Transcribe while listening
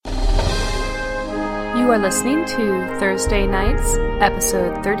are listening to Thursday Nights,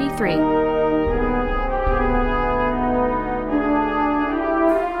 episode 33.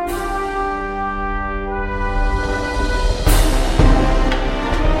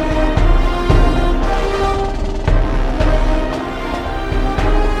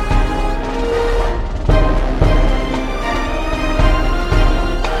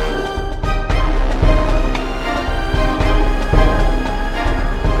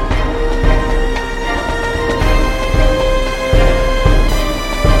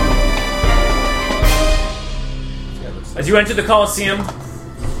 As you enter the Colosseum,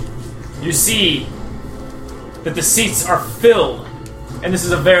 you see that the seats are filled, and this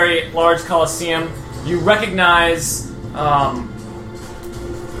is a very large Colosseum. You recognize Zahar?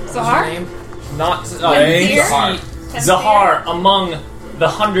 name? Not Zahar. Zahar among the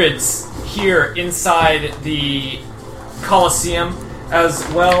hundreds here inside the Colosseum, as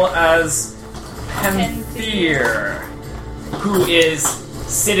well as Pentheer, who is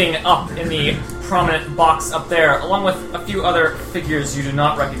sitting up in the prominent box up there, along with a few other figures you do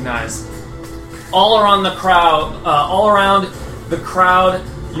not recognize. All around the crowd,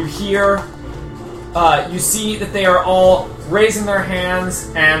 you hear, you see that they are all raising their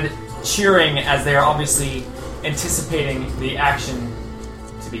hands and cheering as they are obviously anticipating the action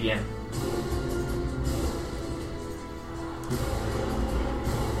to begin.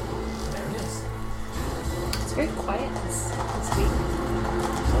 There it is. It's very quiet this week.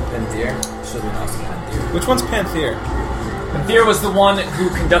 Pentheer? Should be nice Pentheer. Which one's Pentheer? Pentheer was the one who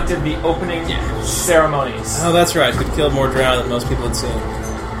conducted the opening ceremonies. Oh, that's right. Who killed more drow than most people had seen.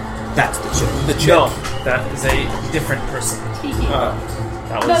 That's the chip. The chip. No, that is a different person.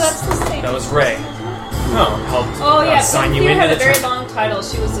 That was, that's the same. That was Ray. Oh. Helped Oh yeah, sign you Pentheer into had the a very tournament. long title.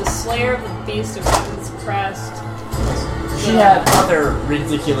 She was the Slayer of the Beast of Heaven's Crest. She had other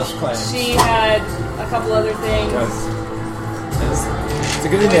ridiculous claims. She had a couple other things. It's a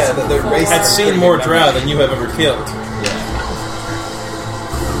good idea that the race I'd seen more drow than you have ever killed.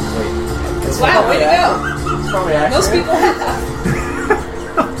 Wow, way to go! It's probably accurate. Most people have.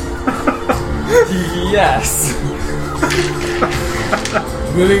 Yes.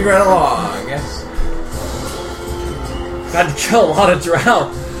 Moving right along, I guess. Had to kill a lot of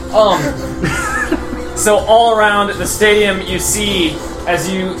drow. So all around the stadium, you see, as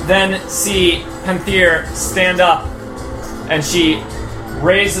you then see Pentheer stand up, and she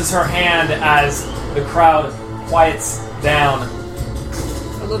raises her hand as the crowd quiets down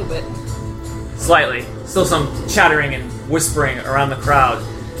A little bit. slightly. Still some chattering and whispering around the crowd.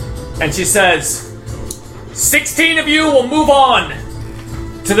 And she says, 16 of you will move on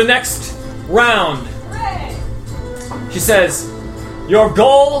to the next round. Hooray! She says, your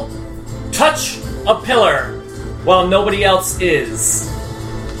goal, touch a pillar while nobody else is.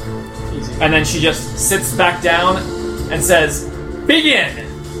 And then she just sits back down and says, begin!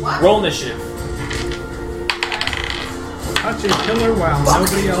 Roll initiative. Touch a pillar while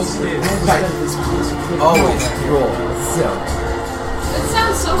nobody else is. Always roll. So, That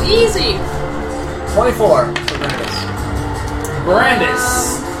sounds so easy. 24 for Brandis.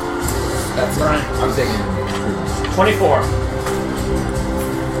 Brandis, That's it. I'm taking 24.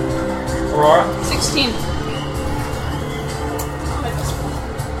 Aurora, 16.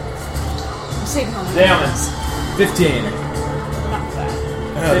 I'm saving on my Diamonds, 15. Not bad.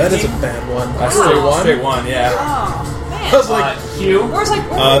 Oh, that is a bad one. That's Straight one? yeah. Oh, man. I was like, Hugh, Where's like...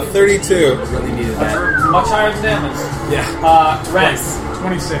 32. Really needed that. much higher than Diamonds. Yeah. Ren,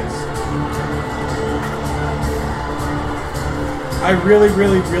 26. I really,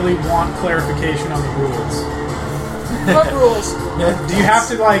 really, really want clarification on the rules. What rules? Do you have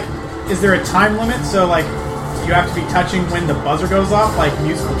to, like, is there a time limit? So, like, you have to be touching when the buzzer goes off, like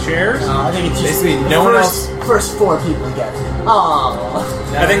musical chairs? I think it's just Basically, the no one first four people get it.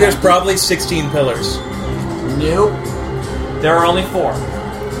 Oh, I think there's probably 16 pillars. nope. there are only 4.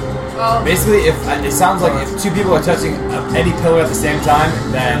 Oh, Basically, if it sounds like if two people are touching any pillar at the same time,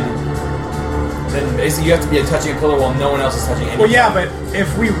 then basically you have to be touching a pillar while no one else is touching any. Well, yeah, but if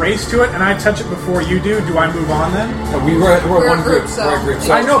we race to it and I touch it before you do I move on then? but we're We're one a group. group, so- We're a group.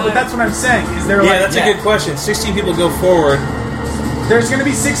 So I know, but that's what I'm saying. Is there, Yeah, like, that's a good question. 16 people go forward. there's going to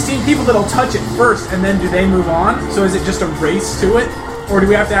be 16 people that'll touch it first, and then do they move on? So is it just a race to it? Or do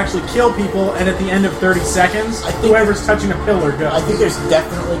we have to actually kill people, and at the end of 30 seconds, I think- whoever's touching a pillar goes? I think there's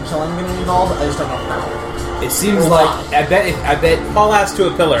definitely killing going to be involved. I just don't know how. it seems like I bet Haul ass to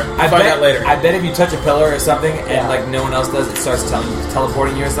a pillar. Find out later. I bet if you touch a pillar or something and Yeah. like no one else does, it starts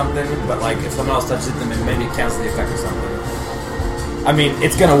teleporting you or something. But like if someone else touches it, then maybe it cancels the effect or something. I mean,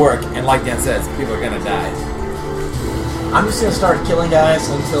 it's gonna work, and like Dan says, people are gonna die. I'm just going to start killing guys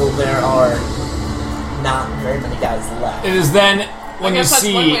until there are not very many guys left. It is then when I you guess that's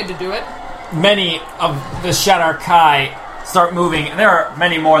one see way to do it. many of the Shadar Kai start moving, and there are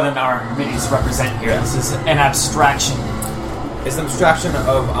many more than our minis represent here. This is an abstraction. It's an abstraction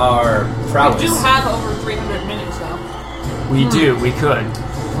of our prowess. We do have over 300 minis, though. We do, we could.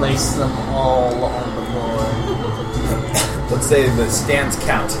 Place them all on the board. Let's say the stands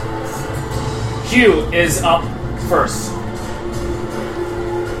count. Hugh is up first.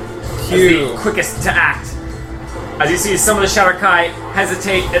 As the quickest to act. As you see some of the Shadar Kai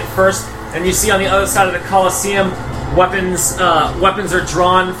hesitate at first, and you see on the other side of the Colosseum, weapons are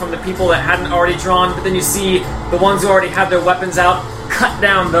drawn from the people that hadn't already drawn, but then you see the ones who already had their weapons out cut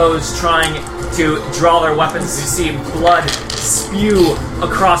down those trying to draw their weapons. You see blood spew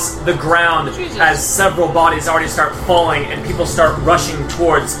across the ground as several bodies already start falling and people start rushing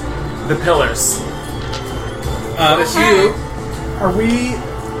towards the pillars. Hugh, Are we,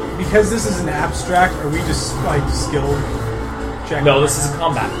 because this is an abstract, are we just like skill checking? No, this is a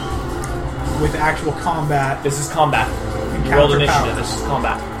combat. With actual combat. This is combat. You rolled initiative. This is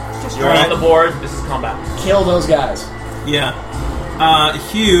combat. You're Alright. on the board. This is combat. Kill those guys. yeah.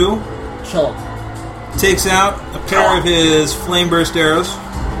 Hugh Kill them. takes out a pair of his flame burst arrows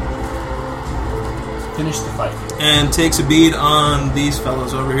Finish the fight. and takes a bead on these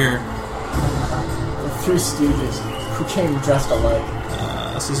fellows over here. The three stooges who came dressed alike.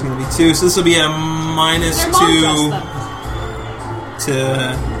 This is going to be 2, so this will be a minus Their mom 2 dressed them.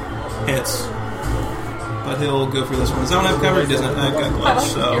 to hits. But he'll go for this one. Does that one have cover? He doesn't have got I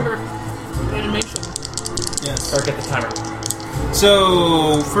gloves, like so your animation. yes. Or get the timer.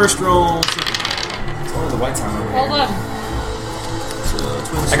 So first roll. Oh, the white time over Hold here. on. So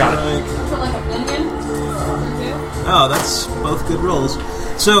twin I got it. strike. For like a minion? Oh, that's both good rolls.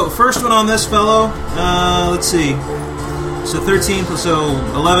 So first one on this fellow. Let's see. So 13 plus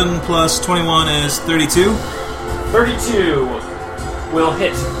 11 plus 21 is 32. 32 will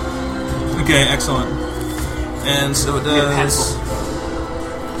hit. Okay, excellent. And so it does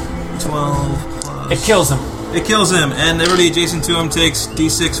 12 plus. It kills him. It kills him, and everybody adjacent to him takes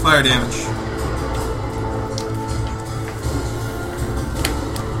D6 fire damage.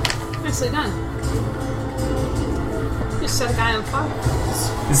 Nicely done. Just set a guy on fire.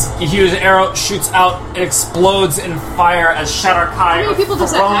 Hugh's arrow shoots out. It explodes in fire as Shadar Kai How many people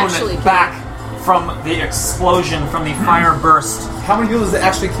does that thrown actually kill? back from the explosion, from the fire burst. How many people does it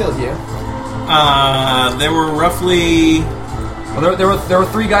actually kill you? There were roughly. Well, there were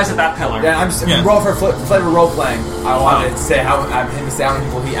 3 guys at that pillar. Yeah, I'm just Yeah. roll for flavor role playing. I wanted to say how him to say how many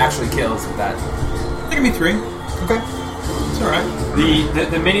people he actually kills with that. That can be 3. Okay. It's alright.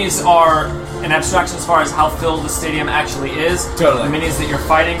 The minis are an abstraction as far as how filled the stadium actually is. Totally. The minis that you're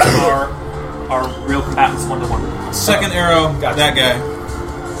fighting are real combatants 1-to-1. Second arrow, Gotcha. that guy.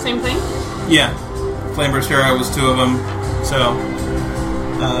 Same thing? Yeah. Flameburst arrow was 2 of them. So,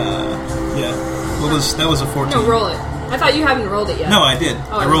 yeah. That was a 14. No, roll it. I thought you haven't rolled it yet. No, I did.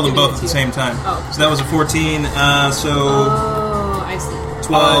 Oh, I I rolled was them giving both it at to the you. same time. Oh. So that was a 14. Oh, I see.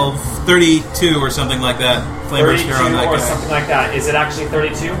 12, 32 or something like that. Flameburst 32 arrow on that or guy. something like that. Is it actually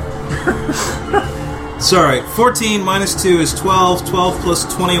 32? Sorry, 14 minus 2 is 12. 12 plus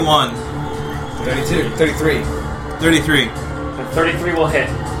 21. 32, 33. 33. The 33 will hit.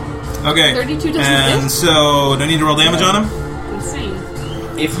 Okay. 32 doesn't And hit? so, do I need to roll damage on him? Insane.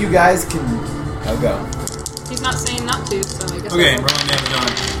 If you guys can, I'll go. He's not saying not to, so I guess Okay, I will. rolling damage on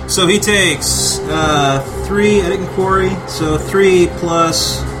him. So he takes 3, I didn't quarry, so 3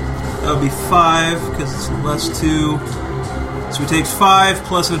 plus, that would be 5, because it's less 2. So he takes 5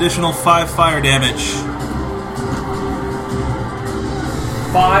 plus an additional 5 fire damage.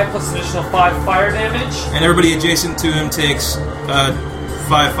 5 plus additional 5 fire damage. And everybody adjacent to him takes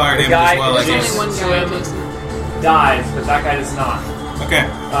 5 fire damage guy as well, I There's guess. only one to guy him. adjacent. Dies, but that guy does not. Okay.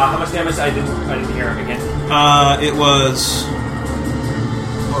 How much damage? I didn't hear it again. It was...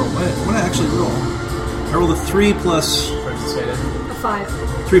 Oh, what did I actually roll? I rolled a 3 plus... A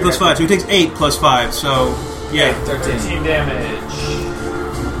 5. 3 plus 5, so he takes 8 plus 5, so... Yeah. 13 damage.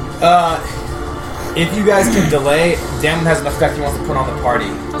 If you guys can delay, Damon has an effect he wants to put on the party.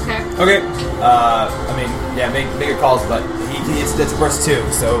 Okay. Okay. I mean, yeah, make bigger calls, but it's burst 2,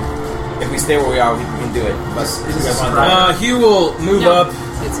 so if we stay where we are, we can do it. Unless you guys want to Hugh will move No, up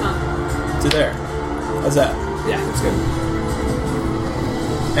it's not. to there. How's that? Yeah, that's good.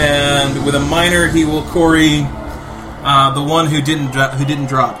 And with a minor, he will quarry the one who didn't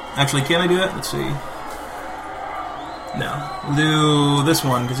drop. Actually, can I do that? Let's see. No. We'll do this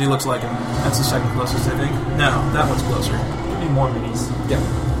one, because he looks like him. That's the second closest, I think. No, that one's closer. Need more minis. Yeah.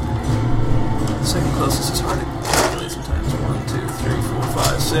 The second closest is hard to calculate sometimes. 1, 2, 3, 4,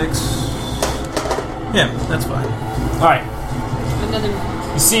 5, 6. Yeah, that's fine. All right. Another.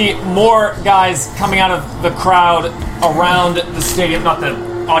 You see more guys coming out of the crowd around the stadium, not the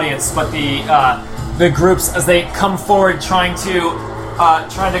audience, but the groups as they come forward trying to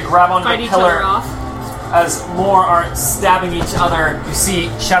grab onto Fight the each pillar. other off. As more are stabbing each other. You see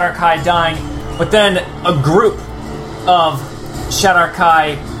Shadarkai dying, but then a group of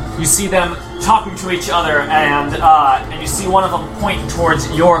Shadarkai, you see them talking to each other, and you see one of them point towards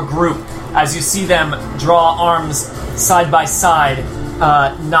your group as you see them draw arms side by side,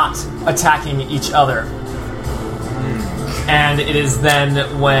 not attacking each other. And it is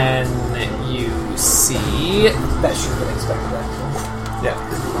then when you see That should have been expected, actually. Yeah.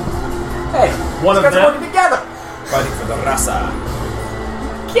 Hey, one of these guys are them. working together. Fighting for the Rasa.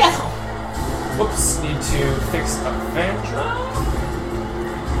 Yeah. Whoops! Need to fix Avandra.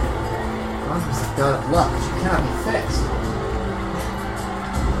 Ron's the god of luck. She cannot be fixed.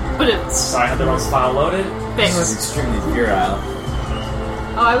 But it's Sorry, I had the wrong file loaded. This is fixed. extremely virile.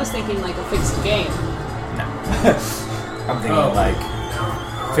 Oh, I was thinking like a fixed game. I'm thinking like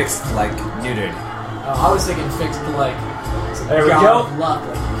fixed, like neutered. I was thinking fixed like it's a There we god go. of luck.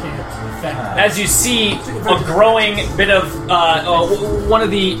 Like you can't affect that. As you see a growing bit of one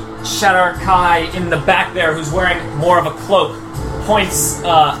of the Shadarkai in the back there, who's wearing more of a cloak, points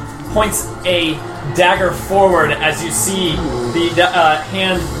a dagger forward. As you see the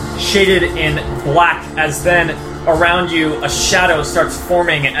hand shaded in black, as then around you a shadow starts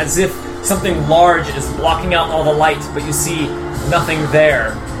forming, as if something large is blocking out all the light, but you see nothing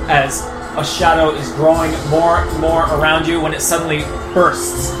there. As a shadow is growing more and more around you, when it suddenly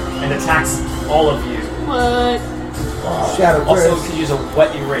bursts and attacks all of you. What? Shadow Also, burst. can use a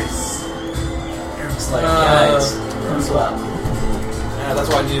wet erase. Eric's like, guys, comes up. Yeah, that's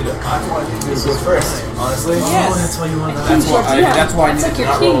why I needed to do this first. Honestly. Yes. Oh, that's why you want that. That's why I That's needed like to your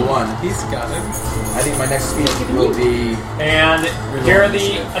not roll a key. 1. He's got it. I think my next feat will be And here are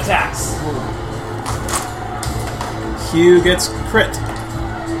the attacks. Hugh gets crit.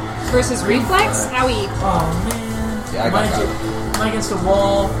 Versus reflex? Owie. Oh man. Yeah, I got that. Am I against a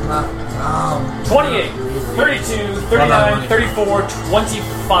wall? 28, 32, 39, 34,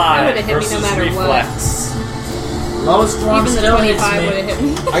 25 That would've hit me no versus matter what. reflex. Lowest one Even the still hits 25 would me. have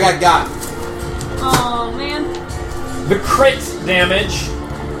hit me. I got. Oh man. The crit damage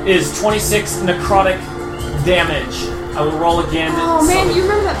is 26 necrotic damage. I will roll again. Oh man, you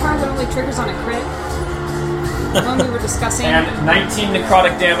remember that part that only triggers on a crit? When we were discussing. And 19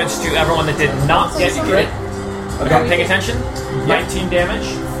 necrotic damage to everyone that did not get crit. Okay, paying attention? 19 damage.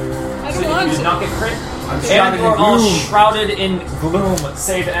 I So don't you want did to. not get crit. And shrouded you are in all gloom. shrouded in gloom.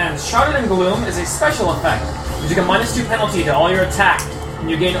 Save ends. Shrouded in gloom is a special effect. You take a -2 penalty to all your attack, and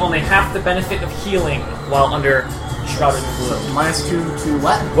you gain only half the benefit of healing while under shrouded in gloom. -2 to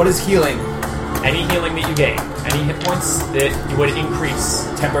what? What is healing? Any healing that you gain, any hit points that you would increase.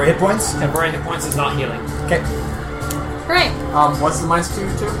 Temporary hit points? Temporary hit points is not healing. Okay. Right. What's the -2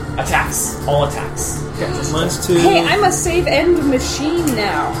 to? Attacks. All attacks. -2. Hey, I'm a save end machine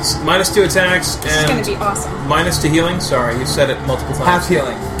now. -2 attacks This is gonna and be awesome. -2 healing. Sorry, you said it multiple times. Half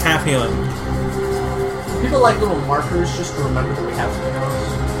healing. Half healing. People like little markers just to remember that we have heroes.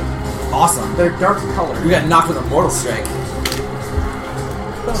 Awesome. They're dark colored. We got knocked with a mortal strike.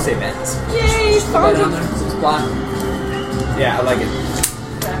 Save ends. Yay, Right Sponge! on there. It's black. Yeah, I like it.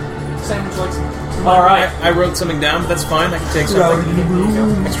 Sandwich like some. All right. I wrote something down, but that's fine. I can take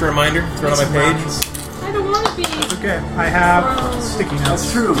something. Extra reminder. Throw it on my page. I don't want to be. Okay, I have sticky notes.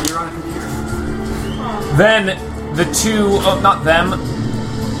 That's true. You're on a computer. Then the two, not them,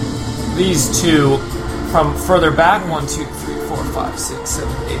 these two from further back 1, 2, 3, 4, 5, 6,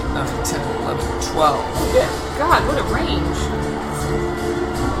 7, 8, 9, 10, 11, 12. God, what a range.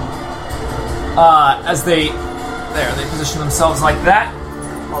 As they position themselves like that.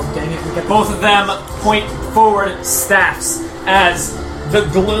 Oh dang it! We got Both of them point forward staffs as the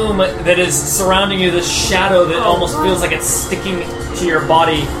gloom that is surrounding you, the shadow that almost feels like it's sticking to your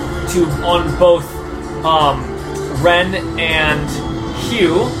body, on both Ren and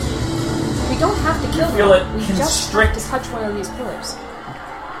Hugh. We don't have to kill Feel them. it We just have constrict to touch one of these pillars.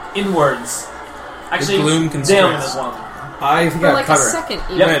 Inwards. Actually, The gloom Daemon constricts. is one of them. I think For I like have a cover. second,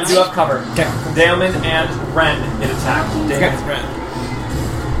 even. Yep, right? you have cover. Okay. Daemon and Ren get attacked. Daemon and Ren.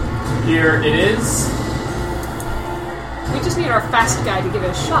 Here it is. We just need our fast guy to give it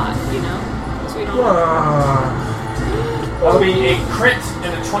a shot, you know? So we don't. That'll be a crit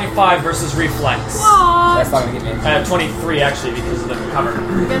and a 25 versus reflex. What? That's not gonna get me. 23 actually because of the cover.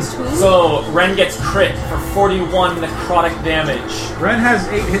 Against whom? So Ren gets crit for 41 necrotic damage Ren has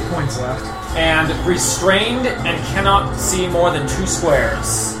 8 hit points left. and restrained and cannot see more than 2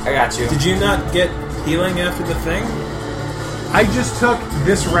 squares. I got you. Did you not get healing after the thing? I just took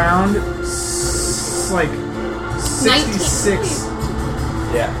this round, like 66.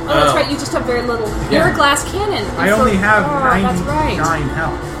 Yeah. Oh, that's Oh. right. You just have very little. Yeah. You're a glass cannon. I only have That's right. 99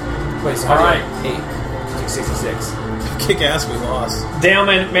 health. Wait, so All how do right. you- 66. Kick ass, we lost.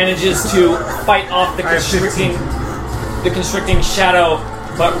 Daemon manages to fight off the I have 15. constricting shadow,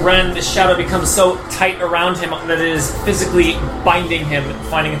 but Ren, the shadow becomes so tight around him that it is physically binding him,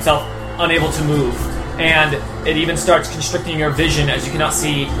 finding itself unable to move. And it even starts constricting your vision as you cannot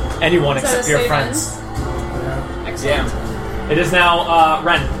see anyone Is that except a your save friends. Excellent. It is now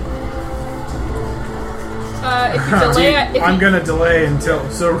Ren. If you delay it, if I'm you, gonna delay until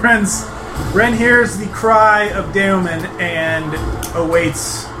Ren hears the cry of Daemon and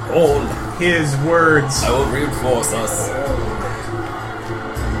awaits Hold. his words. I will reinforce us.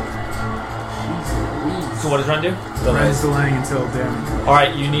 So what does Ren do? Ren's delaying until Daemon.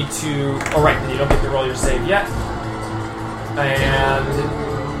 Alright, you need to... Alright, then you don't get to roll your save yet.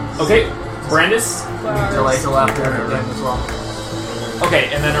 And... Okay, Brandis. Delay till after everything as well.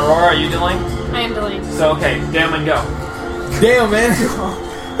 Okay, and then Aurora, are you delaying? I am delaying, So, okay, Daemon, go. Damn, man.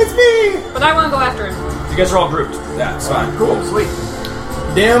 It's me. but I want to go after him. You guys are all grouped. That's fine. Cool, sweet.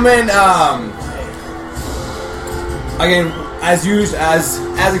 Daemon, again, as used, as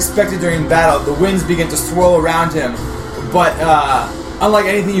expected during battle, the winds begin to swirl around him. But unlike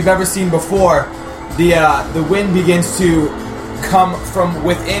anything you've ever seen before, the wind begins to come from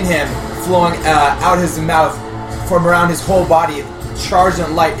within him, flowing out his mouth, from around his whole body, charged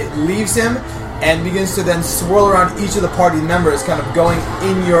in light. It leaves him and begins to then swirl around each of the party members, kind of going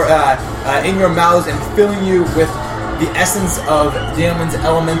in your mouths and filling you with the essence of Daemon's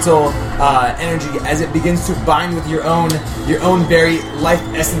elemental energy as it begins to bind with your own very life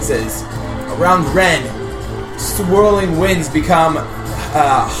essences. Around Ren, swirling winds become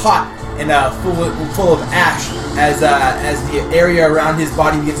hot and full of ash as the area around his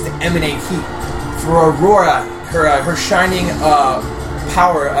body begins to emanate heat. For Aurora, her shining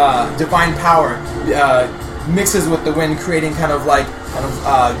power, divine power, mixes with the wind, creating kind of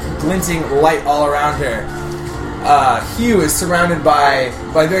glinting light all around her. Hugh is surrounded by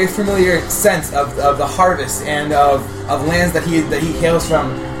very familiar sense of the harvest and of lands that he hails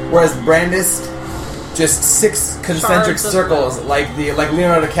from, whereas Brandis just 6 concentric Shards of circles like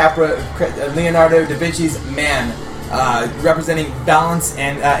Leonardo da Vinci's Man, representing balance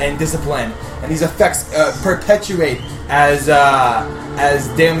and discipline. And these effects perpetuate as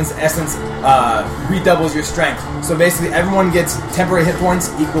Daemon's essence redoubles your strength. So basically, everyone gets temporary hit points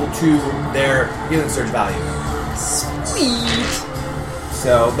equal to their healing surge value. Sweet.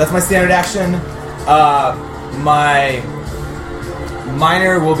 So that's my standard action. My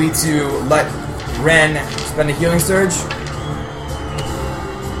minor will be to let Ren spend a healing surge.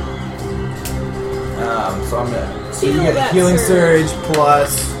 So I'm gonna. So you Heal get a that healing surge. surge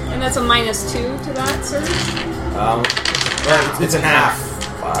plus. And that's a -2 to that surge. It's an half. It's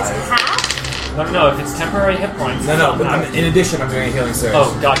 5. half. No, if it's temporary hit points... No. But in addition, I'm doing a healing surge.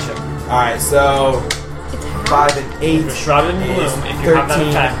 Oh, gotcha. All right. So It's half. 5 and 8. You're shrouded in gloom if you have that 13,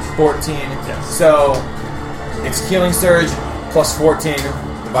 effect. 14. Yes. So it's healing surge plus 14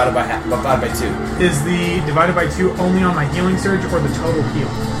 divided by 2. Is the divided by 2 only on my healing surge or the total heal?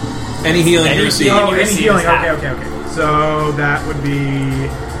 Any healing Any you receive. healing. Oh, you any receive healing. is half. Okay. So that would be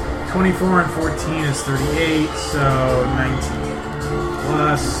 24 and 14 is 38, so 19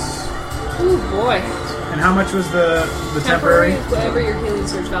 plus. Ooh boy. And how much was the temporary? is whatever your healing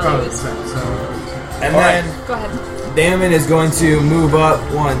surge value Oh, is. so And All then Go ahead. Damon is going to move up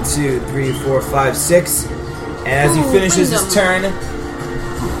 1, 2, 3, 4, 5, 6. And as he Ooh, finishes his turn,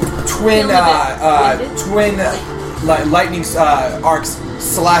 twin lightning arcs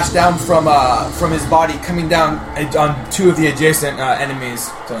slash down from his body, coming down on 2 of the adjacent enemies,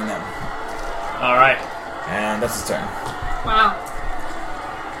 killing them. Alright. And that's his turn. Wow.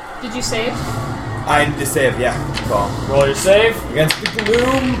 Did you save? I need to save, yeah. Call. Roll your save. Against the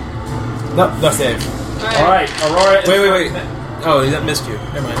gloom. No save. Alright, Aurora... Wait. Oh, that missed you.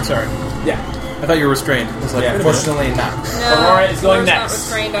 Never mind, sorry. Yeah. I thought you were restrained. I was like, Yeah, wait a minute. fortunately not. No, Aurora is going Aurora's next. not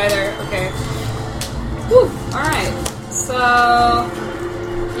restrained either. Okay. Whew. Alright. So...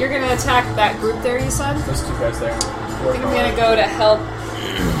 You're gonna attack that group there, you said? Those 2 guys there. I think I'm gonna go to help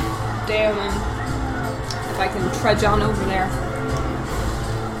Damon. If I can trudge on over there.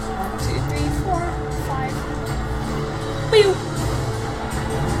 1, 2, 3, 4, 5. Boo!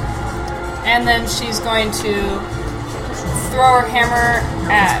 And then she's going to throw her hammer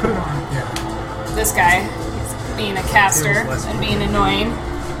at put it on. Yeah. this guy. He's being a caster and being annoying.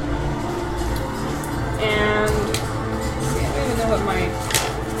 And let's see, I don't even know what my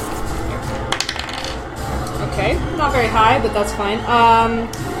not very high, but that's fine.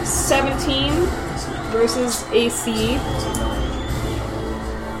 17 versus AC.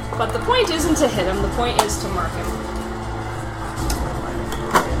 But the point isn't to hit him, the point is to mark him.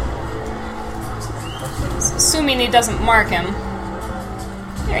 Assuming he doesn't mark him.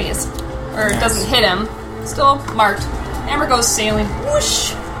 There he is. Or doesn't hit him. Still marked. Hammer goes sailing.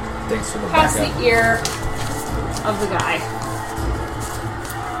 Whoosh! Thanks for the Past backup. the ear of the guy.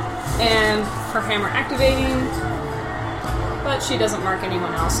 And her hammer activating. But she doesn't mark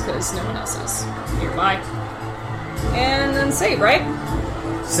anyone else because no one else is nearby. And then save, right?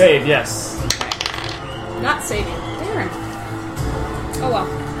 Save, yes. Not saving. Darn. Oh well.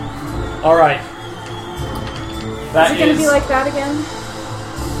 Alright. That Is it going to be like that again?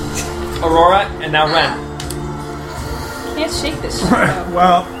 Aurora, and now Ren. Can't shake this shit though.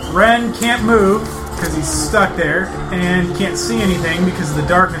 Well, Ren can't move because he's stuck there and can't see anything because of the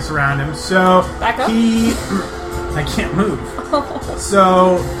darkness around him. So Back up? I can't move.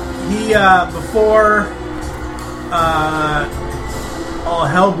 So he before all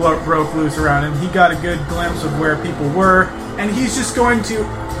hell broke loose around him, he got a good glimpse of where people were, and he's just going to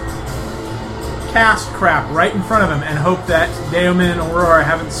cast crap right in front of him and hope that Daemon and Aurora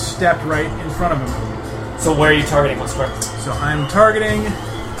haven't stepped right in front of him. So where are you targeting? What square? So I'm targeting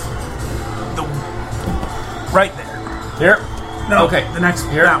the right there. Here? No, Okay. the next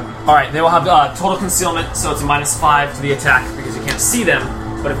Here? that one. Alright, they will have total concealment, so it's a -5 to the attack because you can't see them,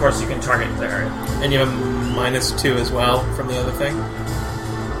 but of course you can target the area. And you have a -2 as well from the other thing.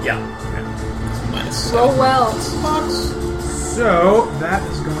 Yeah. Minus. Roll well. So that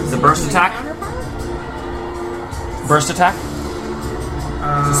is going Is the to burst attack? Burst attack?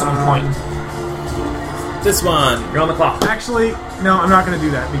 So someone point. This one. You're on the clock. Actually, no, I'm not going to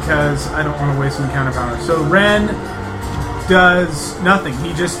do that because I don't want to waste some counter power. So Ren does nothing.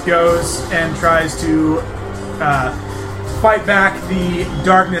 He just goes and tries to fight back the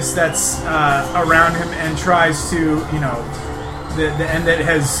darkness that's around him and tries to, the end that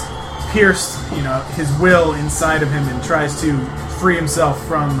has pierced, his will inside of him and tries to free himself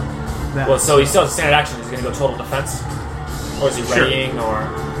from that. Well, so he still has a standard action. Is he going to go total defense? Or is he Sure. readying, or...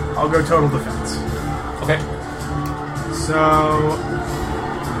 I'll go total defense. Okay. So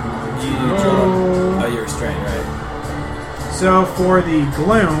You're restrained, right? So for the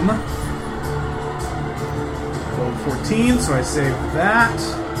gloom, rolled 14, so I saved that.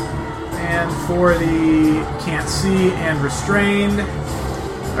 And for the can't see and restrained,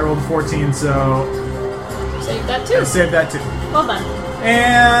 I rolled a 14, so Save that I too. saved that too. Well done.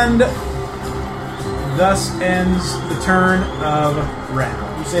 And thus ends the turn of Ren.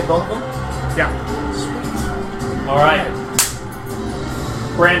 You say both of them? Yeah. Alright.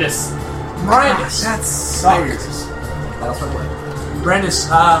 Brandis. Brandis. That sucks. That's what we're Brandis,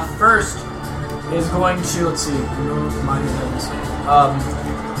 first is going to, let's see, remove minor things.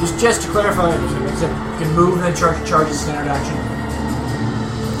 Just to clarify, you can move and then charge as standard action.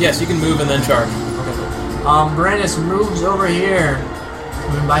 Yes, you can move and then charge. Okay. Brandis moves over here,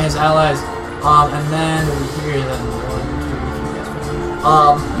 moving by his allies, and then over here, then 1,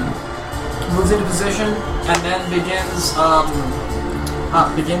 2, 3, moves into position, and then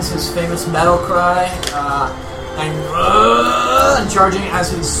begins his famous battle cry, and charging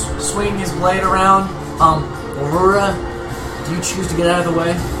as he's swinging his blade around. Aurora, do you choose to get out of the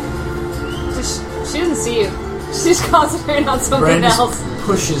way? She doesn't see you. She's concentrating on something Brandis else.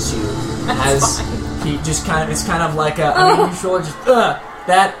 pushes you That's as fine. he just kind of, it's kind of like a, unusual, just,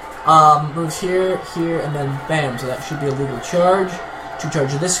 that, moves here, and then bam, so that should be a legal charge. To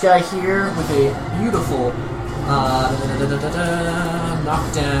charge this guy here with a beautiful,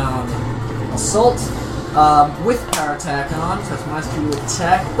 knockdown assault, with power attack on, so that's -2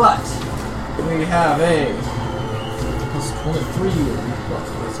 attack, but we have a +23,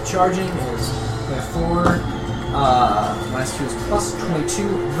 with charging is -4, -2 is +22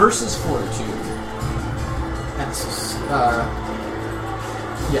 versus fortitude. That's,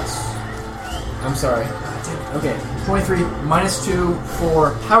 yes. I'm sorry. Okay, 23 -2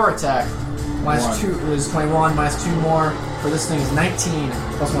 for power attack. -2 is 21, -2 more for this thing is 19,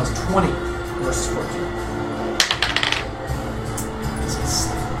 +1 is 20 versus fortitude.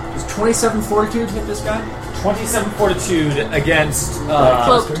 Is 27 fortitude hit this guy? 27 fortitude against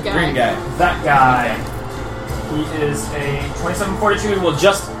Cloaked guy. Green guy. that guy. He is a 27 fortitude, will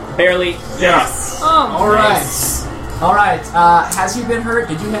just barely yes. Oh, Alright. nice. Alright, has he been hurt?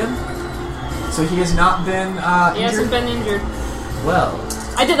 Did you hit him? So he has not been He injured? hasn't been injured. Well,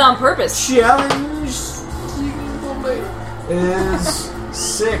 I did that on purpose. challenge is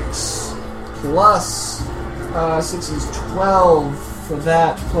 6 plus 6 is 12 for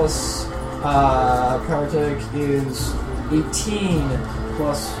that plus Power attack is 18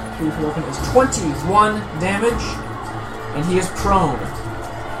 plus 3 for weapon is 21 damage, and he is prone.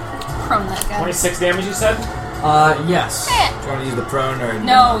 Prone that guy. 26 damage, you said? Yes. Do you want to use the prone or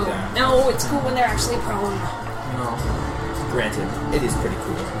No, Yeah. no, it's cool when they're actually prone. No. Granted, it is pretty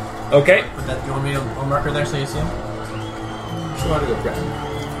cool. Okay. But that, you want me to marker there so you see him? Just want to go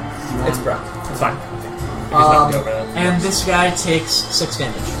prone. It's prone. That's fine. We just knocked over that. And this guy takes 6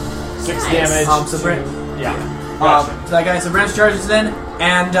 damage. 6 Nice. damage. So Brent, Yeah. Gotcha. so that guy, so Brent charges in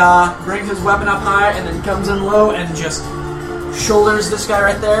and brings his weapon up high, and then comes in low and just shoulders this guy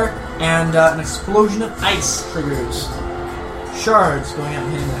right there, and an explosion of ice triggers. Shards going out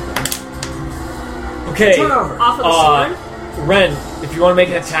and hitting that guy. Okay. Turnover. Off of the sword. Ren, if you want to make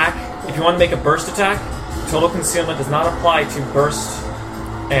an attack, if you want to make a burst attack, total concealment does not apply to burst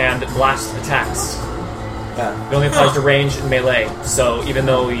and blast attacks. It only applies to range and melee. So even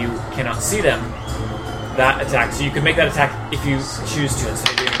though you cannot see them, that attack. So you can make that attack if you choose to instead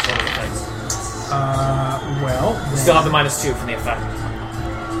of doing total effects. Well, You still have the -2 from the effect.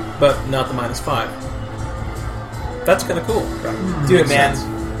 But not the -5. That's kind of cool. Do it, man.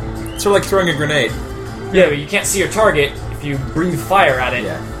 It's sort of like throwing a grenade. Yeah, but you can't see your target if you breathe fire at it.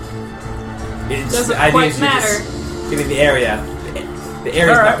 Yeah. It's, Doesn't the idea quite is you matter. just give it the area. The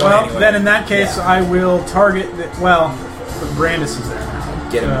area's all not right. going Well, anywhere. then in that case, Yeah. I will target. But Brandis is there now.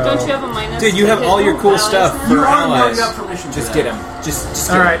 Get him. Don't you have a minus? Dude, you to have hit all your cool allies stuff now? for You allies. got permission to Just that. get him. Just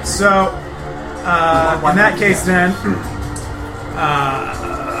All get right. So in that case, then,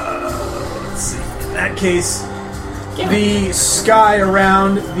 let's see. In that case, the sky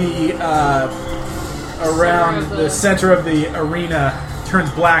around the center of the arena turns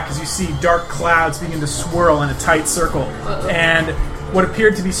black as you see dark clouds begin to swirl in a tight circle, and what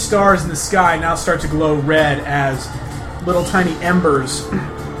appeared to be stars in the sky now start to glow red as little tiny embers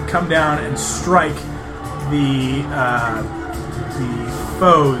come down and strike the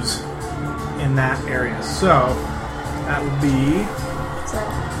foes in that area. So that would be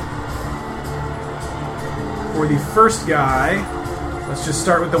for the first guy. Let's just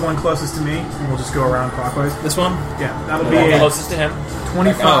start with the one closest to me, and we'll just go around clockwise. This one? Yeah, that'll The be one a closest to him.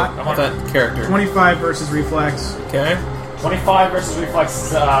 25. Oh, that character. 25 versus reflex. Okay. 25 versus reflex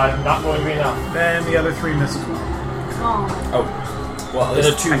is not going to be enough. Then the other 3 miss as well. Oh, Oh. Well, The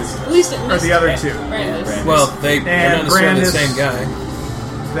other 2. at least it Or missed. the other 2. Brandis. Brandis. Well, they're not necessarily the Brandis- same guy.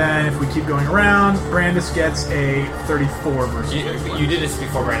 Then if we keep going around, Brandis gets a 34 versus You did this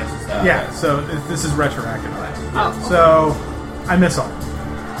before Brandis. Yeah, so this is retroactive. Oh, So I miss all.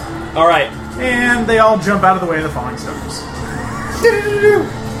 All right. And they all jump out of the way of the falling stars.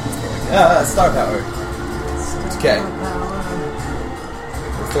 Star power. Okay.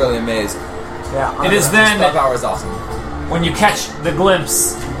 We're thoroughly amazed. Yeah. It is then Star power is awesome. when you catch the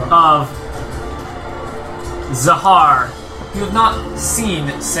glimpse of Zahar, you have not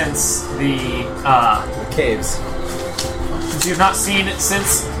seen since the Caves.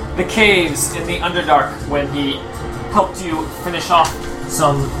 caves in the Underdark when he helped you finish off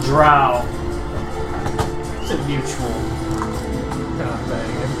some drow. It's a mutual.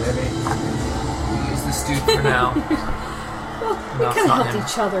 Use this dude for now. we kind of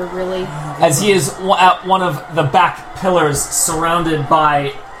helped each other, really. As he is at one of the back pillars, surrounded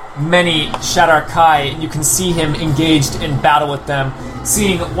by many Shadar Kai, and you can see him engaged in battle with them,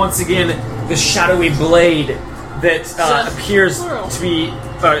 seeing once again the shadowy blade that appears to be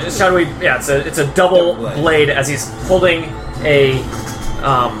shadowy. Yeah, it's a double blade as he's holding a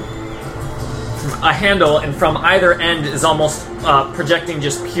handle, and from either end is almost projecting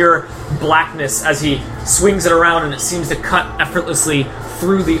just pure blackness as he swings it around, and it seems to cut effortlessly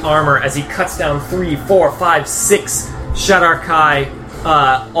through the armor as he cuts down 3, 4, 5, 6 Shadar Kai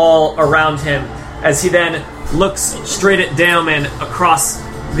all around him, as he then looks straight at Daemon across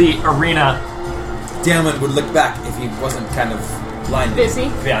the arena. Daemon would look back if he wasn't kind of blinded.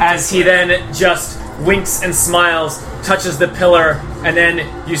 Busy. As he then just winks and smiles, touches the pillar, and then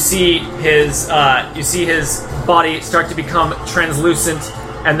you see his body start to become translucent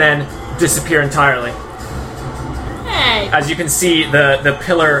and then disappear entirely. Hey. As you can see, the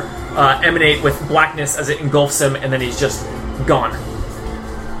pillar emanate with blackness as it engulfs him, and then he's just gone.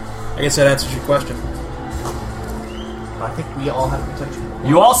 I guess that answers your question. I think we all have protection.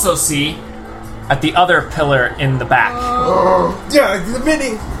 You also see at the other pillar in the back Yeah, the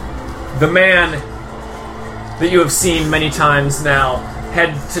mini. the man that you have seen many times now,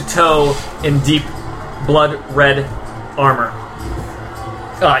 head to toe in deep blood red armor.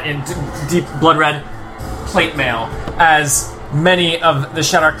 Deep blood red plate mail, as many of the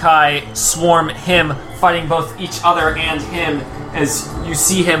Shadar Kai swarm him, fighting both each other and him as you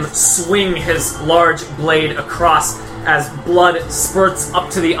see him swing his large blade across as blood spurts up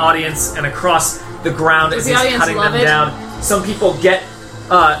to the audience and across the ground as the he's audience cutting love them it? down. Some people get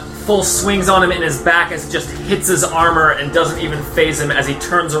full swings on him in his back as it just hits his armor and doesn't even faze him as he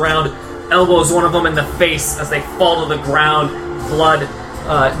turns around, elbows one of them in the face as they fall to the ground, blood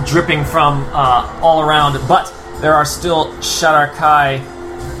dripping from all around. But there are still Shadar-kai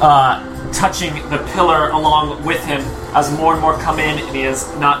touching the pillar along with him as more and more come in, and he is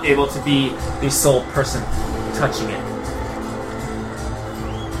not able to be the sole person touching it.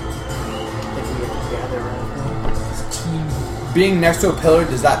 Being next to a pillar,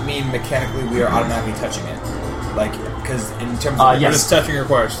 does that mean mechanically we are automatically touching it? Like, because in terms of yes. This touching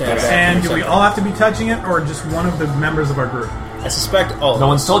requires stand back. And do we all have to be touching it, or just one of the members of our group? I suspect all of No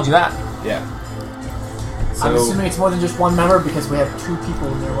us. one's told you that. Yeah. I'm So assuming it's more than just one member because we have 2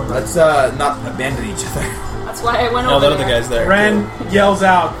 people in there. let's not abandon each other. That's why I went No, over that other there. guy's there. Ren yells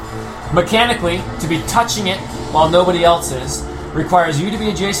out, Mechanically, to be touching it while nobody else is requires you to be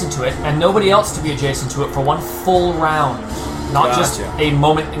adjacent to it and nobody else to be adjacent to it for one full round. Not just Gotcha. a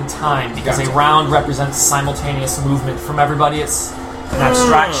moment in time, because a Gotcha. round represents simultaneous movement from everybody. It's an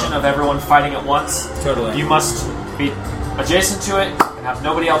abstraction of everyone fighting at once. Totally. You must be adjacent to it and have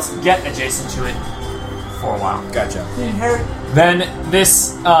nobody else get adjacent to it for a while. Gotcha. Then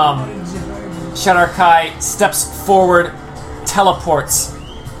this Shadar-kai steps forward, teleports,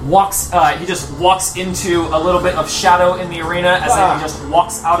 walks. He just walks into a little bit of shadow in the arena, as then he just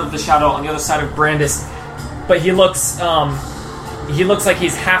walks out of the shadow on the other side of Brandis. But he looks like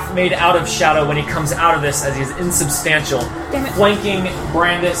he's half made out of shadow when he comes out of this, as he's insubstantial. Damn it. Flanking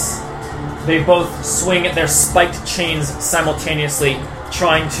Brandis, they both swing at their spiked chains simultaneously,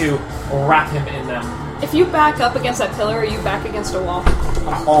 trying to wrap him in them. If you back up against that pillar, are you back against a wall?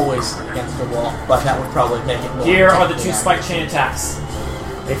 I'm always against the wall, but that would probably make it more. Here are the 2 spike chain attacks.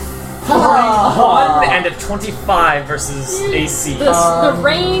 A 41 and a 25 versus AC. The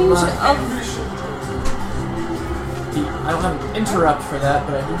range of... I don't have an interrupt for that,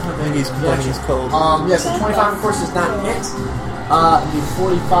 but I do have I think he's complaining he's cold. Yes, the 25 of course does not hit. The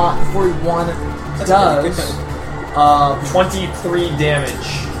 41 does. 23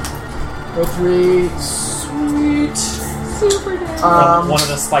 damage 3, sweet. Super damage. from one of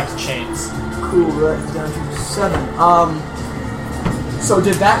the spiked chains. Cool, right, down to 7. So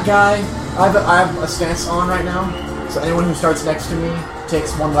did that guy... I have a stance on right now, so anyone who starts next to me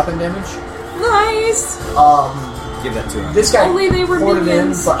takes 1 weapon damage. Nice! Give that to him. This guy Only they were ported in,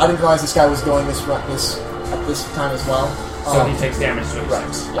 minions. but I didn't realize this guy was going at this time as well. So he takes damage to Right,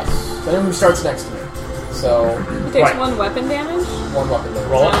 himself. yes. So anyone who starts next to me. So, He takes Right. 1 weapon damage? 1 weapon damage.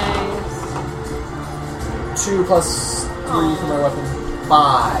 Roll it. Nice. 2 plus 3 for my weapon.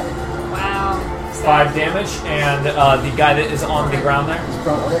 5. Wow. 5 damage, and the guy that is on the ground there.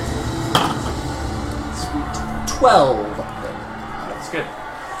 Okay. Sweet. 12. That's good.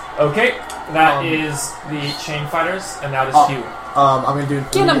 Okay, that is the chain fighters, and that is Hugh. I'm gonna do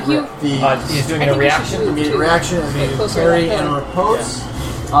Get him, Hugh. He's doing I a think we should reaction. move. immediate reaction and Get the closer parry to that and pillar. repose,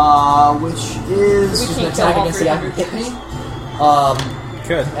 which is We just an can't attack kill all against the guy who 300 hit me.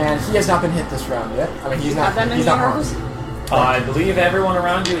 Good. And he has not been hit this round yet. I mean, he's You not. have that many He's not arrows? harmed. I believe everyone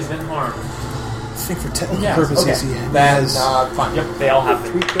around you has been harmed. I think for technical Yeah. purposes, Okay. he Then has fine. Yep, they all have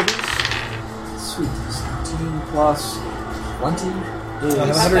 3 them. quivers. Sweet. 17 plus 20 is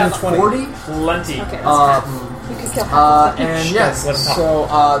 120. 40. Plenty. Okay, that's half. You could kill half of them. And yes, Let him talk. so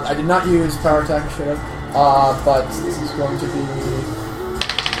I did not use power attack, I should have. But this is going to be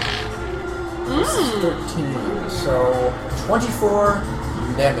 13. So 24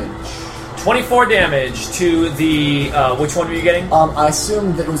 damage. 24 damage to the. Which one were you getting? I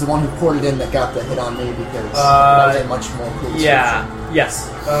assumed that it was the one who poured it in that got the hit on me because that was a much more cool Yeah. Yes.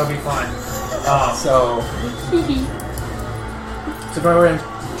 That'll be fine. description. So do I go ahead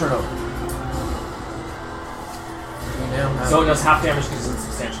and turn over? We now have, So it does half damage because it's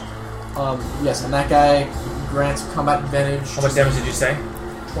insubstantial. yes, and that guy grants combat advantage. How much damage did you say?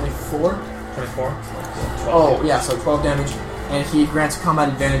 24. 24? Oh, yeah, so 12 damage. And he grants combat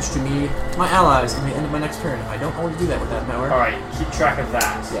advantage to me, my allies, at the end of my next turn. I don't always do that with that power. Alright, keep track of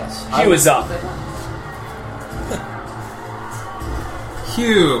that. Yes. Hugh is up.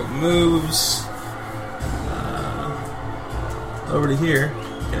 Hugh moves over to here.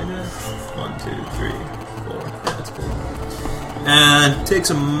 Can I do that? 1, 2, 3, 4. Yeah, that's cool. And takes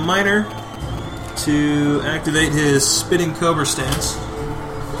a minor to activate his Spitting Cobra stance.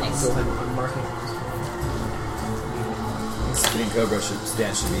 Nice. Go ahead and marking. Spinning Cobra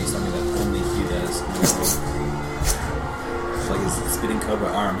stance should be something that only he does. It's like his Spitting Cobra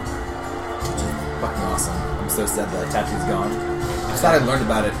arm. Fucking awesome. I'm so sad that tattoo's gone. I just thought I learned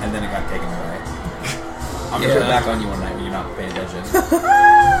about it and then it got taken away. I'm gonna put it back on you one night when you're not paying attention.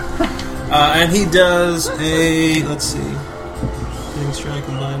 And he does a... Let's see. Hitting strike,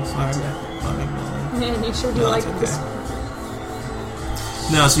 combined fire. Man, you sure do No, like it's this. okay.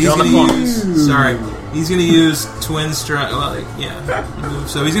 No, so he's Go on the going to corners. use... Sorry. He's going to use Twin Strike... Well,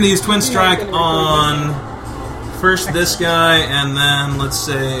 so he's going to use Twin Strike on first this guy, and then, let's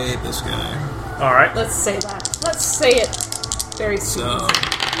say, this guy. All right. Let's say that. Let's say it very soon. So,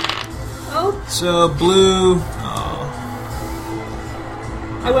 Oh, blue...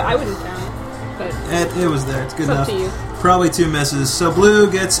 Oh, I wouldn't count it, but it was there. It's good it's up enough. to you. Probably 2 misses. So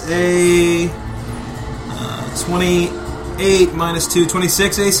blue gets a 28 minus 2,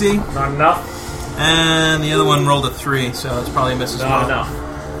 26 AC. Not enough. And the other one rolled a 3, so it's probably a miss as Not well. enough.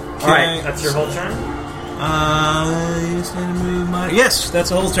 Okay. All right. That's your whole turn. You stand to move yes,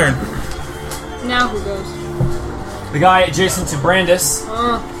 that's a whole turn. Now who goes? The guy adjacent to Brandis.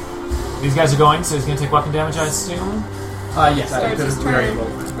 Oh, These guys are going, so he's going to take weapon damage, I assume. Yes, I starts could his have already turn.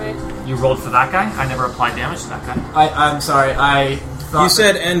 rolled. Right. You rolled for that guy? I never applied damage to that guy. I'm sorry, I thought You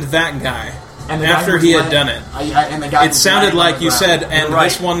said end that guy and the guy after who he was had done it. and the guy It sounded like you said end Right.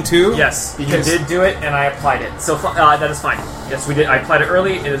 this one too. Yes, Because- you did do it, and I applied it. So that is fine. Yes, we did. I applied it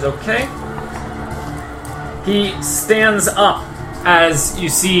early. It is okay. He stands up as you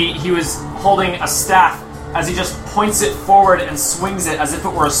see he was holding a staff as he just points it forward and swings it as if it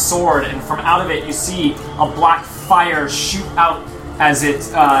were a sword, and from out of it you see a black fire shoot out as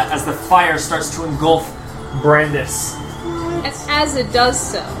the fire starts to engulf Brandis. As it does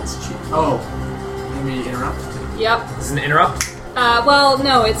so. Oh, let me interrupt. Yep. This is an interrupt. Well,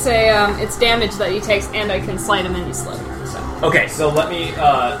 no, it's it's damage that he takes, and I can slide him any slow. So. Okay, so let me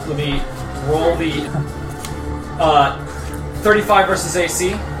roll the 35 versus AC,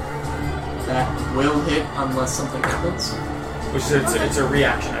 That will hit unless something happens. which is it's a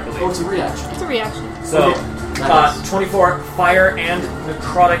reaction, I Oh, believe. it's a reaction. It's a reaction. So, Okay, that is- 24 fire and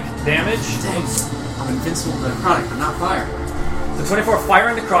necrotic damage. Thanks. I'm invincible to necrotic, but not fire. So 24 fire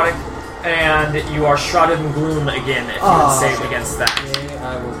and necrotic, and you are shrouded in gloom again if you would save against that. Okay,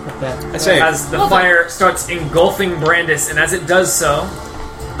 I will put that. I say As the fire starts engulfing Brandis, and as it does so,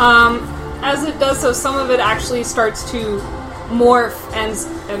 As it does so, some of it actually starts to morph and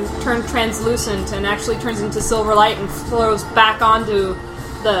turn translucent, and actually turns into silver light and flows back onto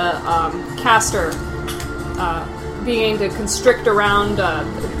the caster, beginning to constrict around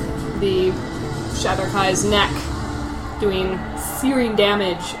the Shatterkai's neck, doing searing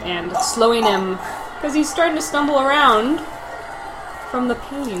damage and slowing him because he's starting to stumble around from the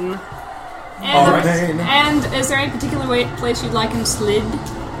pain. And is there any particular place you'd like him slid?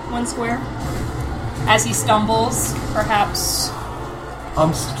 1 square? As he stumbles, perhaps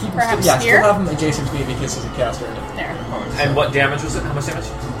Keep Perhaps yeah, here? still have him adjacent to me because he's a caster. there. and what damage was it? How much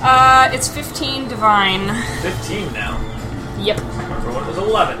damage? It's 15 divine. 15 now. Yep. I remember when it was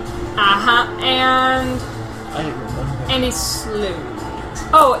 11. And I didn't remember. and he's slowed.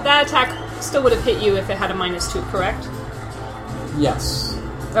 Oh, that attack still would have hit you if it had a -2, correct? Yes.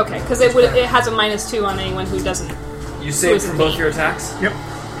 Okay, because it has a -2 on anyone who doesn't. You saved was from me. both your attacks? Yep.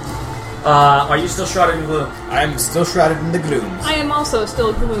 Are you still shrouded in gloom? I'm still shrouded in the glooms. I am also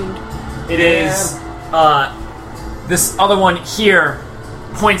still gloomed. It is, this other one here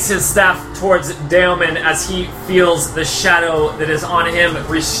points his staff towards Daemon as he feels the shadow that is on him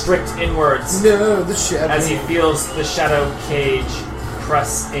restrict inwards. No, the shadow. As he feels the shadow cage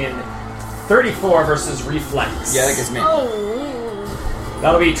press in. 34 versus reflex. Yeah, that gets me. Oh.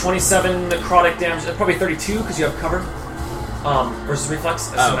 That'll be 27 necrotic damage. Probably 32 because you have cover. Versus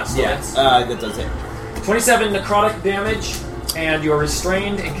reflex. I assume that still hits. that does it. 27 necrotic damage, and you are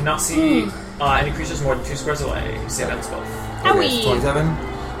restrained and cannot see any creatures more than 2 squares away. Save that as both. Okay, Owie. 27.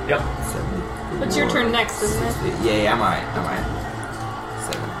 Yep. It's your turn next, isn't it? Yeah, I'm alright.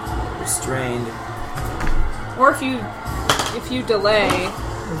 7. Restrained. Or if you delay,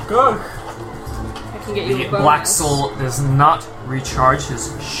 Good. I can get you The a bonus. Black Soul does not recharge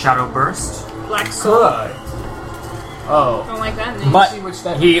his Shadow Burst, Black Soul. Good. Oh. Don't like that name. but see which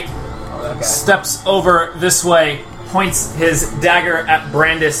that- he Oh, okay. steps over this way, points his dagger at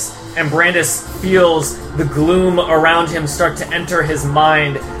Brandis, and Brandis feels the gloom around him start to enter his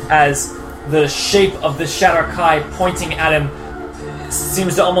mind as the shape of the Shatterkai pointing at him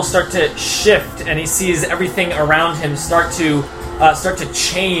seems to almost start to shift, and he sees everything around him start to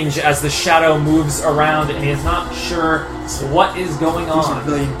change as the shadow moves around, and he is not sure what is going These are on.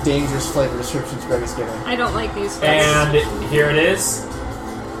 really dangerous flavor descriptions Greg is giving. I don't like these guys. And here it is.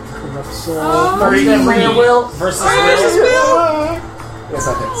 Corrupt soul. Oh. 33 Will. versus Will. Yes,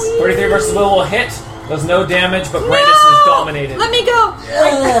 that hits. 33 versus will hit. Does no damage, but Brandis is dominated. Let me go!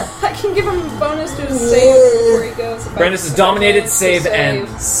 I can give him a bonus to his save before he goes. Brandis is dominated, save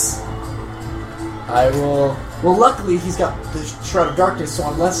ends. I will... Well, luckily he's got the Shroud of Darkness, so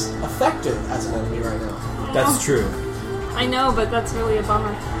I'm less effective as an enemy right now. That's true. I know, but that's really a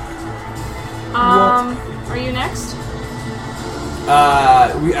bummer. Are you next?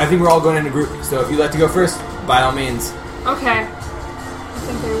 I think we're all going in a group, so if you'd like to go first, by all means. Okay. I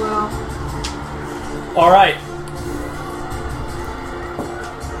think I will. Alright.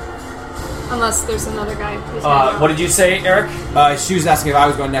 Unless there's another guy. What did you say, Eric? She was asking if I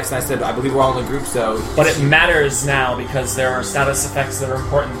was going next, and I said I believe we're all in a group, so... But it matters now because there are status effects that are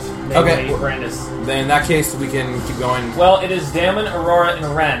important. Namely, Okay. Brandis. Then in that case, we can keep going. Well, it is Damon, Aurora, and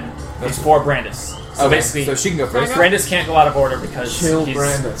Ren before Brandis. So Okay, basically, so she can go first. Brandis can't go out of order because Chill he's...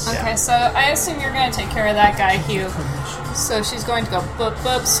 Brandis. Yeah. Okay, so I assume you're going to take care of that guy, Hugh. So she's going to go boop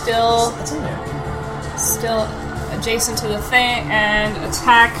boop, That's in there. still adjacent to the thing, and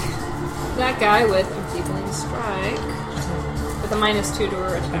attack that guy with a Deepling Strike with a -2 to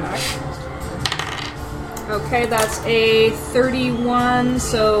her attack. Okay, that's a 31,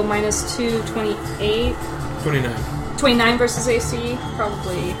 so -2, 28. 29. 29 versus AC?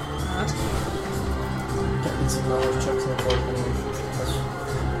 Probably not. Getting some knowledge checks in the board.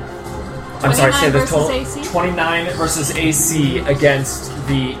 I'm sorry, say the 29 total. versus AC? 29 versus AC against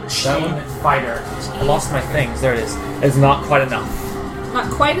the Sheen fighter. I lost my things. There it is. It's not quite enough. Not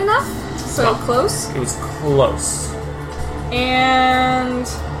quite enough? So No. close. It was close. And...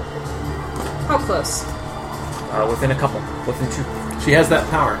 how close? Within a couple. Within 2. She has that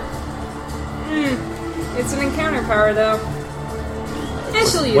power. It's an encounter power, though. And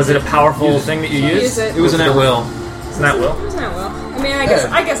she'll use Was it a powerful thing that you She'll used? use it. It was an at will. Isn't that will? It was not well. I mean, I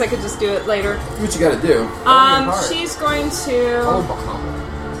guess I could just do it later. Do what you gotta do. She's going to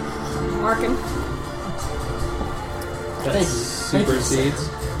mark him. Thank you. Supersedes.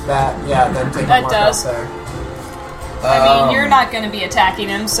 That, yeah, then take That a mark does. out there. I mean, you're not going to be attacking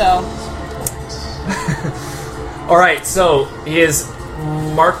him, so Alright, so he is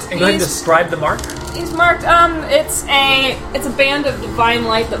marked. And go ahead and He's- describe the mark. he's marked. It's a band of divine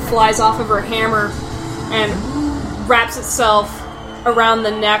light that flies off of her hammer and wraps itself around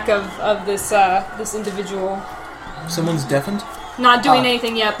the neck of this this individual. Someone's deafened? Not doing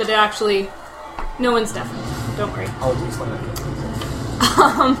anything yet, but it actually, no one's definite. Don't worry. I'll use one of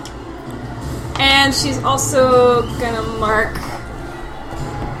them. And she's also gonna mark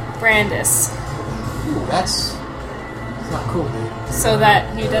Brandis Ooh, that's not cool, dude. so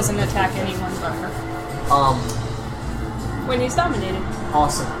that he doesn't attack anyone but her when he's dominated.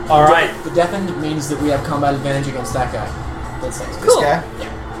 Awesome. Alright. The deafened means that we have combat advantage against that guy. That's nice. Cool. This guy?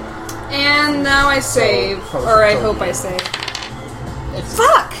 And now I save, or I hope I save. It's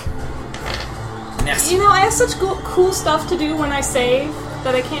Fuck! Yes. You know, I have such cool stuff to do when I save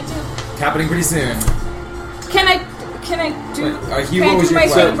that I can't do. Happening pretty soon. Can I do? Wait, Hugh, can what I was do your my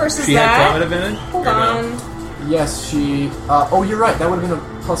plan? thing versus She had that? combat advantage? Hold Or no? on. yes, she. Oh, you're right. That would have been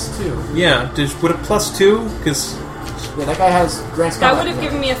a +2. Yeah, would a +2? Because Yeah, that guy has Grant's That combat would have advantage.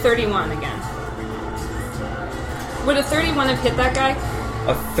 given me a 31 again. Would a 31 have hit that guy?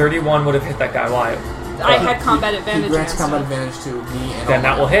 A 31 would have hit that guy. Why? I had combat advantage. He grants against combat him. advantage to me and Then all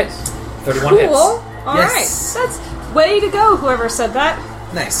that my will hit. allies. 31 hits. Cool. All right, Yes. that's way to go. Whoever said that.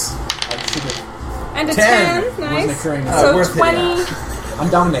 Nice. I should have. And a 10. 10. Nice. Wasn't occurring. So worth it, 20, I'm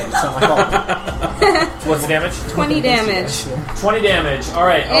dominated. It's not my fault. What's the damage? 20 damage. 20 damage.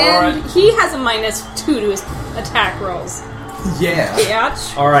 Alright, Aurora. And he has a -2 to his attack rolls. Yeah.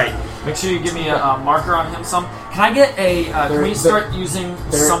 Biatch. Alright. Make sure you give me a marker on him some. Can I get a... can we start using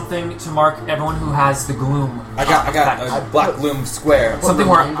something to mark everyone who has the gloom? I got effect? a black gloom square. Something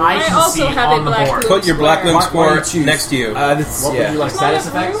where I I can also see have a on the black board. gloom. put your black gloom Why don't you score choose? next to you. This, What yeah. would you like? Status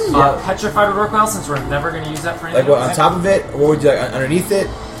Not a effects? blue. Petrified would work well since we're never going to use that for anything. Like what, on else. top of it? Or what would you like underneath it?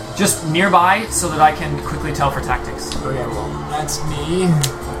 Just nearby so that I can quickly tell for tactics. Okay, well, that's me.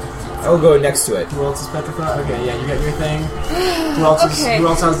 I will go next to it. Who else is petrified? Okay, yeah, you got your thing. Who else, Okay. who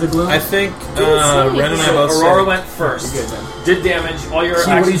else has the gloom? I think say Ren and I So both Aurora said- went first. You're good then. Did damage. All your Hugh, what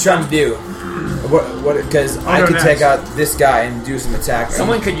are you actions trying done. to do? What? Because I go could next. take out this guy and do some attack.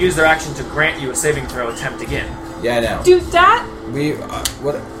 Someone could use their action to grant you a saving throw attempt again. Yeah, I know. Do that? We.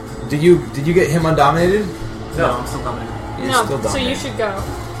 What? Did you get him undominated? No, I'm still dominated. You're No. still So you dominated. should go.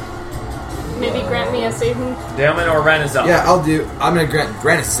 Maybe grant me a saving. Damon or Ren is up. Yeah, I'll do. I'm gonna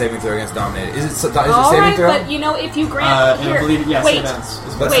grant us a saving throw against dominated. Is it a saving Alright, throw? but you know, if you grant And here, I believe, yes, wait. it ends.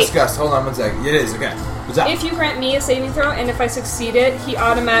 Let's wait. discuss. Hold on one second. It is okay. What's up? If you grant me a saving throw, and if I succeed it, he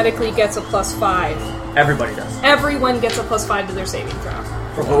automatically gets a +5. Everybody does. Everyone gets a +5 to their saving throw.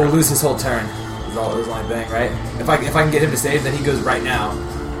 But we'll lose his whole turn. Is the only thing, right? If I can get him to save, then he goes right now,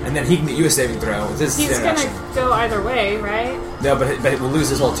 and then he can get you a saving throw. With his He's standard gonna action. go either way, right? No, but we'll lose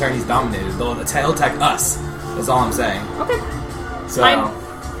his whole turn. He's dominated. He'll attack us. That's all I'm saying. Okay. So Fine.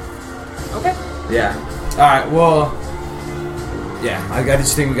 Okay. yeah. All right. Well. Yeah, I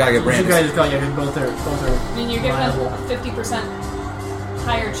just think we gotta get You Brandis. guys are calling it both are I mean, you're given viable. a 50%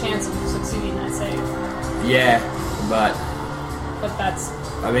 higher chance of succeeding that save. Yeah, but That's...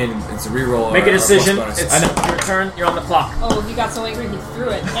 I mean, it's a reroll. Make or a decision. plus bonus. It's I know. your turn. You're on the clock. Oh, he got so angry he threw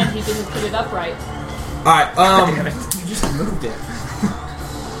it, and he didn't put it upright. All right. You just moved it.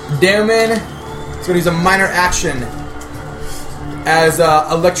 Damon is gonna use a minor action as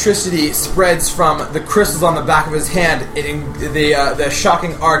electricity spreads from the crystals on the back of his hand. The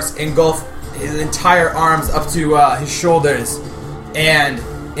shocking arcs engulf his entire arms up to his shoulders, and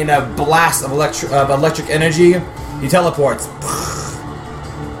in a blast of electric energy, he teleports.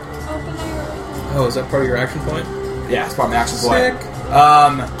 Open air. Oh, is that part of your action point? Yeah, it's part of my action point. Sick.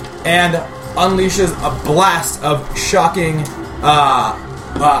 And unleashes a blast of shocking,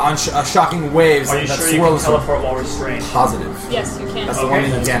 shocking waves Are you that sure you swirl can us teleport while restrained? positive. Yes, you can. That's the one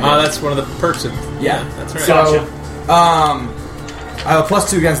thing you can do. Oh, that's one of the perks of... Yeah, that's right. So, I have a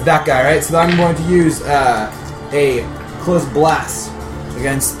 +2 against that guy, right? So I'm going to use a close blast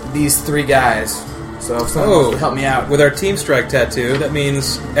against these 3 guys. So if someone wants to help me out. With our Team Strike tattoo, that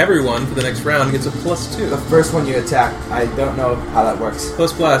means everyone for the next round gets a +2. The first one you attack, I don't know how that works.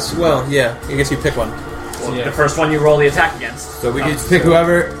 Plus blast. Well, yeah. I guess you pick one. The first one you roll the attack against. So we can just pick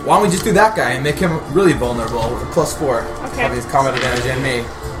whoever. Why don't we just do that guy and make him really vulnerable with a +4? Okay. Have his combat advantage and me.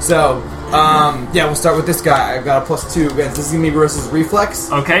 So, yeah, we'll start with this guy. I've got a +2 against. This is gonna be versus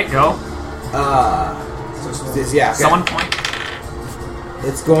reflex. Okay, go. Yeah. Okay. Someone point.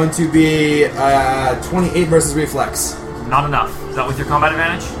 It's going to be 28 versus reflex. Not enough. Is that with your combat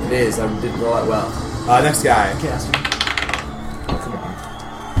advantage? It is. I didn't roll that well. Next guy. Casting. Come on.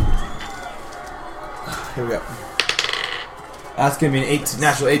 Here we go. That's gonna be an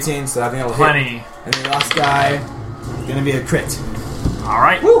natural 18, so I think I'll hit. Plenty. And the last guy is gonna be a crit.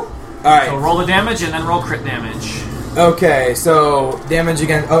 Alright. All right. So roll the damage and then roll crit damage. Okay, so damage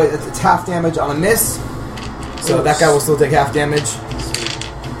again. Oh, it's half damage on a miss. So that guy will still take half damage.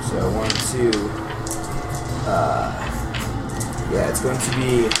 So 1, 2. Yeah, it's going to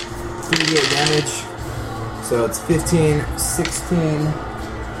be 38 damage. So it's 15, 16,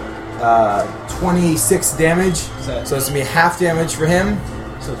 26 damage. So it's going to be half damage for him.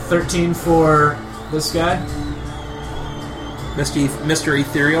 So 13 for this guy. Mr.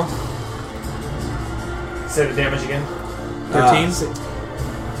 Ethereal. Say the damage again. 13?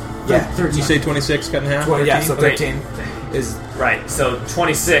 Yeah, 13. You say 26 cut in half? 20, yeah, so 13? 13 is Right, so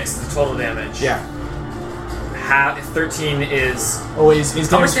 26 is the total damage. yeah. 13 is... Oh, is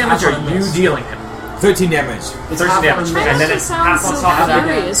How much damage are you dealing him? 13 damage. It's 13 half damage. on And then That it's sounds half on so top of that.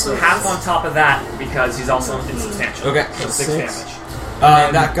 furious. Half on top of that because he's also insubstantial. Okay. So 6 6.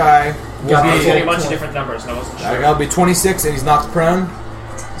 damage. That guy will I was getting a be, bunch of different numbers and I wasn't sure. that'll be 26 and he's knocked prone.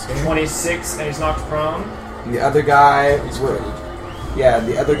 26 and he's knocked prone. And the other guy will,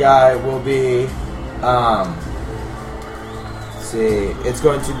 the other guy will be let's see, it's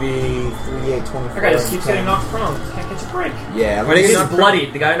going to be 38, 24. That guy just keeps getting knocked prone. Can't catch a break. Yeah, Why do you He's get knocked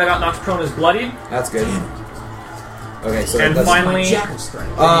bloodied. The guy who got knocked prone is bloodied. that's good. Okay, so And that's, finally, Jackal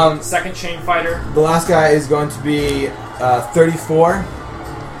strike. second chain fighter. the last guy is going to be 34.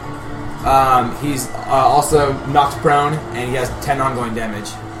 He's also knocked prone and he has 10 ongoing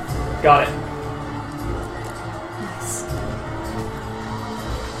damage. Got it.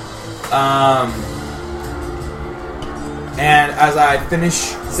 And as I finish,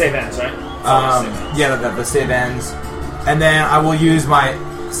 Save ends, right? the save ends, and then I will use my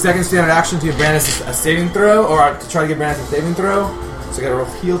second standard action to give Brandis a saving throw, or to try to give Brandis a saving throw. So I got to roll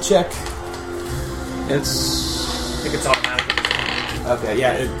heal check. I think it's automatic. Okay,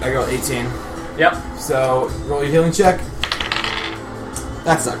 yeah, I got 18. Yep. So roll your healing check.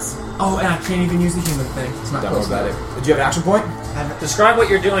 That sucks. Oh, and I can't even use the human thing. It's not Don't worry close about enough. it. Did you have an action point? Describe what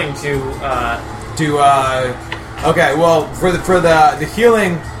you're doing to. Okay, well, for the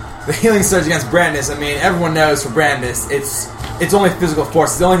healing, the healing surge against Brandis. I mean, everyone knows for Brandis, it's only physical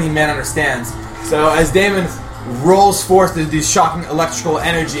force. It's the only thing man understands. So as Damon rolls forth these shocking electrical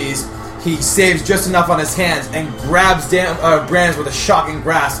energies, he saves just enough on his hands and grabs Brandis with a shocking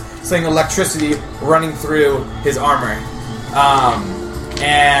grasp, sending electricity running through his armor.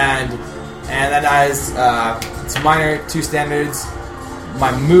 And that is it's minor, 2 standards.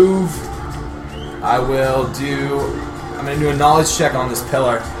 My move, I'm going to do a knowledge check on this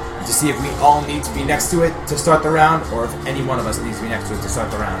pillar. to see if we all need to be next to it to start the round, or if any one of us needs to be next to it to start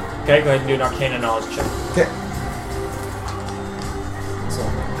the round. Okay, go ahead and do an Arcana knowledge check. Okay. So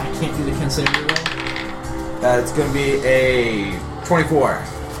I can't do the Kensei reroll. It's going to be a 24.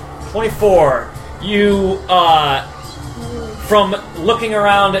 24. You, from looking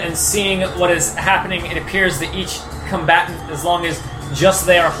around and seeing what is happening, it appears that each combatant, as long as just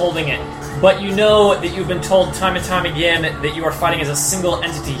they are holding it. But you know that you've been told time and time again that you are fighting as a single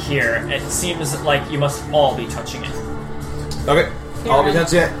entity here. It seems like you must all be touching it. Okay. I'll be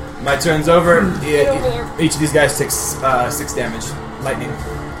touching it. My turn's over. there. Each of these guys takes 6 damage. Lightning.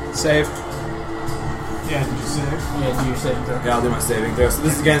 Save. Yeah, did you save? Yeah, do your saving throw. Yeah, I'll do my saving throw. So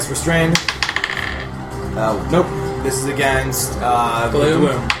this is against restrained. Nope. This is against Gloom.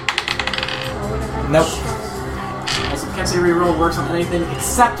 Nope. Also, Kensei reroll works on anything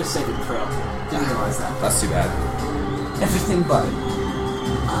except a saving throw. Didn't realize that. That's too bad. Everything but.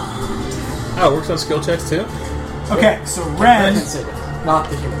 Oh, it works on skill checks too? Okay, so Ren. Kensei did, not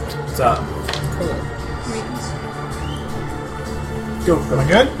the human. What's up? Go. Am I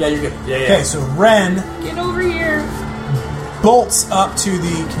good? Yeah, you're good. Yeah. Okay, so Ren Get over here. bolts up to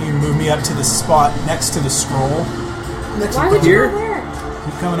the. Can you move me up to the spot next to the scroll? Why would you Here? go there?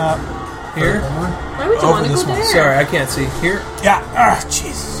 Keep coming up. Here? Why would you Over want to go this one. there? Sorry, I can't see. Here? Yeah. Ah,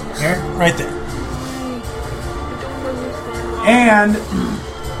 Jesus. Here, right there. And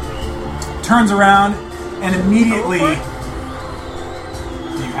turns around and immediately. Do you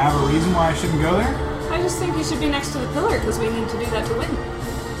have a reason why I shouldn't go there? I just think you should be next to the pillar because we need to do that to win.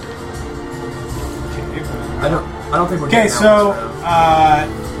 I don't think we're Okay, getting so that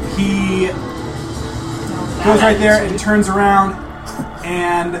one, he goes right there and turns around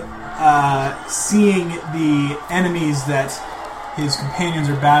and seeing the enemies that his companions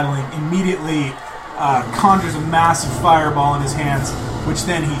are battling, immediately conjures a massive fireball in his hands, which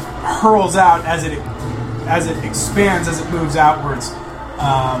then he hurls out as it expands, as it moves outwards.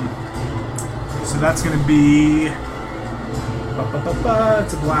 So that's going to be...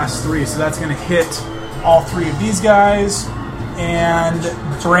 It's a blast 3, so that's going to hit all 3 of these guys, and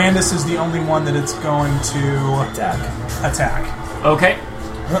Brandis is the only one that it's going to attack. Okay.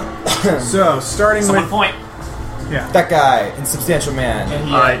 So, starting Someone with... point. Yeah. That guy, Insubstantial Man. And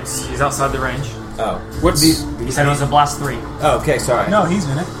he, Alright, he's outside the range. Oh. What's... He said it was a blast 3. Oh, okay, sorry. No, he's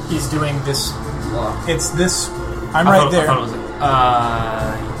in it. he's doing this. It's this... I'm right there. I thought it was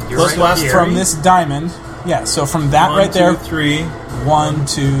you're Plus right blast here. From this diamond. Yeah, so from that 1, right 2, there... 3. 1,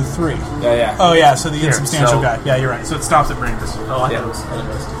 2, 3. Yeah. Oh, yeah, so the Here, insubstantial so- guy. Yeah, you're right. So it stops at Brandis. Oh, I Yeah. thought it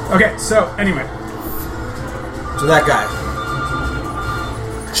was. Okay, so, anyway. So that guy.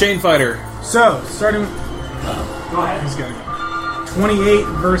 Chain Fighter. So, starting... Go ahead. He's got to go. 28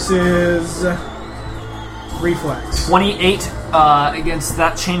 versus... Reflex. 28 against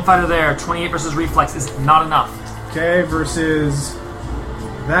that chain fighter there. 28 versus reflex is not enough. Okay, versus...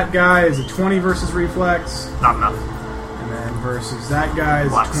 That guy is a 20 versus Reflex. Not enough. And then versus that guy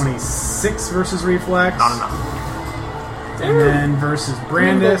is What? 26 versus Reflex. Not enough. And then versus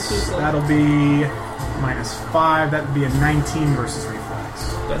Brandis, Rainbow people. that'll be -5. That would be a 19 versus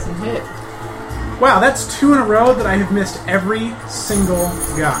Reflex. Doesn't hit. Wow, that's 2 in a row that I have missed every single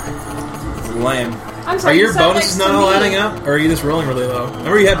guy. Lame. I'm Are sorry, your you sat bonuses next not to all me. adding up? Or are you just rolling really low? I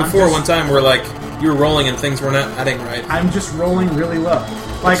remember you had before one time where, like, you were rolling and things were not adding right. I'm just rolling really low.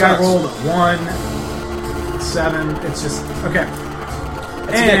 Like I sucks. rolled 1, 7. It's just okay.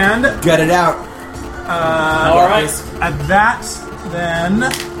 That's And good. Gut it out. Alright. at that, then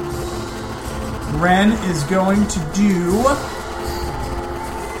Ren is going to do.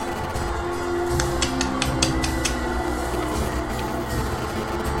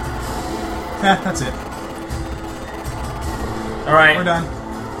 That's it. Alright. We're done.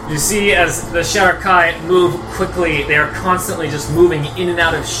 You see, as the Shadow Kai move quickly, they are constantly just moving in and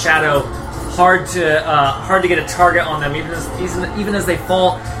out of shadow. Hard to get a target on them. Even as they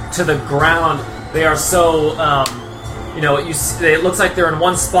fall to the ground, they are so. It looks like they're in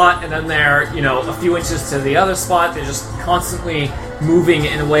one spot, and then they're a few inches to the other spot. They're just constantly moving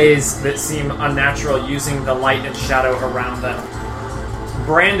in ways that seem unnatural, using the light and shadow around them.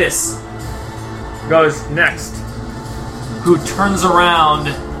 Brandis goes next, who turns around.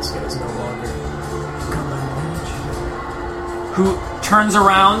 This guy's no longer combat range. Who turns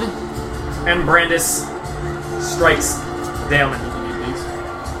around, and Brandis strikes Daemon.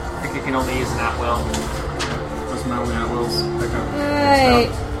 I think you can only use an at-will. Those my only at-wills. Hey.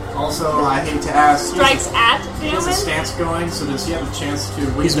 Also, I hate to ask. Strikes at He has a Daemon? stance going, so does he have a chance to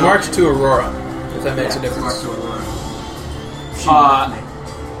win? He's marched to Aurora, if that makes a Marked difference. to Aurora. She Uh, marked me.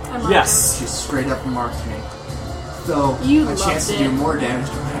 I'm Yes. She straight up marked me. though You a chance to loved do it. more damage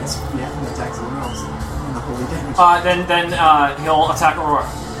to Brandis if you happen to attack someone else. And the holy damage. Then he'll attack Aurora.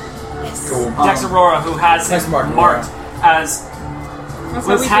 Cool. Attacks Aurora, who has Nice him mark, marked as. That's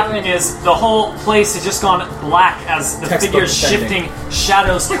how What's we happening do it. is the whole place has just gone black as the Textbook figures defending. shifting,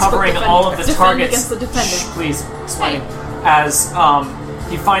 shadows Textbook covering defending. all of the Defend targets. against the defender. Shh, please, explain. As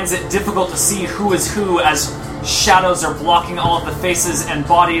he finds it difficult to see who is who as shadows are blocking all of the faces and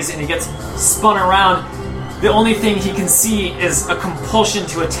bodies, and he gets spun around. The only thing he can see is a compulsion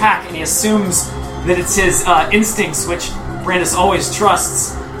to attack, and he assumes that it's his instincts, which Brandis always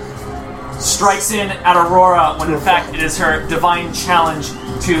trusts. Strikes in at Aurora when in fact it is her divine challenge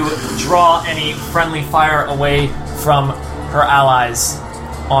to draw any friendly fire away from her allies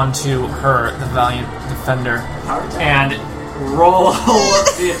onto her, the valiant defender. Power attack. And roll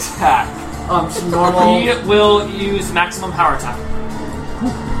the attack. Normal. He will use maximum power attack.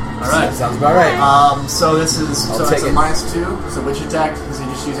 Alright. Sounds about right. So this is I'll so take it's a it. -2. So which attack is he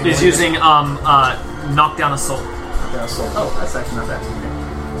just using? He's using knockdown assault. Oh, that's actually not bad.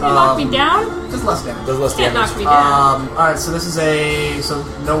 You knock me down? Just less damage. Does less Can't damage. knock me down. Alright, so this is so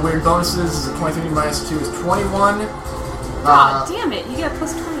no weird bonuses. This is a 23 -2 is 21. Aw, damn it. You get a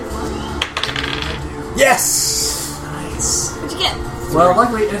plus 21. Yes! Nice. What'd you get? Well,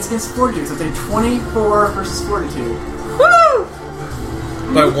 luckily, it's against Fortitude, so it's a 24 versus Fortitude. Woo!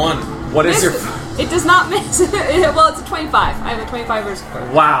 By 1. What is your... It does not miss. Well, it's a 25. I have a 25 versus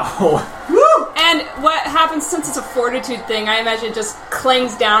Wow. Woo! And what happens since it's a fortitude thing, I imagine it just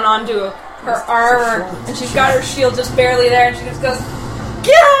clings down onto her armor, and she's got her shield just barely there, and she just goes,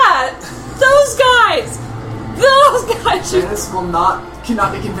 "Yeah! Those guys! Those guys!" She- Brandis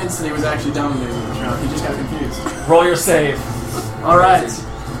cannot be convinced that he was actually dominating this round. He just got confused. Roll your save. Alright.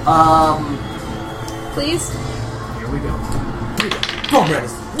 Please? Here we go. Boom,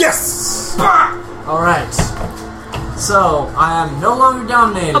 Brandis. Yes! Alright. So, I am no longer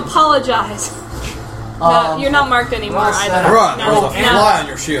dominated. Apologize. No, you're not marked anymore well either. said. Run! No, There's a no. fly on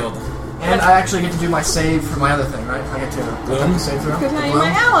your shield. And I actually get to do my save for my other thing, right? I get to Bloom? save throw. Because now you're Bloom.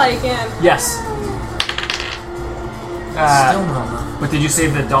 my ally again. Yes. Still no. But did you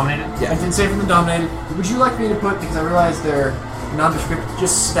save the dominated? I did save from the dominated. Would you like me to put, because I realize they're nondescript,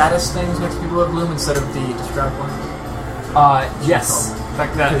 just status things next to people with bloom instead of the distract ones? Yes. In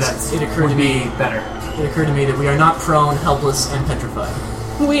fact, that's It occurred would to be me. better. It occurred to me that we are not prone, helpless, and petrified.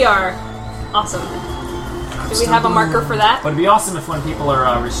 We are awesome. Do we have a marker for that? But it'd be awesome if when people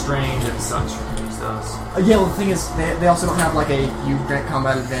are restrained and such, use those. Yeah, well, the thing is, they also don't have like a you grant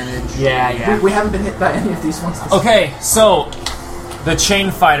combat advantage. Yeah. We haven't been hit by any of these ones. Okay, so the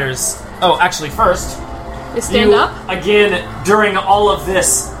chain fighters. Oh, actually, first, They stand you, up? again, during all of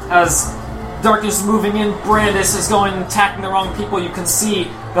this, as darkness is moving in, Brandis is going and attacking the wrong people. You can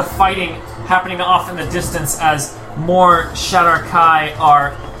see the fighting happening off in the distance as more Shadar Kai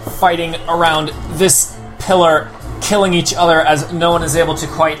are fighting around this pillar, killing each other as no one is able to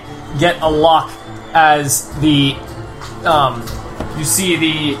quite get a lock. As the you see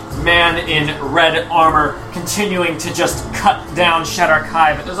the man in red armor continuing to just cut down Shadar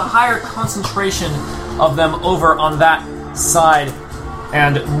Kai, but there's a higher concentration of them over on that side,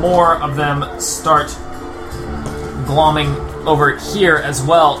 and more of them start glomming over here as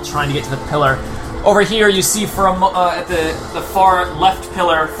well, trying to get to the pillar. Over here, you see for at the far left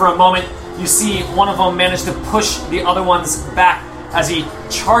pillar, for a moment, you see one of them manage to push the other ones back as he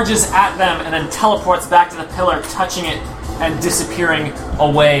charges at them and then teleports back to the pillar, touching it and disappearing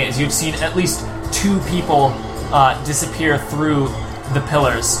away, as you've seen at least 2 people disappear through the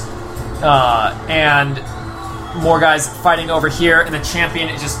pillars. And more guys fighting over here, and the champion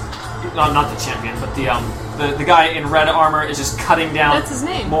is just... not the champion, but the guy in red armor is just cutting down That's his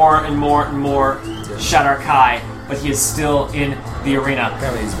name. more and more and more Shadar Kai, but he is still in the arena.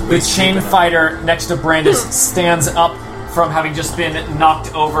 The chain fighter next to Brandis stands up from having just been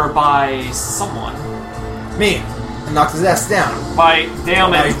knocked over by someone. Me. And knocked his ass down. By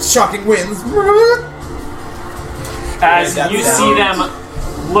Daemon. By shocking winds. As Yeah, you that's see down.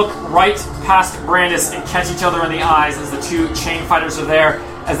 them look right past Brandis and catch each other in the eyes as the 2 chain fighters are there,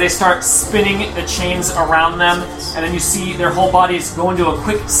 as they start spinning the chains around them, and then you see their whole bodies go into a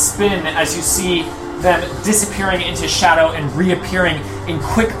quick spin as you see them disappearing into shadow and reappearing in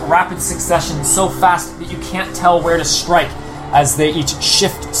quick, rapid succession, so fast that you can't tell where to strike, as they each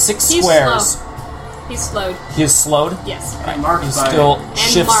shift 6 He's squares. slow. He's slowed. He is slowed. Yes. Marked He by still And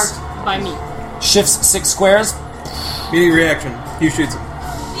shifts marked by me. 6 squares. Immediate reaction. He shoots him.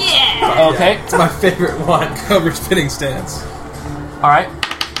 Yeah! Okay. It's my favorite one. Cover spinning stance. Alright.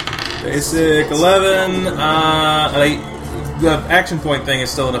 Basic 11. The action point thing is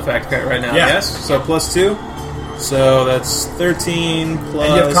still in effect right now, Yeah. yes? So +2. So that's 13 plus.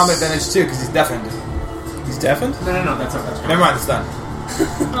 And you have combat advantage too because he's deafened. He's deafened? No. That's Never mind, it's done.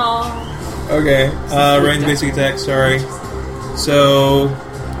 Oh, Okay. Range basic attack, sorry. So.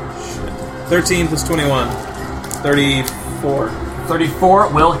 13 plus 21. 34.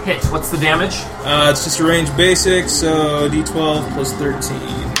 34 will hit. What's the damage? It's just a range basic, so d12 plus 13.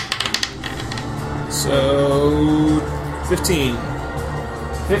 So. 15.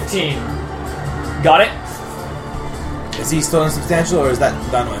 15. Got it? Is he still insubstantial or is that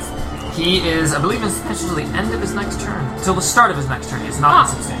done with? He is, I believe, insubstantial till the end of his next turn. Till the start of his next turn. He is not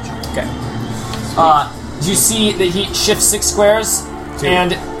insubstantial. Okay. Do you see that he shifts 6 squares? 2.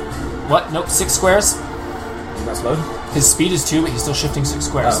 And... What? Nope, 6 squares. Is that slowed? His speed is 2, but he's still shifting 6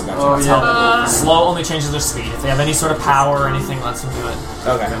 squares. Oh, gotcha. That's how slow only changes their speed. If they have any sort of power or anything, lets them do it.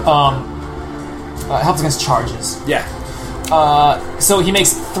 Okay. It helps against charges. Yeah. So he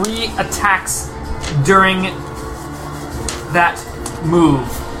makes 3 attacks during that move.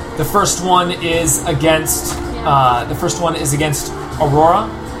 The first one is against. Aurora,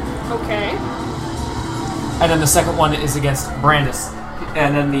 okay. and then the second one is against Brandis,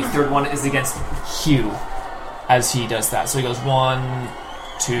 and then the third one is against Hugh. As he does that, so he goes 1,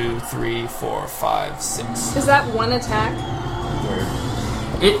 2, 3, 4, 5, 6. Is that one attack?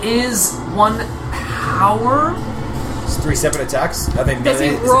 It is 1 power. It's 3 separate attacks. I think Does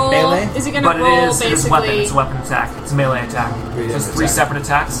he melee. roll? Is it melee? Is he going to But roll it is basically? weapon. It's a weapon attack. It's a melee attack. Three Just different 3 attacks. separate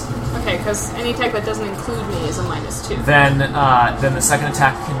attacks. Okay, because any attack that doesn't include me is a -2. Then the second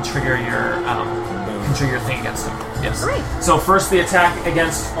attack can trigger your thing against him. Yes. Great. So first the attack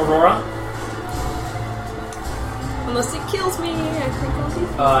against Aurora Unless it kills me, I think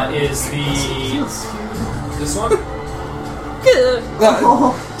I'll be. is this one. Good.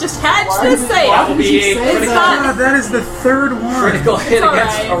 Just had to say That will it. be a It's critical, not. that is the third one. critical hit It's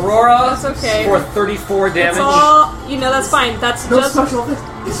against alright. Aurora That's okay. for 34 damage. It's all. That's fine. That's just.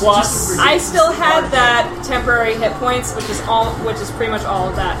 Plus, I still had that temporary hit points, which is pretty much all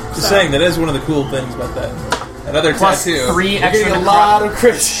of that. Just saying, that is one of the cool things about that. Another plus tattoo. 3 You're extra getting a lot of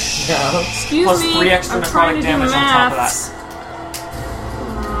crit. Yeah. Excuse plus me. 3 extra I'm trying necrotic to do damage on top of maths.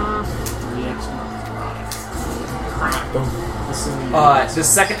 The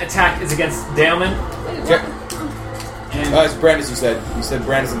second attack is against Daemon. Okay. It's Brandis, you said. You said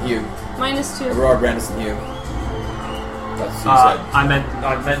Brandis and Hugh. -2. Aurora, Brandis, and Hugh. That's what you said. I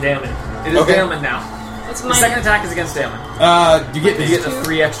meant Daemon. It is Okay. Daemon now. That's The second attack is against Daemon. You get You get the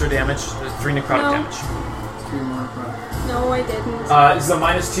 3 extra damage, the 3 necrotic No. damage. No, I didn't. This is a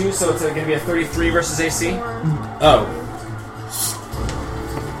 -2, so it's going to be a 33 versus AC. Oh.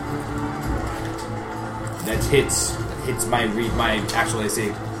 That hits my actual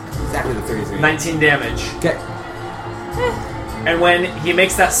AC. Exactly the 33. 19 damage. Okay. And when he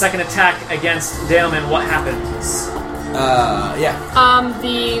makes that second attack against Daemon, what happens? Yeah.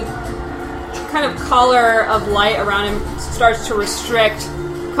 The kind of collar of light around him starts to restrict,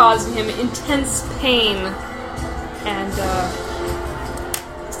 causing him intense pain, and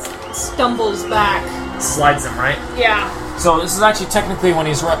stumbles back. Slides him, right? Yeah. So this is actually technically when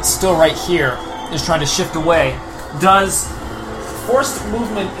he's still right here, is trying to shift away. Does forced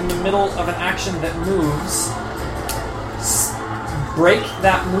movement in the middle of an action that moves break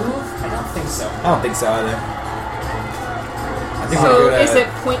that move? I don't think so. I don't think so either. I think we're So good at is it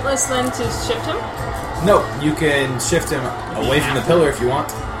pointless then to shift him? No, you can shift him away from the pillar if you want.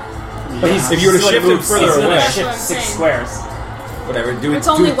 But he's, If you were to he's shift gonna him move- further he's gonna away. That's what shift I'm 6 saying. squares. Whatever. Do it. It's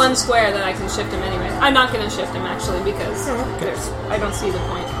only do it. 1 square that I can shift him anyway. I'm not going to shift him actually because I don't see the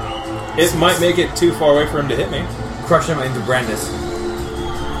point. It might make it too far away for him to hit me. Crush him into Brandis.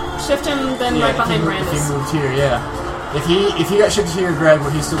 Shift him then right behind If Brandis. he moved here, yeah. If he got shifted here, Greg,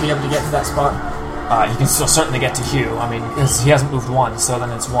 would he still be able to get to that spot? He can still certainly get to Hugh. I mean, he hasn't moved 1, so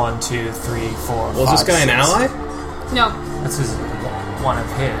then it's 1, 2, 3, 4, Well, is this 5, guy an 6. ally? No. That's one of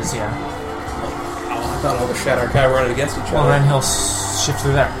his, yeah. Oh, I thought all the Shadow Kai were running against each Well, other. then he'll shift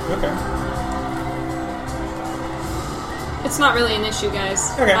through there. Okay. It's not really an issue,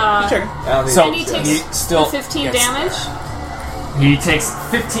 guys. Okay. Just checking. I don't think So And he takes he still 15 gets damage. He takes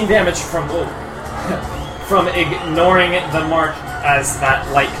 15 damage from from ignoring the mark as that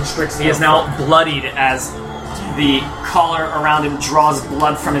light constricts. He is now bloodied as the collar around him draws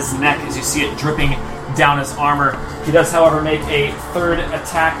blood from his neck as you see it dripping down his armor. He does, however, make a third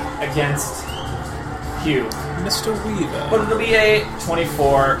attack against Hugh. Mr. Weaver. But it'll be a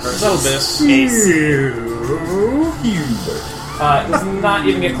 24 versus this. AC. Does not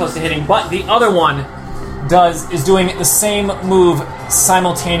even get close to hitting, but the other one is doing the same move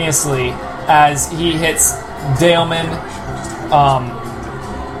simultaneously as he hits Daemon.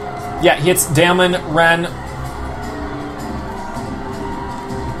 He hits Daemon, Ren,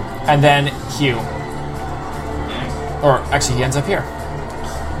 And then Hugh. Or actually, he ends up here.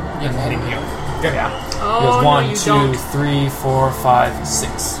 And hitting Hugh. Yeah. Oh, He goes no, 1, you 2, don't. 3, 4, 5,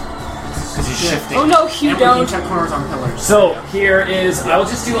 6. Because he's shifting. Oh no, you And we don't. can check corners on pillars. So here is. I will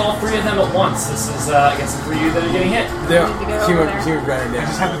just do all 3 of them at once. This is against the 3 of you that are getting hit. There, Need to go he over would, there. he would grind it I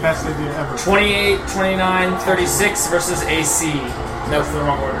just down. had the best idea ever. 28, 29, 36 versus AC. No, it's in the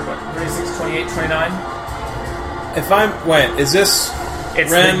wrong order, but 36, 28, 29. If I'm... Wait, is this... It's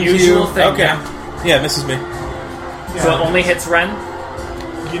Ren, the usual Hugh? thing. Okay. Yeah. Yeah, misses me. So it only hits Ren.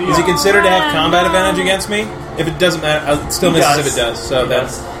 Is he considered to have Ren, combat no. advantage against me? If it doesn't matter, it still He misses does. if it does. So He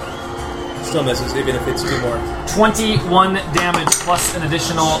that's does. still misses, even if it's 2 more. 21 damage plus an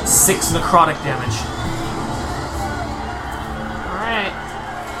additional 6 necrotic damage. Alright.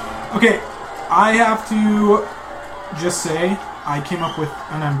 Okay, I have to just say I came up with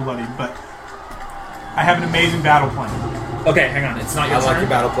an unbloodied, but I have an amazing battle plan. Okay, hang on. It's not your I like turn. your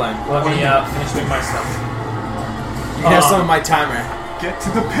battle plan. Let me finish doing my stuff. You can have some of my timer. Get to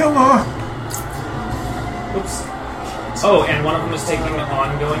the pillar. Oops. Oh, and one of them is taking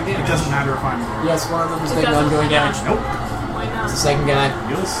ongoing It damage. doesn't matter if I'm there. Yes, one of them is It taking doesn't ongoing matter. damage. Nope. Why It's not? the second guy.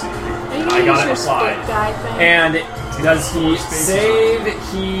 You'll see. Are you I gonna got use it your applied. split die thing? And does he save?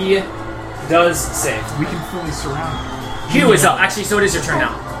 He does save. We can fully surround him. Hugh is up. Actually, so it is your turn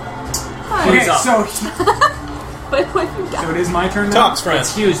now. Alright. Who's up? But what you got? So it is my turn now? Talks, It's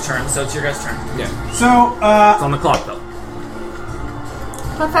friends. Hugh's turn, so it's your guys' turn. So, It's on the clock, though.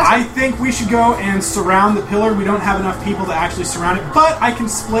 Professor. I think we should go and surround the pillar. We don't have enough people to actually surround it, but I can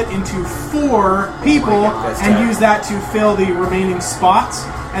split into 4 people that's and tight. use that to fill the remaining spots,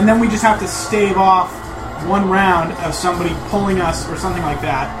 and then we just have to stave off 1 round of somebody pulling us or something like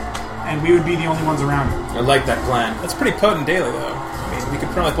that, and we would be the only ones around it. I like that plan. That's pretty potent daily, though. I mean, we could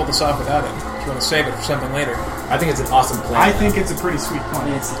probably pull this off without it. If you want to save it for something later. I think it's an awesome plan. I think it's a pretty sweet plan.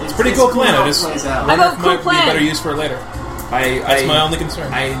 It's Pretty cool plan. how I it just plays out. I wonder have if a cool it might plan. be better use for it later. That's my only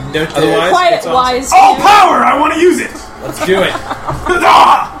concern. I noted. Otherwise- Quiet, it's awesome. wise. Oh, Hugh. power! I want to use it! Let's do it.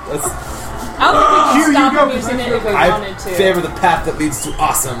 Ah! Let's, I don't think we Hugh, can you stop go, him using it if we I wanted to. favor the path that leads to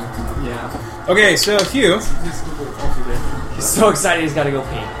awesome. Yeah. Okay, so Hugh. He's so excited he's got to go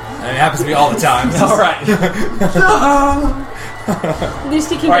pee. And it happens to me all the time. All right. At least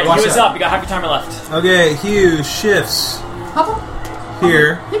he can All right, get Hugh is out. up. You got half your timer left. Okay, Hugh shifts Papa,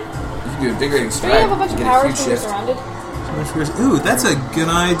 here. You can do a big rating do stride. we have a bunch of Get powers huge when we're shift. surrounded? Ooh, that's a good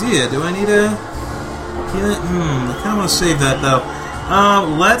idea. Do I need a... Yeah, I kind of want to save that, though.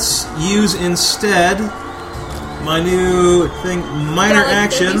 Let's use instead my new thing, minor Got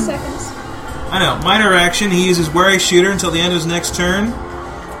like 30 action. seconds. I know, minor action. He uses Wary Shooter until the end of his next turn.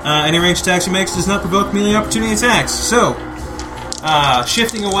 Any ranged attacks he makes does not provoke melee opportunity attacks. So,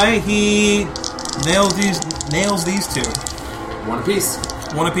 shifting away, he nails these 2. One apiece.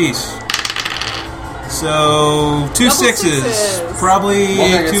 1 apiece. So, 2 Double sixes. sixes. Probably Well,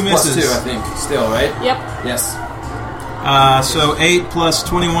 there 2 gets plus misses. 2, I think. Still, right? Yep. Yes. So 8 plus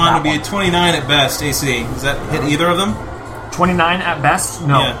 21 would be a 29 at best AC. Does that hit either of them? 29 at best?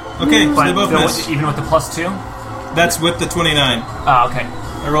 No. Yeah. Okay, so But they both the- miss. even with the +2? That's with the 29. Ah, okay.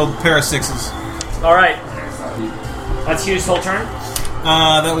 I rolled a pair of 6s. All right. That's Hugh's whole turn.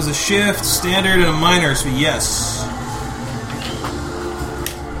 That was a shift, standard, and a minor, so yes.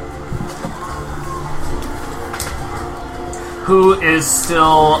 Who is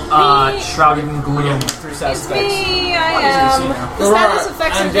still Me. shrouded in gloom? 3 stats It's specs. me, I What is am. this, you know? The status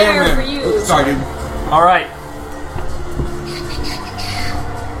effects are there for you. Sorry, dude. All right.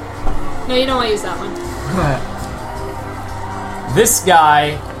 No, you don't want to use that one. This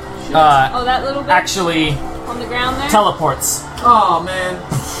guy Oh, that little bit actually on the ground there? teleports Oh man,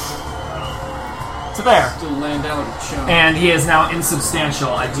 to there. still laying down like a chump. And he is now insubstantial.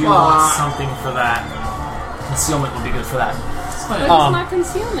 I do Aw. want something for that. Concealment would be good for that. It's But fine. it's not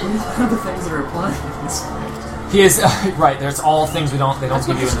concealment. One of the things that are applying at this point. He is right. There's all things they don't That's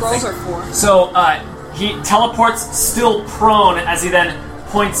what give the you in the scrolls thing. are for. So he teleports, still prone, as he then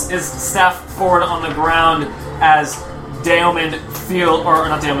points his staff forward on the ground as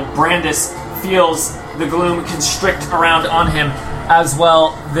Brandis feels the gloom constrict around on him. As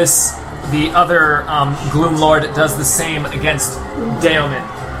well, the other Gloom Lord does the same against Daemon.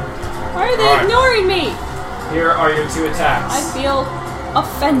 Why are they Alright. ignoring me? Here are your 2 attacks. I feel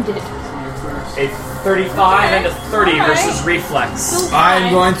offended. A 35 and a 30 Alright. versus reflex. Still I'm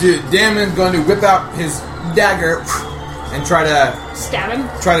fine. going to. Damon's going to whip out his dagger and try Stab him.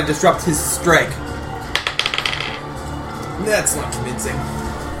 to disrupt his strike. That's not convincing.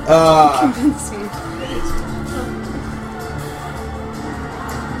 Convincing.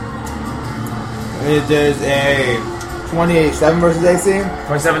 It is a 27 versus AC.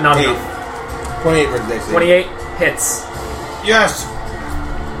 27, not 8. enough. 28 versus AC. 28 hits. Yes.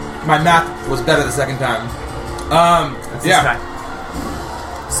 My math was better the second time. That's this guy.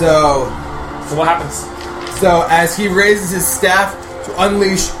 So what happens? So as he raises his staff to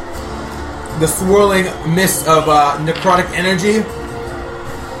unleash the swirling mist of necrotic energy,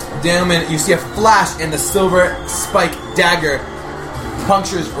 Daemon, you see a flash, and the silver spike dagger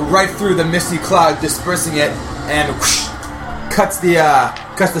punctures right through the misty cloud, dispersing it, and whoosh, cuts the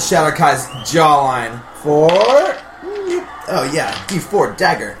Shadowkai's jawline for D4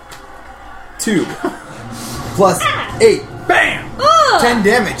 dagger 2 plus 8. Bam! 10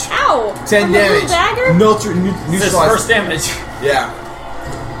 damage. Ow! 10 From the little damage. dagger? This is his Neutralize. first damage. Yeah.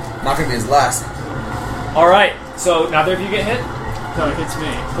 Not gonna be his last. Alright, so neither of you get hit? No, it hits me.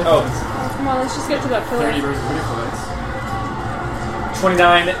 Oh. Come on, let's just get to that pillar. 30 versus critical hits.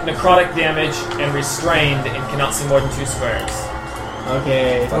 29 necrotic damage and restrained and cannot see more than 2 squares.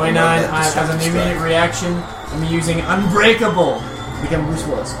 Okay, 29. As an immediate reaction, I'm using Unbreakable to become Bruce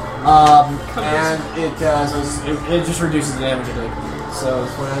Willis. And it just reduces the damage I take. So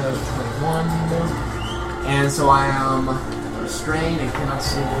 29 that was 21. And so I am restrained and cannot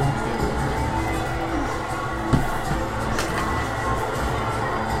see more than 2.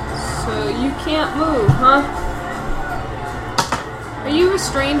 So you can't move, huh? Are you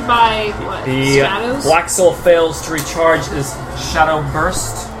restrained by what? The Shadows? Black Soul fails to recharge his Shadow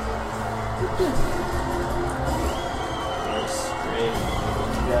Burst.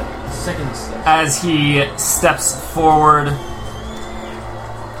 Second step. As he steps forward,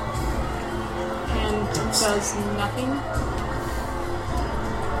 And does nothing?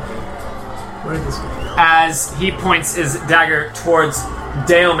 Where did this go? as he points his dagger towards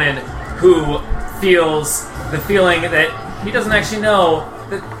Daemon, who feels the feeling that he doesn't actually know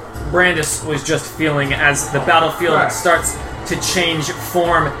that Brandis was just feeling as the battlefield starts to change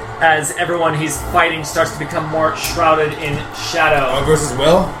form, as everyone he's fighting starts to become more shrouded in shadow, Versus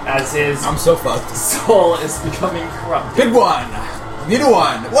Will? as his I'm so fucked. soul is becoming corrupt. Big one. Need a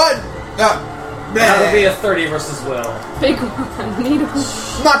one. What? That would be a 30 versus Will. Big one. Need a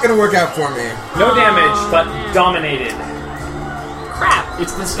Not gonna work out for me. No damage, but man. dominated. crap.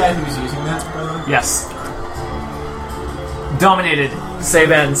 It's this guy who's using that, by the way? Yes. Dominated.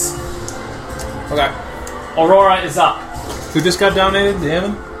 Save ends. Okay. Aurora is up. Who just got dominated?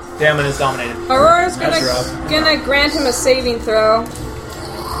 Daemon? Daemon is dominated. Aurora's That's rough. gonna grant him a saving throw.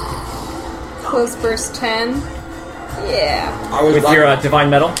 Close burst 10. Yeah. I was With lucky. your Divine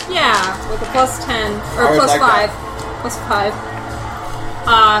Metal. Yeah, with a plus 10. Or I would plus like 5. that. Plus 5.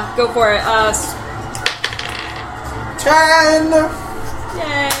 Go for it. 10.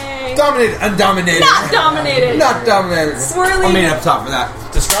 Yay. Dominated. Undominated. Not dominated. Not dominated. Swirling- I mean, up top for that.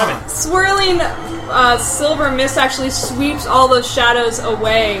 Describe it. Swirling silver mist actually sweeps all those shadows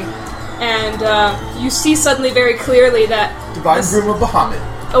away. And you see suddenly very clearly that... Divine this- Broom of Bahamut.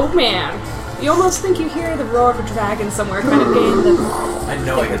 Oh man. You almost think you hear the roar of a dragon somewhere kind of game. I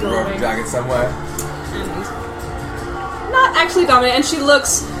know I could roar a dragon somewhere. And not actually dominant. And she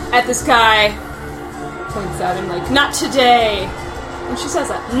looks at this guy, points at him like, "Not today." And she says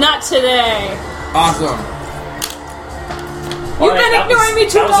that, "Not today." Awesome. You've been ignoring me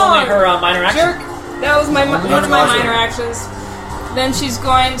too That was long. only her minor action. Jerk. That was my one of my awesome. minor actions. Then she's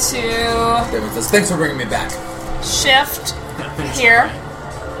going to David says, thanks for bringing me back. shift here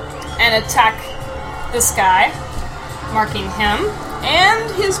and attack this guy, marking him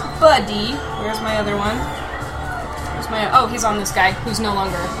and his buddy. Where's my other one? Oh, he's on this guy who's no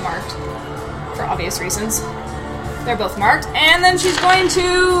longer marked for obvious reasons. They're both marked, and then she's going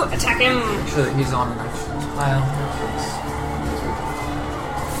to attack him. Make sure that he's on an actions pile.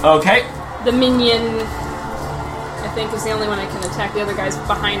 Okay. The minion, I think, is the only one I can attack. The other guy's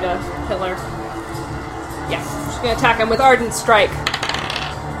behind a pillar. Yeah, she's going to attack him with Ardent Strike.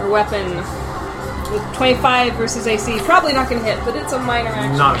 Her weapon. With 25 versus AC. Probably not going to hit, but it's a minor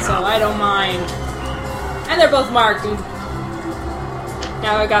action, Not so enough. I don't mind. And they're both marked. And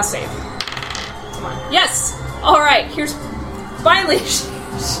now I got save. Come on. Yes! Alright, here's... Finally,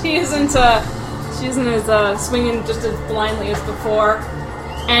 she isn't as swinging just as blindly as before.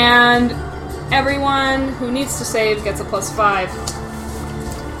 And everyone who needs to save gets a +5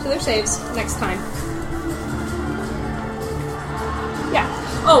 to their saves next time. Yeah.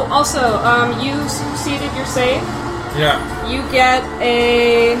 Oh, also, you succeeded your save. Yeah. You get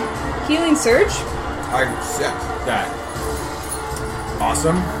a healing surge. I accept that.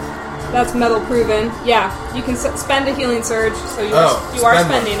 Awesome. That's metal proven. Yeah, you can spend a healing surge, so you are spend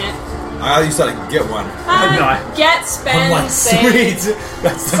spending it. I used to get one. Get, spend, I'm like, save. sweet.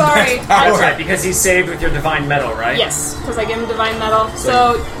 That's the Sorry, best power. That's right, because he saved with your divine metal, right? Yes, because I gave him divine metal.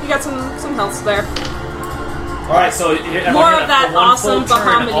 So you got some health there. Alright, so everyone More get of that for one awesome full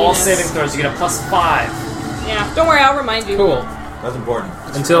turn, all Bahamidiness. saving throws, you get a +5. Yeah, don't worry, I'll remind you. Cool. That's important.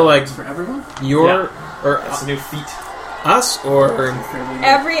 Until like For everyone? your or That's a new feat. us or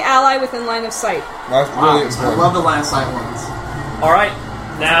Every ally within line of sight. That's Wow, really I important. love the last sight ones. Alright,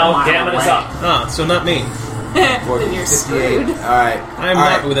 now Wow, Gammon is right. up. so not me. Then you're 58. screwed. Alright. I'm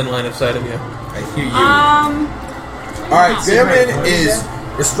not within line of sight of you. I hear you. Alright, Gammon is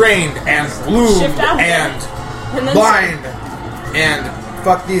restrained and blue Shift out. and And then blind and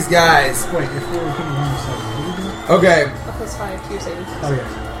fuck these guys. Wait, before we can use that, Okay. A +5 to your saving. oh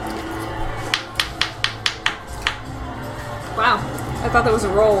yeah. Wow, I thought that was a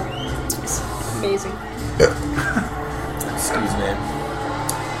roll. It's amazing. Excuse me.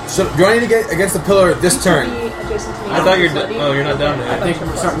 So, do I need to get against the pillar this turn? Be adjacent to me. I thought you're Bloody. you're not down I there. think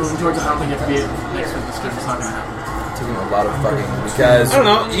we'll start moving towards it. I don't think you have to be next week. This game. It's not going to happen. Taking a lot of fucking because I don't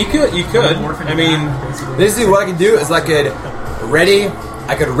know. You could. I mean, basically what I can do is I could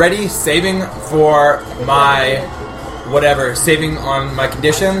ready saving for my whatever saving on my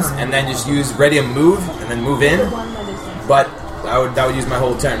conditions and then just use ready and move and then move in. But that would use my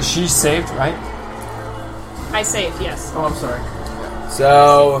whole turn. She saved, right? I saved, yes. Oh, I'm sorry.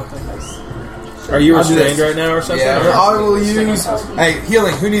 So are you I'll do restrained this. right now or something? yeah, I will use. Hey,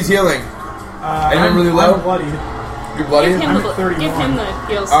 healing. Who needs healing? Anyone really low? I'm bloodied. You're bloody. Give him, I'm the, at 31. give him the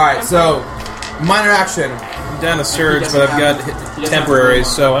heals. All right, so minor action. I'm down to surge, but I've got temporaries,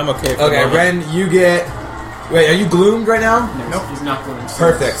 so I'm okay. For the Okay, moment. Ren, you get. Wait, are you gloomed right now? Nope. He's not going to.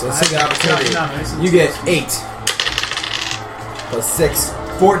 Perfect. So let's take the opportunity. You get 8 plus 6,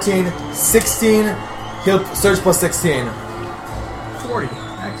 14, 16. Heal surge plus 16. 40.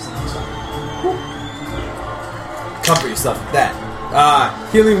 Excellent. Comfort yourself with that.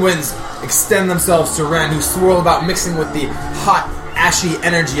 Healing winds extend themselves to Ren, who swirl about, mixing with the hot, ashy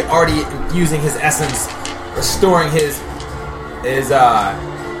energy already infusing his essence, restoring his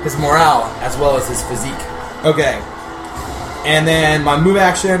morale as well as his physique. Okay, and then my move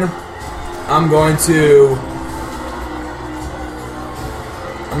action, I'm going to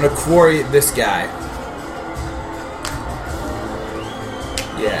quarry this guy.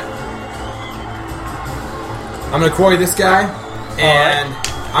 Yeah. I'm going to quarry this guy, and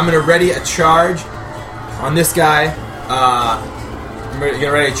I'm going to ready a charge on this guy. I'm going to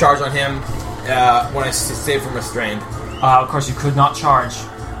ready a charge on him when I save from restrained. Of course, you could not charge.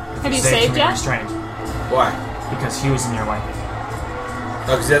 Have you saved yet? Restrained, Why? because he was in your way.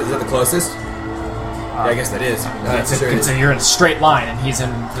 Oh, is that the closest? Yeah, I guess that is. You're in a straight line, and he's in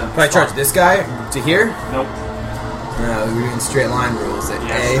the... Can I charge this guy to here? Nope. No, we're doing straight line rules at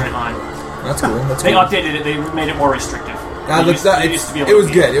Yeah, A. straight line. That's cool. That's They cool. updated it. They made it more restrictive. It was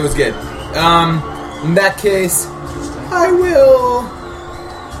good. It was good. In that case, I will.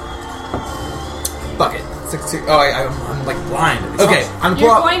 Fuck it. 6. Oh, I'm like blind. Okay, I'm You're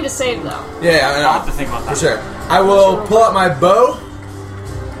pull out. going to save, though. Yeah, I know. I'll have to think about that. For sure. I will pull out my bow,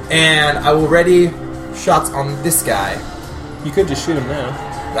 and I will ready shots on this guy. You could just shoot him now.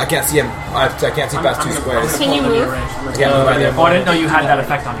 I can't see him. I can't see past 2 squares. Can you move? I can't move by there. Oh, I didn't know you had that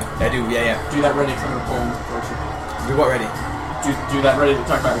effect on you. I do. Yeah. Do that ready for the poem, Torture. Do what ready? Do that ready to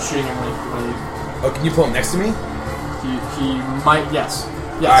talk about shooting him when he Oh, can you pull him next to me? He might, yes.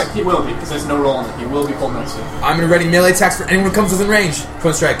 Yes, Alright. he will be, because there's no roll on it. He will be pulled next to you. I'm gonna ready melee attacks for anyone who comes within range.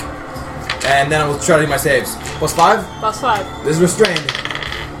 Twin strike. And then I will try to do my saves. +5? +5. This is restrained.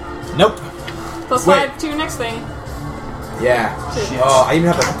 Nope. +5 Wait. to your next thing. Yeah. Shit. Oh, I even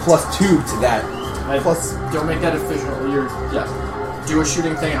have a +2 to that. Plus. Don't make that official. Do a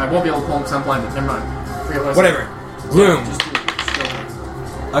shooting thing. I won't be able to pull him because I'm blinded. Never mind. Forget what I said. Whatever. Gloom. Just do it. Just go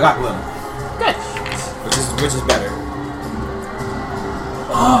ahead. I got gloom, Good. which is better.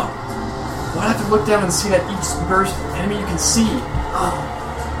 Oh! Why have to look down and see that each burst enemy you can see?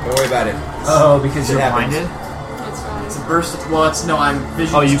 Don't worry about it. Oh, because It you're happens. blinded? That's fine. It's a burst. Well, it's no. I'm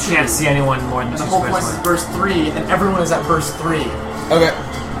vision. Oh, you 2. can't see anyone more than And 2 the whole point squares is away. burst 3, and everyone is at burst 3. Okay.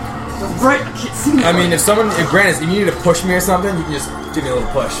 Right. I can't see. I mean, if granted, if you need to push me or something, you can just give me a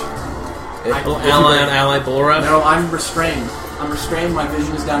little push. Ally on ally bull rush. No, I'm restrained. I'm restrained. My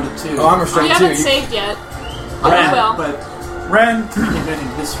vision is down to 2. Oh, I'm You restrained haven't too. saved yet. Ren, well. but Ren, you're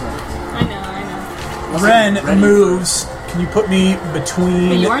getting this way. I know. Ren Ready? moves. Can you put me between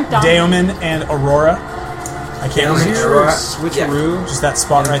But you weren't done. Daemon and Aurora? I can't Daemon and reach. Aurora. Switcheroo. Just that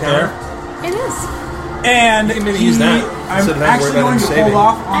spot right there. It is. You can maybe use that I'm instead of having to actually worry about going him to saving. hold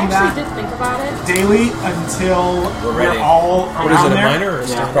off I on actually that did think about it. daily until We're we're ready. all around What is it, a there. minor or a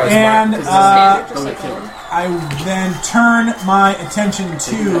Yeah. star? And Standard, just like one. I then turn my attention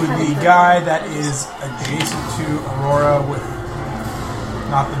to the guy that is adjacent to Aurora with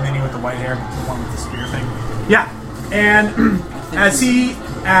not the mini with the white hair, but the one with the spear thing. Yeah, and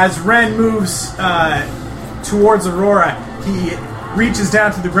as Ren moves towards Aurora, he reaches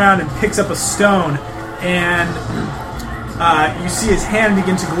down to the ground and picks up a stone, and you see his hand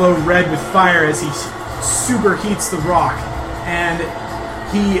begin to glow red with fire as he superheats the rock, and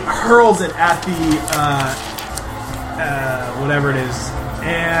he hurls it at the whatever it is,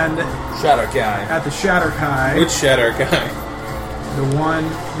 and Shadow guy. at the Shatterkai, Which Shatter guy? that one,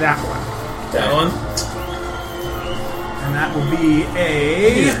 That one? and that will be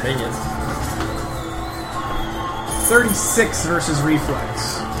a He's a minion. 36 versus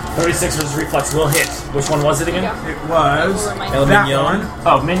reflex. 36 versus reflex will hit. Which one was it again? Yeah. It was Over my- El that Mignon. one,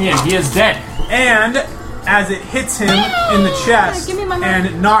 Oh, minion. He is dead. and as it hits him in the chest give me my mark.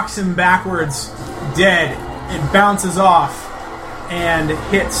 and knocks him backwards, dead, it bounces off and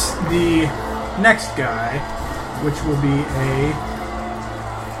hits the next guy, which will be a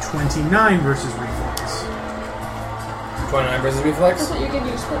 29 versus reflex. 29 versus I reflex. thought you gave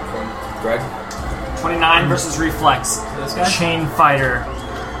you a split thing. Greg. 29 versus reflex. This guy? Chain fighter.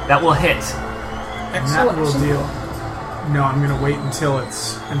 That will hit. And that will deal. No, I'm gonna wait until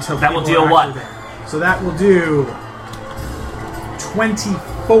That will people deal are what? actually there. So that will do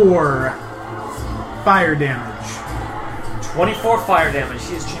 24 fire damage. 24 fire damage.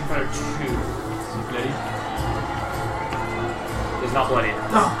 He is chain fighter 2. Is he bloody? He's not bloody.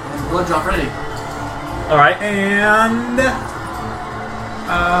 Oh, and blood drop ready. Alright. And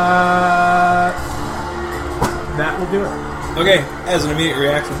that will do it. Okay, as an immediate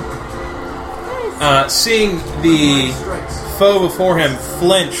reaction. Seeing the foe before him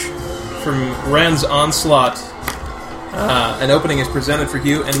flinch from Ren's onslaught, an opening is presented for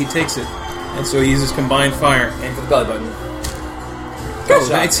Hugh, and he takes it. And so he uses combined fire. Aim for the belly button. Oh,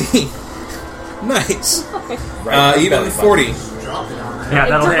 shot. 19. Nice. Right, Even belly button. 40. Drop it on there. Yeah,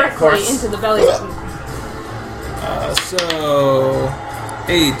 that'll hit, of Directly course. into the belly button. So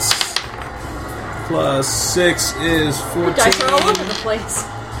 8 plus 6 is The dice are all over 14. the place.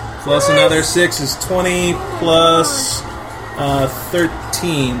 Plus another 6 is 20. Plus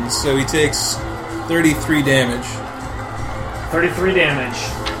 13. So he takes 33 damage. 33 damage.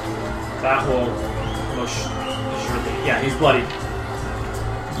 That will most surely. Yeah, he's bloodied.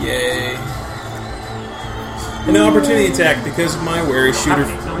 Yay. An opportunity attack because of my wary shooter,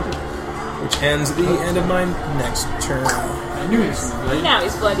 which ends at the end of my next turn. I knew he was going to be Now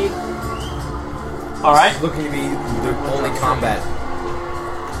he's bloodied. Alright. Looking to be the only combat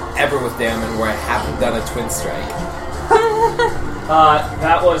ever with Damon where I haven't done a twin strike.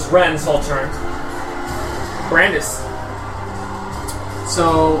 That was Ren's whole turn. Brandis.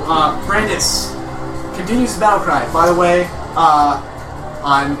 So, Brandis continues his battle cry. By the way,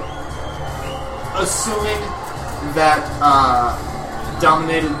 I'm assuming that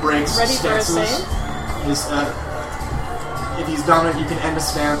Dominated breaks Ready for a stances. save? If he's dominant, you can end a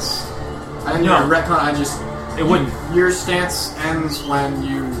stance. I didn't No. do a retcon, I just... It wouldn't. Your stance ends when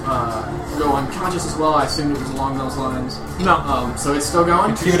you go unconscious as well. I assumed it was along those lines. No. So it's still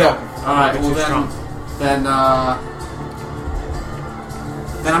going? Keep it up. Alright, It's well too strong. then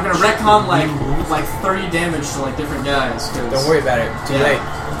I'm gonna retcon like 30 damage to like different guys. 'cause Don't worry about it. Too late.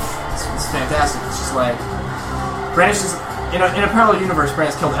 It's fantastic. It's just like Brandish is in a parallel universe.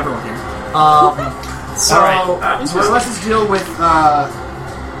 Brandish killed everyone here. So Alright. so let's just deal with.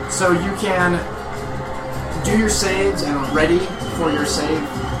 So you can do your saves and ready for your save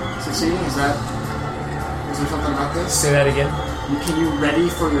succeeding. Is there something about this? Say that again. Can you ready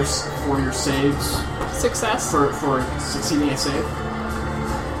for your saves Success. for succeeding a save?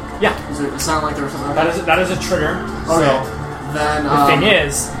 Yeah. It sounded like there was something. That is a trigger. Okay. So Then the thing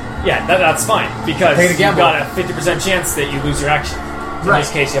is, yeah, that's fine because Take a you've gamble. got a 50% chance that you lose your action. In Right.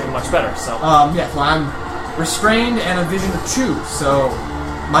 this case, you have a much better. So yeah, well, I'm restrained and a vision of 2, so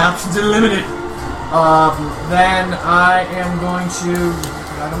my options are limited. Then I am going to.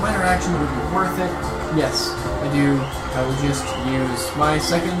 A minor action would be worth it. Yes, I do. I will just use my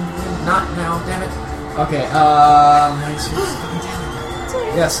second. Not now, damn it. Okay. Nice.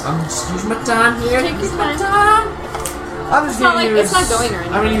 Yes, I'm just using my time here. Take your Use my time. I'm just It's not gonna like- use. it's not going or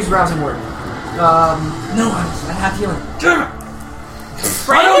anything. I'm gonna use rousing word. No, I have healing.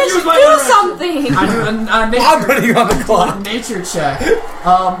 Brandis, use my do interaction. something! I do a nature. I'm putting you on the clock. Nature check.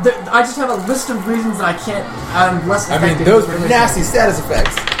 I just have a list of reasons that I can't. I'm less I effective. mean, those were in nasty status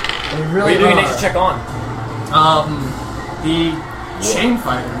effects. They What are really you doing a are. nature check on? The chain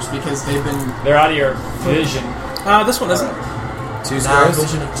fighters, because they've been They're out of your vision. This one isn't. 2 now squares.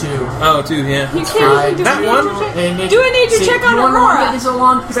 vision of 2. Oh, 2, yeah. You can't even do That a one? nature check. And Do a nature check on you wanna know why I'm Aurora. taking so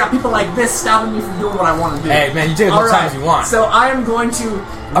long? Because I got people like this stopping me from doing what I want to do. Hey, man, you take as much time as you want. So I am going to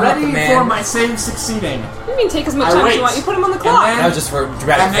not ready the man. for my save succeeding. You mean take as much I time as wait. you want? You put him on the And clock. then- That was just for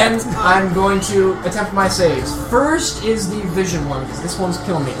dramatic And then effect. I'm going to attempt my saves. First is the vision one, because this one's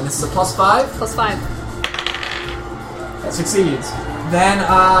killing me. And this is a +5. +5. That succeeds. Then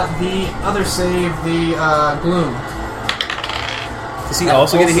the other save, the gloom. Does he That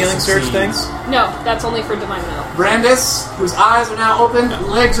also get a also healing surge thing? succeeds. No, that's only for divine metal. Brandis, whose eyes are now open,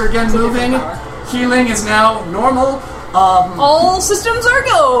 legs are again moving. power. Healing is now normal. All systems are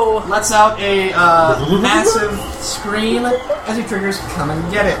go. Lets out a massive scream as he triggers "Come and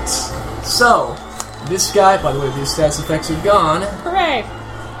get it." So, this guy, by the way, these stats effects are gone. Hooray!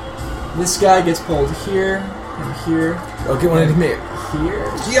 This guy gets pulled here, and here, Oh, get one into me. here.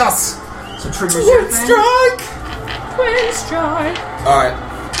 Yes! So triggers your thing. Strike! Twin strike. Alright.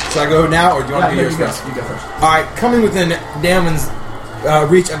 Should I go now, or do you want Yeah, to no, do yours you go. first? You go first. Alright, coming within Damon's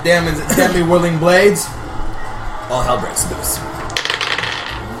reach of Damon's deadly whirling blades, all hell breaks loose.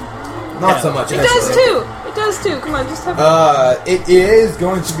 Not so much. It does too. It does too. Come on, just have. It is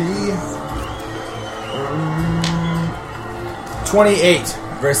going to be 28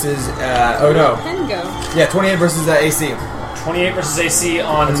 versus. Oh no. Pen go. Yeah, 28 versus AC. 28 versus AC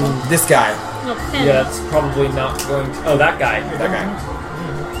on. This guy. No pen. Yeah, that's probably not going to. Oh, that guy. That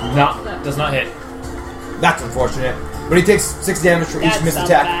guy. Does not hit. That's unfortunate. But he takes 6 damage for each That's missed a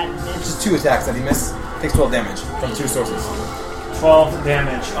attack. bad Which is 2 attacks that he missed. Takes 12 damage from 2 sources. 12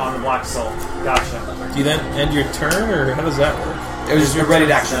 damage on the Black Soul. Gotcha. Do you then end your turn, or how does that work? It was just your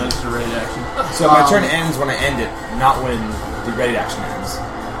ready action. Just a ready action. So my turn ends when I end it, not when the ready action ends.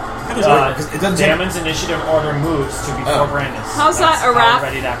 How does that work? Because it doesn't take. Damon's initiative order moves to before Oh. Brandis. How's That's that a how wrap?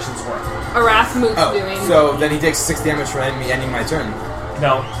 ready actions work. Arath Moot Oh, doing. so then he takes 6 damage for me ending my turn.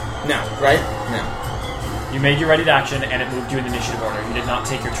 No, No, right? No. you made your ready action and it moved you in initiative order. You did not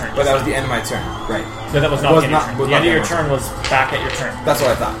take your turn. But that was the end of my turn. Right. No, that was not was the end of not- your turn. was The not end of the your end of turn was back at your turn. That's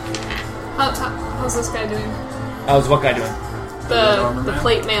what I thought. How's this guy doing? How's what guy doing? The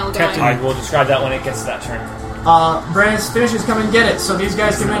plate mail guy. I will describe that when it gets to that turn. Brandis finishes, come and get it. So these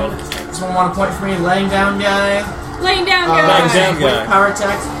guys come in. Someone want a point for me? Laying down guy. Laying down laying guy. down. With guy. power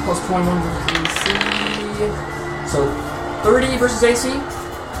attacks, plus 21 versus AC. So 30 versus AC.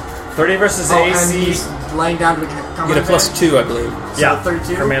 30 versus And AC. he's laying down to You get a +2, I believe. Yeah,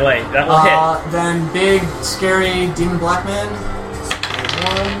 32. for melee. That will hit. Then big, scary demon black man.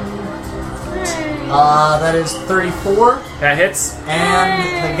 That is 34. That hits. And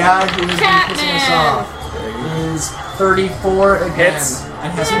the guy who is pissing us off is 34 again. Hits.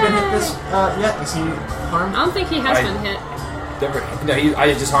 And has he been hit this yet? Is he harmed? I don't think he has I- been hit. No,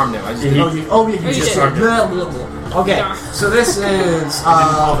 I just harmed him. I just He- Oh, you you just did. harmed him. Okay, Yeah. so this is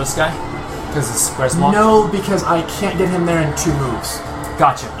Oh, this guy? Because it's square small? no, because I can't get him there in 2 moves.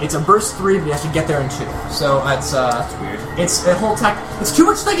 Gotcha. It's a burst 3, but he has to get there in 2. So it's weird. It's a whole tech. It's too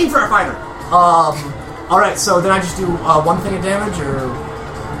much thinking for a fighter. All right, so then I just do 1 thing of damage, or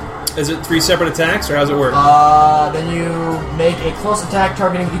Is it 3 separate attacks, or how's it work? then you make a close attack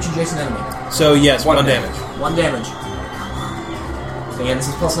targeting each adjacent enemy. So, yes, 1 damage. 1 damage. Again, this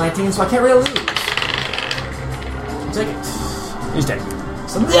is plus 19, so I can't really lose. Take it. He's dead.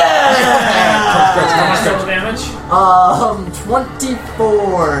 So, yeah! How much total damage?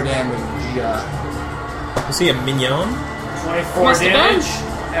 24 damage. Is he a mignon? 24 Must have damage.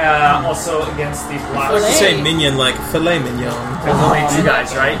 Also against the I black. like to Filet. say minion like filet mignon. There's only 2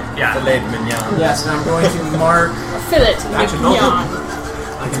 guys, right? Yeah. Filet mignon. Yes, and I'm going to mark. Fillet. Actually, Mignon.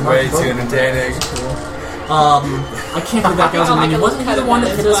 I can Way mark both. too entertaining. I can't believe that guy was a Oh, I minion. can Wasn't he cut the him one in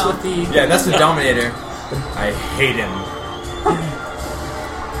that as hit us well. with the? Yeah, that's the Dominator. I hate him.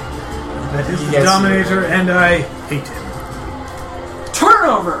 That is the Yes. Dominator, and I hate him.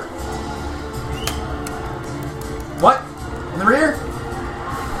 Turnover. What? In the rear?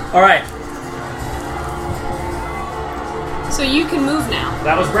 Alright, So you can move now.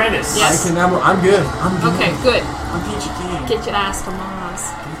 that was Brandis. Yes. I'm good. I'm good. Okay, good. I'm Peachy King. Get your ass to Mars.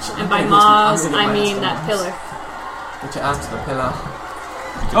 And I'm by gonna Mars, get my I ass mean to that Mars. pillar. Get your ass to the pillar.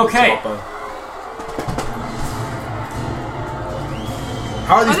 Okay.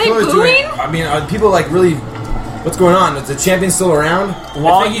 How are these Are they pillars doing? booing? I mean, are people like really? What's going on? Is the champion still around?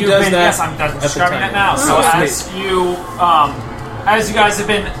 While think he you've does been, that yes, I'm at the describing time. that now. So Oh, as you guys have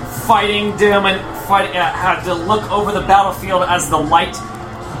been fighting Dim and had to look over the battlefield as the light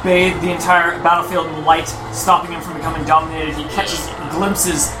bathed the entire battlefield in light, stopping him from becoming dominated. He catches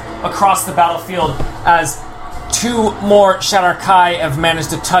glimpses across the battlefield as 2 more Shadar-kai have managed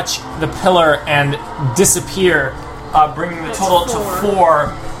to touch the pillar and disappear, bringing the total to 4,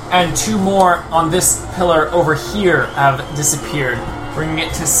 and 2 more on this pillar over here have disappeared, bringing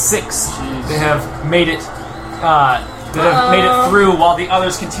it to 6. They have made it. Made it through, while the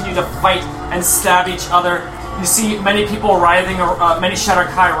others continue to fight and stab each other. You see many people many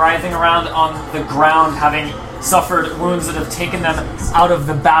Shadar-kai writhing around on the ground, having suffered wounds that have taken them out of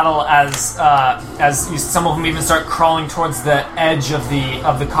the battle. Some of them even start crawling towards the edge of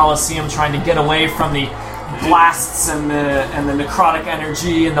the Colosseum, trying to get away from the blasts and the necrotic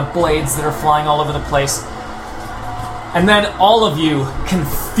energy and the blades that are flying all over the place. And then all of you can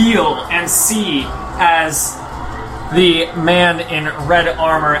feel and see as the man in red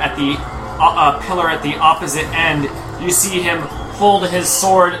armor at the pillar at the opposite end, you see him hold his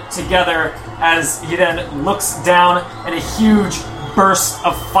sword together as he then looks down, and a huge burst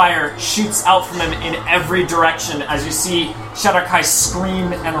of fire shoots out from him in every direction as you see Shadar-kai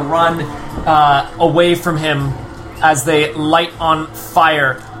scream and run away from him as they light on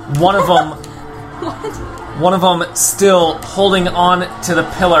fire. One of them still holding on to the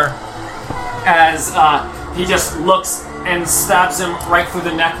pillar as he just looks and stabs him right through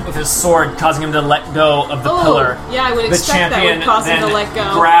the neck with his sword, causing him to let go of the pillar. Yeah, I would The expect that champion would cause him then to let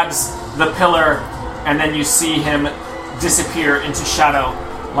go. grabs the pillar, and then you see him disappear into shadow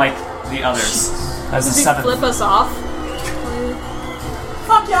like the others. That's the Does he 7th. flip us off?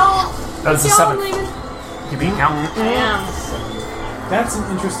 Fuck y'all! That's the Y'all 7th. niggas. Keep it count. Damn. That's an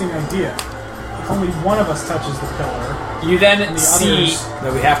interesting idea. If only one of us touches the pillar, You then and the see. others...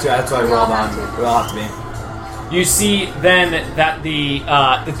 No, we have to. That's why we rolled on. We all have to be. You see then that the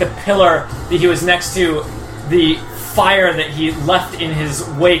pillar that he was next to, the fire that he left in his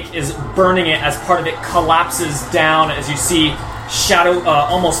wake is burning it as part of it collapses down as you see shadow,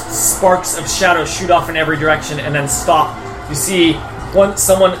 almost sparks of shadow shoot off in every direction and then stop. You see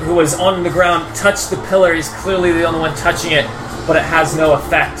someone who was on the ground touch the pillar. He's clearly the only one touching it, but it has no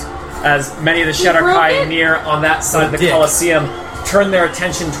effect as many of the Shadar-kai broke it? near on that side of the dick. Colosseum turn their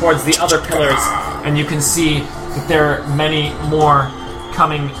attention towards the other pillars, and you can see that there are many more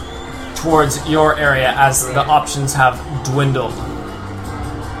coming towards your area as the options have dwindled.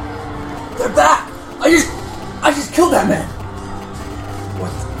 They're back! I just killed that man!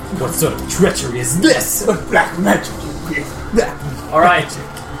 What sort of treachery is this? Black magic, you weird black Alright,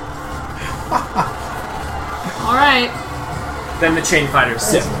 Alright. then the chain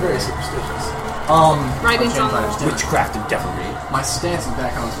fighters. This is very superstitious. Writing's on the wall. Witchcraft and devilry. My stance is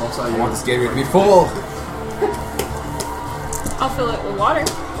back on as well, so I want this Gatorade to be full. I'll fill it with water.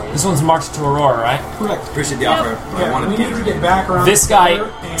 This one's marked to Aurora, right? Correct. Appreciate the offer. But I Yeah, wanted we need to Gatorade. get back around This the guy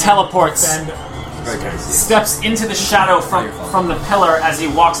pillar and teleports. defend- Very kind of you. Steps into the shadow from the pillar as he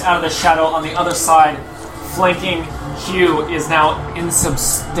walks out of the shadow on the other side. Flanking Hugh is now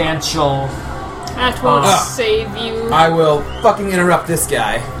insubstantial. That won't Ugh. save you. I will fucking interrupt this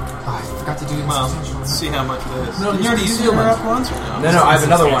guy. Oh, I forgot to do this. Well, let's see how much it is. No, Did you already it's use your concealment. up once or no? No, I have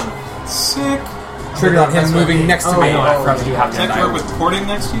another one. Sick. Triggered on him moving next to me. I forgot to do half Does that damage. work with porting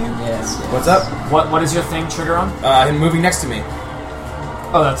next to you? Yes. What's up? What is your thing trigger on? Him moving next to me.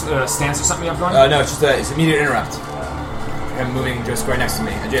 Oh, that's a stance or something you have going? No, it's just it's immediate interrupt. Him moving to a square next to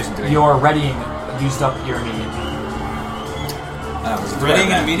me, adjacent to me. Your readying used up your immediate. Was it Ready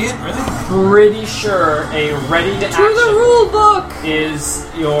right and immediate? Really? Pretty sure a ready to To the action rule book! is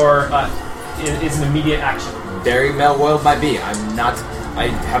your is an immediate action. Very well might be. I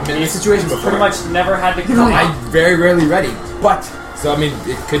haven't been in this situation It's before. pretty much never had to come I'm up. very rarely ready, but so I mean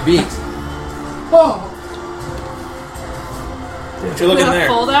it could be. Oh! If you're looking With a there,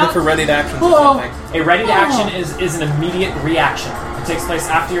 fold out? look for ready to action or Oh. something. A ready to action is an immediate reaction. It takes place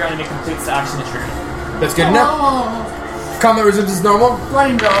after your enemy completes the action that triggered it. That's good enough. Oh! Combat resistance is normal.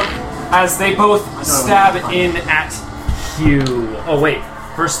 Running dog. As they both stab in at Hugh. Oh wait,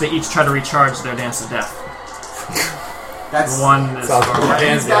 first they each try to recharge their Dance of Death. That's One is Sounds far good. right.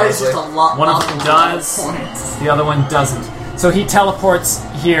 Hands These guys down, just a lot. One of them does. Points. The other one doesn't. So he teleports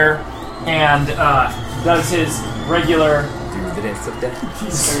here and does his regular Do the dance of death.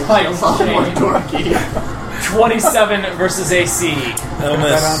 spike chain. 27 versus AC. That'll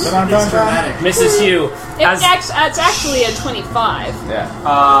miss. Dun-dun-dun-dun. Dramatic. Misses Hugh. It's actually a 25.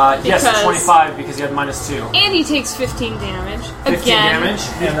 Yeah. Yes, Because- 25 because he had -2. And he takes 15 damage. 15 Again. damage,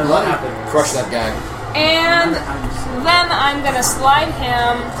 and then what happened? Crush that guy. And then I'm gonna slide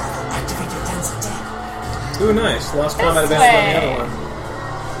him Ooh, nice. Lost This combat advantage on the way. other one.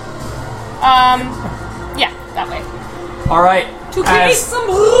 yeah, that way. Alright. To create As some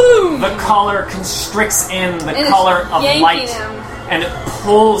bloom! the collar constricts in the And it's collar of yanking light him. and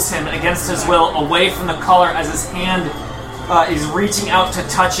pulls him against his will away from the collar as his hand is reaching out to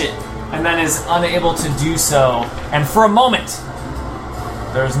touch it, and then is unable to do so. And for a moment,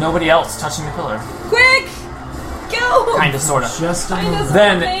 there's nobody else touching the pillar. Quick! Go! Kinda, sorta. Just a Kinda, moment.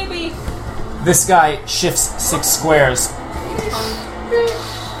 Then- maybe. This guy shifts 6 squares.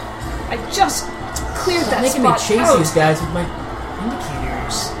 I just cleared that Making me spot chase out. these guys with my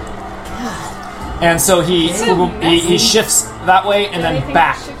indicators. And so he So messy. shifts that way and then Anything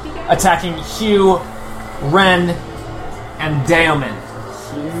back, shifty guys? attacking Hugh, Ren, and Daemon.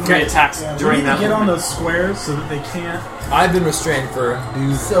 3 attacks We during need to that get on movement. those squares so that they can't. I've been restrained for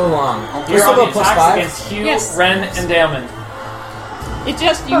so long. You're We're on still the at plus attacks 5. against Hugh, Yes. Ren, and Daemon. It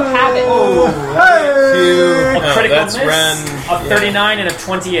just, you have it. A No, critical that's miss, Ren. a 39 and a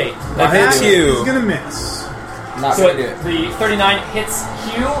 28. That hits He's you. gonna miss. Not So gonna do it. the 39 hits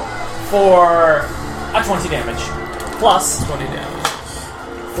Hugh for a 20 damage, plus 20 damage.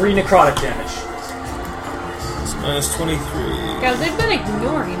 3 necrotic damage. It's minus 23. Guys, they've been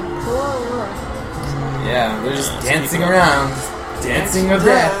ignoring poor Aurora. Yeah, they're just dancing around. Dancing with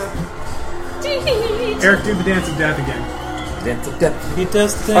death. Eric, do the dance of death again. Dance of death. He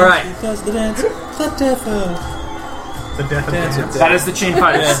does the dance. All right. He does the dance. The death of. The death of Dance of dance. That is the chain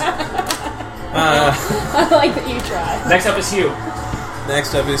fighters. I like that you tried. Next up is Hugh.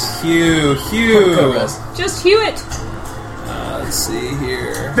 Next up is Hugh. Hugh. Cobras. Just hew it. Let's see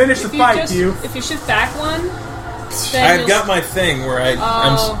here. Finish the If you fight, just, you. if you shift back one, then I've you'll got my thing where I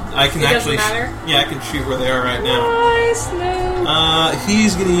can it doesn't actually matter? yeah, I can shoot where they are right now. Nice, no.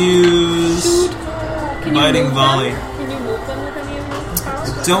 He's gonna use. Shoot. Can you Biting move volley. Them? Can you move them with any of your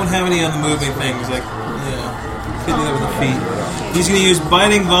powers? Don't have any on the moving things. Like yeah, could do that with the feet. He's gonna use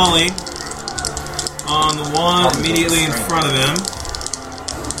biting volley on the one immediately in front of him.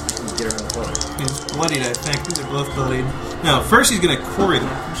 He's bloodied, I think. These are both bloodied. No, first he's gonna quarry them,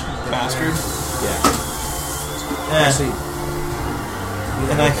 bastard. Actually,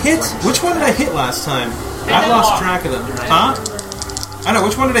 And I hit. Which one did I hit last time? I lost track of them. Huh? I know.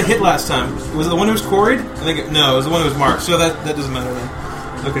 Which one did I hit last time? Was it the one who was quarried? I think. No, it was the one who was marked. So that doesn't matter then.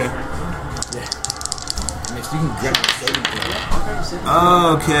 Okay. you can grab the saving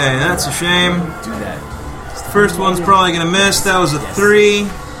throw. Okay, that's a shame. Do that. First one's probably gonna miss. That was a 3.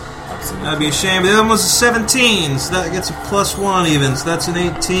 That'd be a shame. The other one was a 17, so that gets a +1 even. So that's an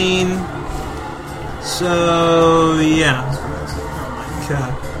 18. So yeah. Okay.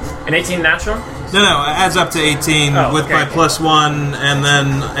 An 18 natural? No, it adds up to 18 Oh, with okay, my okay. +1, and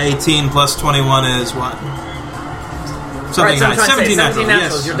then 18 plus 21 is what? Something Alright, so I'm high. trying to say 17 natural.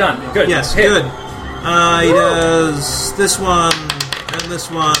 naturals. Yes. You're done. Good. Yes, Hit. good. He does this one, and this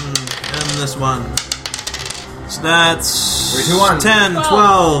one, and this one. So that's 3, 2, 1. 10,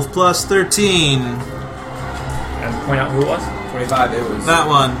 12, plus 13. And point out who it was? 25, it was. That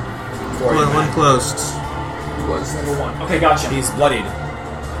one. 49. One closed. was Number 1. Okay, gotcha. He's bloodied.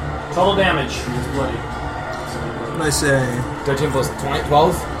 Total damage. What did I say? 13 plus 20,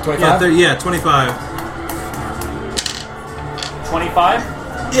 12? 25? Yeah, 25. 25?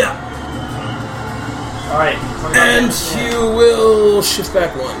 Yeah. Alright. And you will shift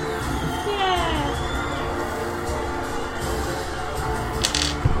back 1.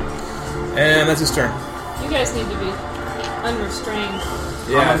 And that's his turn. You guys need to be unrestrained.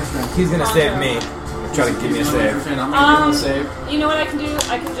 Yeah, he's gonna save me. Try to give me a save. I'm gonna give him a save. You know what I can do?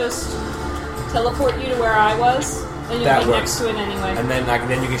 I can just teleport you to where I was, and you'll That be works. next to it anyway. And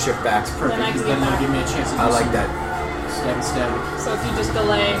then you can shift back. Then I can Because get then they'll back. give me a chance to do I like some that. stabby. So if you just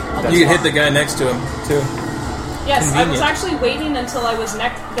delay, I'll That's You can hit fine. the guy next to him, too. yes, I was convenient. actually waiting until I was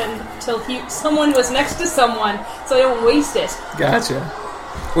someone was next to someone, so I don't waste it. Gotcha.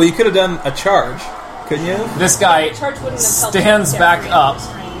 Well, you could have done a charge, couldn't you? This guy Charge wouldn't have helped. stands me back get up,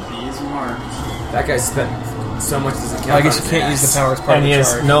 restrained. He's marked. That guy spent so much as a count. I guess you can't use the power as part and of he the is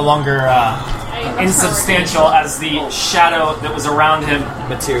charge. no longer I have insubstantial as the shadow that was around him.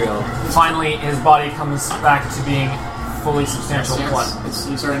 material. Finally, his body comes back to being fully substantial. What?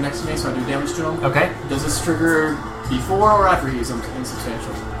 He started next to me, so I do damage to him. Okay. Does this trigger before or after he's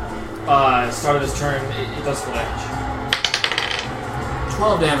insubstantial? Start of his turn, it does full damage.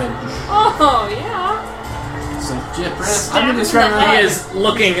 12 damage. Oh yeah. So, Jip, I've Stab been him in describing the He head. is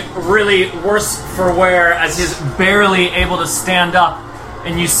looking really worse for wear as he's barely able to stand up,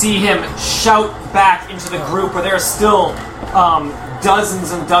 and you see him shout back into the group where there are still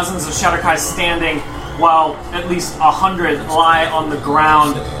dozens and dozens of Shatterkai standing, while at least 100 lie on the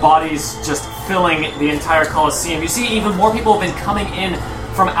ground, bodies just filling the entire Colosseum. You see even more people have been coming in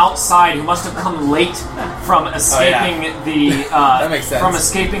from outside who must have come late from escaping That makes sense. from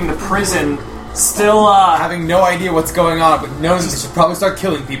escaping the prison still Having no idea what's going on, but knows they should probably start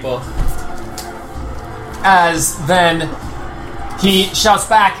killing people. as then he shouts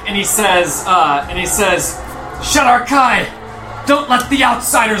back and he says, Shadar Kai, don't let the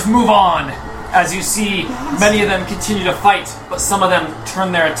outsiders move on. As you see, many of them continue to fight, but some of them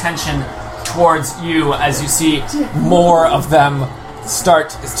turn their attention towards you. As you see, more of them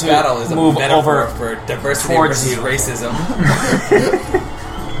start This to battle is a move metaphor over for diversity towards versus you. racism.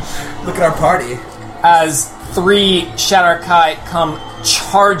 Look at our party. As 3 Shadar Kai come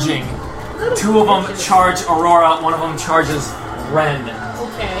charging. 2 of them charge Aurora, one of them charges Ren.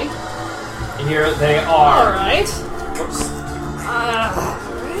 Okay. Here they are. Alright. Whoops. Alright.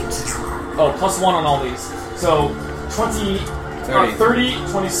 Oh, +1 on all these. So 20, 30,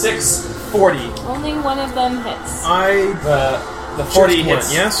 26, 40. Only one of them hits. The 40 Just one,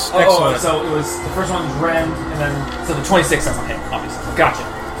 hits. yes? Oh, Excellent. so it was the first one was Ren, and then so the 26 doesn't hit, obviously. Gotcha.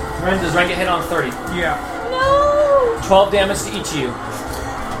 Does Ren get hit on 30? Yeah. No! 12 damage to each of you.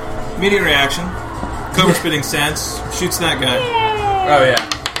 Immediate reaction. Cobra spitting sense. Shoots that guy. Oh yeah.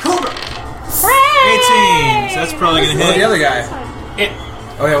 18. So that's probably going to What about the hit. other guy? It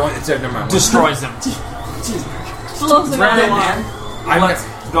Oh yeah, one, it's never mind. destroys him. Blows him out of the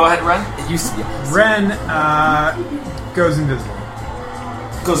water. Go ahead, Ren. It used to be. Ren goes invisible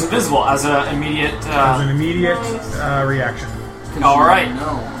Goes invisible as an immediate. as an immediate reaction. All right.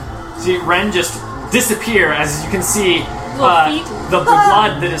 No. See, Ren just disappear as you can see feet. the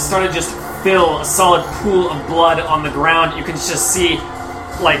blood that has started just fill a solid pool of blood on the ground. You can just see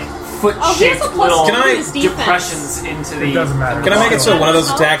like Oh, foot-shaped here's a little Can I- depressions into the. It doesn't matter. Can I make it so one of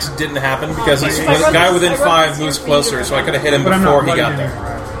those attacks didn't happen? Because he's, the guy within 5 moves closer, so I could have hit him But I'm before not he got bludgeoning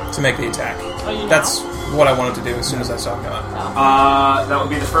there him, right? to make the attack. Oh, you know? That's what I wanted to do as soon as I saw God. That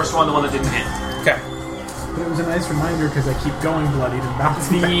would be the first one, the one that didn't hit. Okay. But it was a nice reminder because I keep going bloodied and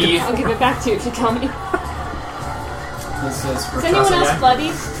bouncing back. The I'll give it back to you if you tell me. This is Is anyone else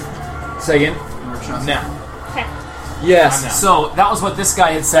bloodied? say again. Now. Okay. Yes. So that was what this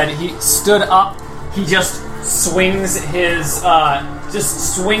guy had said. He stood up. He just swings his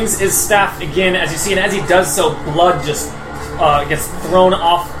staff again, as you see, and as he does so, blood just gets thrown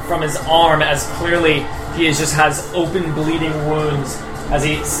off from his arm, as clearly he just has open bleeding wounds, as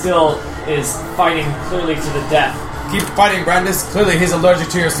he still is fighting clearly to the death. Keep fighting, Brandis. Clearly, he's allergic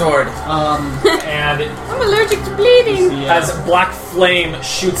to your sword. And I'm allergic to bleeding. as black flame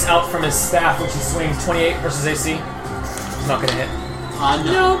shoots out from his staff, which he swings 28 versus AC, he's not going to hit.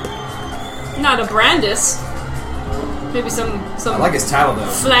 Nope. Not a Brandis. Maybe some I like his title though.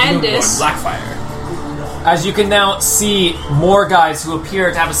 Flandis. Blackfire. As you can now see, more guys who appear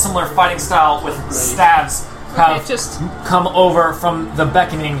to have a similar fighting style with staves have Okay, just come over from the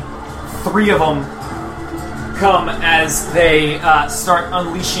beckoning. 3 of them come as they start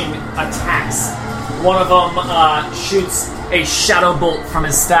unleashing attacks. One of them shoots a shadow bolt from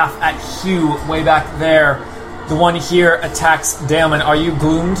his staff at Hugh way back there. The one here attacks Daemon. Are you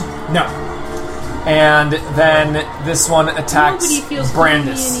gloomed? No. And then this one attacks nobody feels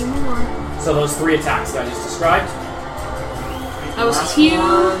Brandis. gloomy anymore. So those 3 attacks that I just described. That was Hugh,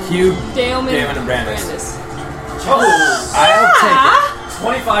 Hugh, Daemon, Daemon, and Brandis. Oh! I'll take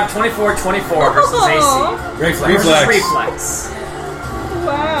 25, 24, 24 versus AC. it. Reflex. Reflex. Reflex.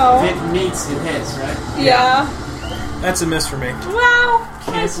 Wow. If it meets, it hits, right? Yeah. That's a miss for me. Wow.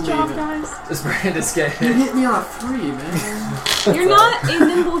 Can't Nice believe job, it. guys. Does Brandis get You hit? hit me on a 3, man. You're not a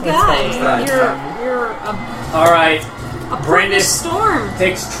nimble guy. You're a Alright. perfect Brandis storm.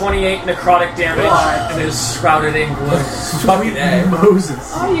 takes 28 necrotic damage and is shrouded in gloom. Fucking A.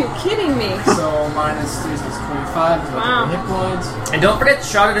 Moses. Are you kidding me? So minus 3 is 25. So Wow. hit points. And don't forget,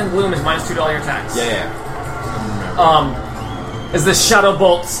 shrouded in gloom is minus $2 your attacks. Yeah. As the shadow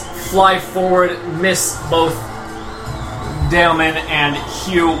bolts fly forward, miss both Daemon and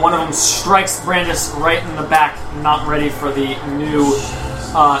Hugh. One of them strikes Brandis right in the back, not ready for the new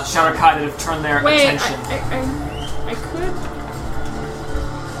Shadow Kai that have turned their Wait, attention. I could.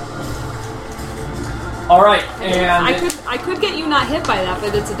 Alright, and I could get you not hit by that,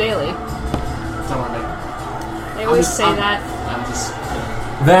 but it's a daily. Don't worry about it. They always say that. I'm just.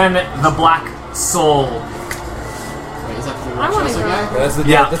 then the Black Soul. Wait, is that the I wanna Rochester go. guy? That's the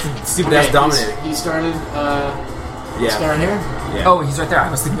Yeah. That's the stupid ass dominator. He started. Yeah. Started here. Yeah. Oh, he's right there. I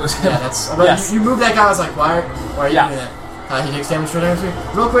was thinking it was him. Yeah, that's. But Yes. you moved that guy. I was like, why are you Yeah. doing that? He takes damage for damage.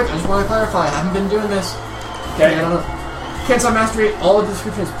 Real quick, I just want to clarify. I haven't been doing this. Okay. I don't know. Kensai Mastery, all of the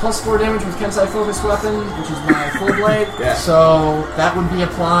description is plus 4 damage with Kensai Focus Weapon, which is my full blade. Yeah. So that would be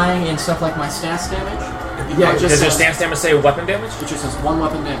applying in stuff like my stance damage. Yeah, It just Does your says, stance damage say weapon damage? it just says 1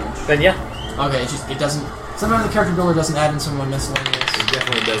 weapon damage. Then yeah. Okay, it doesn't. Sometimes the character builder doesn't add in some miscellaneous.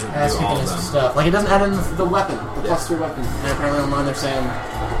 definitely doesn't As do people all of and them. stuff. Like it doesn't add in the weapon, the +3 weapon. And apparently online they're saying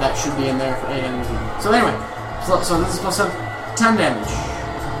that should be in there for 8 enemies. So anyway, so this is supposed to have 10 damage.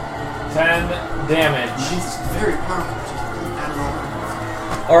 10 damage. Jesus, very powerful. Add it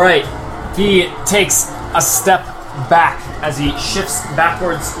all. Alright, he takes a step back as he shifts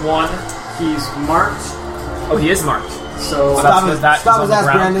backwards 1. He's marked, Oh, he is marked. so Stop that's- his, that is stop on his the ass,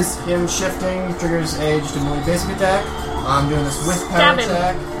 ground. Brandis. him shifting triggers a just a melee basic attack. I'm doing this with power Stab him.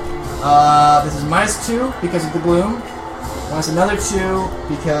 attack. This is -2 because of the gloom. Minus another 2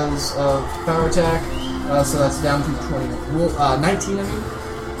 because of power attack. So that's down to 20. 19, I mean.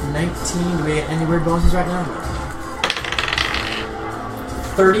 19. Do we get any weird bonuses right now?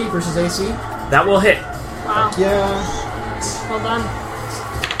 30 versus AC. That will hit. Wow. Yeah. Well done.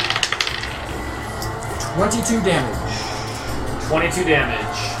 22 damage. 22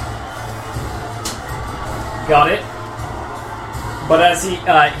 damage. Got it. But as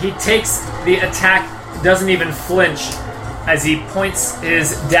he takes the attack, doesn't even flinch as he points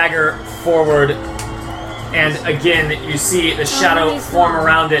his dagger forward, and again you see the shadow he's form not.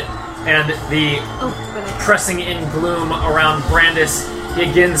 around it, and the Oh, but I pressing in gloom around Brandis. He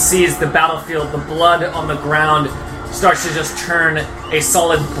again sees the battlefield, the blood on the ground starts to just turn a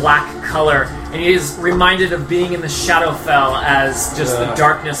solid black color, and he is reminded of being in the Shadowfell as just the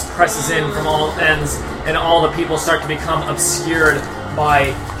darkness presses in from all ends, and all the people start to become obscured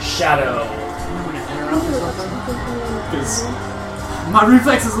by shadow. My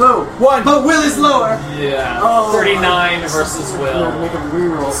reflex is low. 1. But will is lower. Yeah. Oh, 39 versus Will. Make a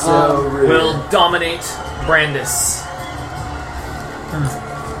reroll. Will dominate Brandis.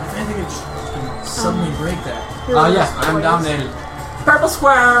 I think it just suddenly break that. Yeah, I'm dominated. Purple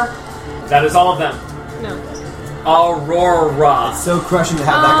square. That is all of them. no. Aurora. So crushing to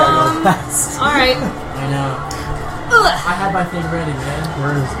have that guy go last. All right. I know. Ugh. I had my thing ready, man.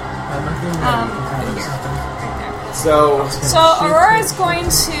 Where is it? I had my thing ready. So So Aurora's going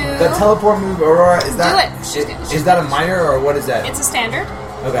to that teleport move, Aurora, is that do it. She's gonna- is that a minor or what is that? It's a standard.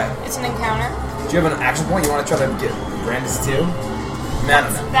 Okay. It's an encounter. Do you have an action point you want to try to get Brandis too? Man, I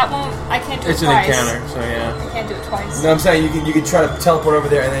don't know. That won't. I can't do It's it an twice. encounter, so yeah. I can't do it twice. No, I'm saying you could try to teleport over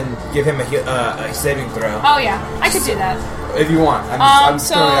there and then give him a saving throw Oh yeah, I could do that. if you want. I'm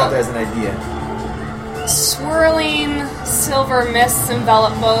just throwing it out there as an idea. Swirling silver mists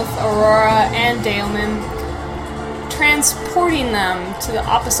envelop both Aurora and Daemon, transporting them to the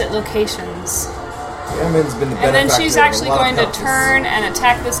opposite locations. Damon's been the And then benefactor she's of a actually lot of going to help. turn and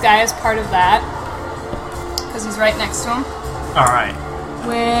attack this guy as part of that. Because he's right next to him. Alright.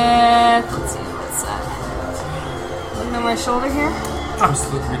 With. Let's see, what's that? Looking at my shoulder here? I'm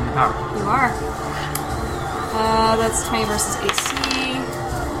just reading the power. You are. That's 20 versus AC.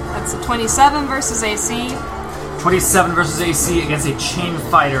 That's a 27 versus AC. 27 versus AC against a chain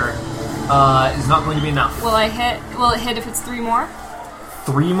fighter is not going to be enough. Will it hit if it's 3 more?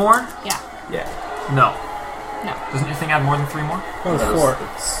 3 more? Yeah. Yeah. No. No. Doesn't your thing add more than 3 more? Oh, it's 4.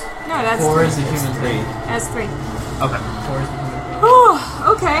 No, that's 4 3. is the human thing. That's 3. Okay. 4 is the human thing.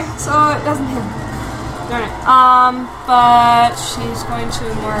 Oh, okay. So it doesn't hit. Darn it. But she's going to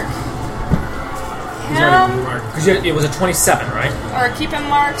mark him. Because it was a 27, right? Or keep him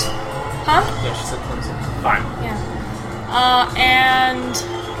marked. Huh? Yeah, she said 27. Fine. Yeah. And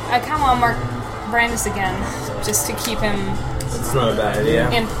I kind of want to mark Brandis again, just to keep him It's not a bad idea.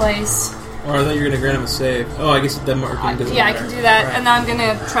 in place. Or I thought you were going to grant him a save. Oh, I guess the marking doesn't Yeah, I matter. can do that. Right. And then I'm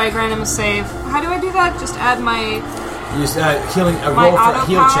gonna try grant him a save. How do I do that? Just add my. Use healing a My roll for a auto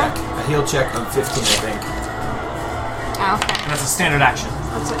heal power? check. A heal check of 15, I think. Oh, okay. And that's a standard action.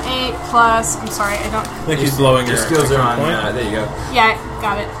 That's an 8 plus. I'm sorry, I don't. I think he's blowing Your your skills are on. point. There you go. Yeah,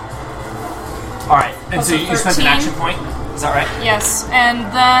 got it. Alright. And That's so a you spent an 13. action point? Is that right? Yes, and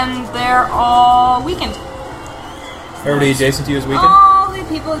then they're all weakened. Everybody adjacent to you is weakened? All the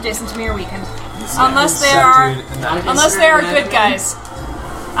people adjacent to me are weakened, unless they are good guys.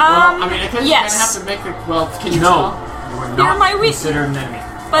 Well, I mean, I guess yes. you're gonna have to make it. Well, can you No. tell? You are You're not my weak- considered an enemy.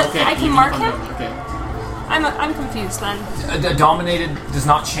 But Okay, I you can mark come him. down, Okay. I'm confused then. Dominated does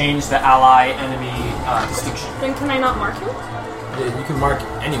not change the ally-enemy distinction. Then can I not mark him? Yeah, you can mark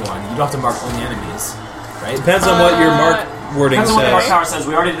anyone. You don't have to mark only enemies, right? Depends on what your mark wording Depends on what the mark says. power says.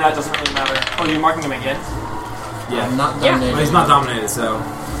 We already did that. Doesn't really matter. Oh, you're marking him again? Yeah. I'm not Yeah. dominated. Well, he's not dominated, so.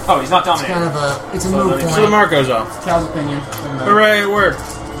 Oh, he's not It's dominated. kind of a. It's a So move then it's- So the point. mark goes off. Cal's opinion. Hooray, it worked.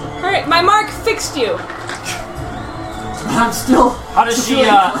 All right, my mark fixed you. I'm still. How does she?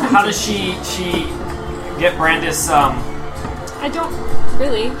 How does she get Brandis? I don't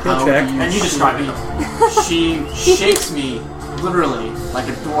really. He'll check. And you describe it. She shakes me, literally, like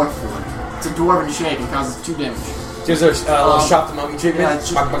a dwarf would. It's a dwarven shake and causes 2 damage. Gives her a little shot the monkey treatment. Yeah,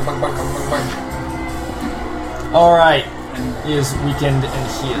 it's- Bang, bang, bang, bang, bang, bang, bang. Alright. He is weakened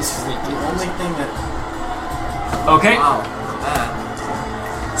and he is The weakened. only thing that. Okay. Wow, look at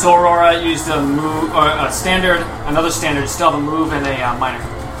that. So Aurora used a move, or a standard, another standard, still have a move and a minor.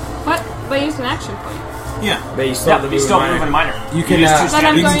 What? But I used an action point. Yeah. But you still Yeah, have the you move still in move and minor. minor. You can, use two Then I'm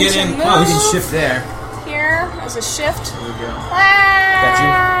standards. You can going get to in move close. You can shift there. here as a shift. There we go.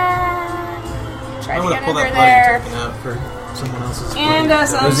 Try I to want to get pull under that bloody there. token out for someone else's. And bloody-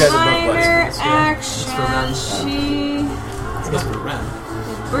 as a Those guys are both minor blessings, yeah. action, she That's for Ren.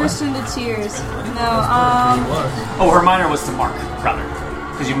 burst into tears. No, Oh, her minor was to mark, rather.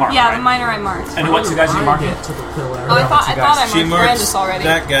 Because you marked, yeah, right? the minor I marked. And what two guys did you mark? Get to the pillar. Oh, I thought I She marked marks Brandis already.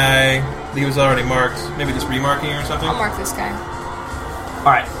 that guy. He was already marked. Maybe just remarking or something. I'll mark this guy.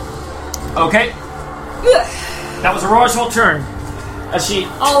 Alright. Okay. That was Aurora's whole turn. As she A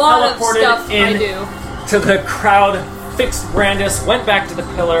lot of teleported stuff I in do. to the crowd, fixed Brandis, went back to the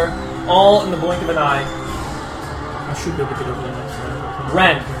pillar, all in the blink of an eye. I should be able to get over there next time.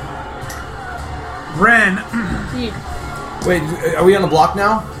 Ren. Ren. Wait, are we on the block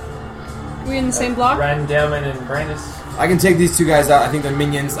now? We in the same block? Ren, Damon, and Brandis. I can take these two guys out. I think they're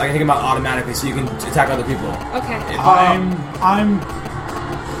minions. I can take them out automatically so you can attack other people. Okay. I'm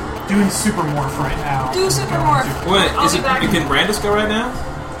doing super morph right now. Do super morph. Wait, I'll is be it? back. Can Brandis go right now?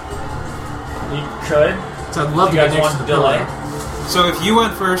 You could. So I'd love You to guys get next want to the delay? pillar. So if you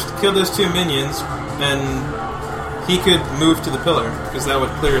went first, kill those two minions, then he could move to the pillar because that would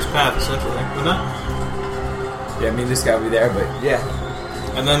clear his path essentially, wouldn't it? Yeah, I mean, this guy will be there, but yeah.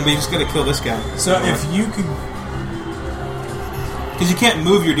 And then we just gotta kill this guy. So if you could, because you can't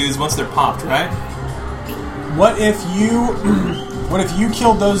move your dudes once they're popped, right? what if you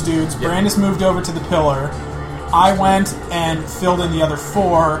killed those dudes? Brandis moved over to the pillar. I went and filled in the other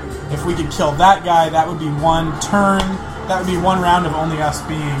 4. If we could kill that guy, that would be one turn. That would be one round of only us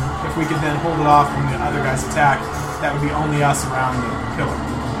being. If we could then hold it off when the other guys attack, that would be only us around the pillar.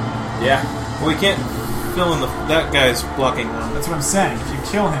 Yeah. Well, we can't fill in that guy's blocking one. That's what I'm saying. If you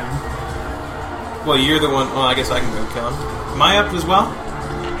kill him, Well, you're the one. Well, I guess I can go kill him. Am I up as well?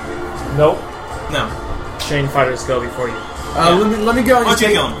 Nope. No. Chain fighters go before you. Let me go and Why don't you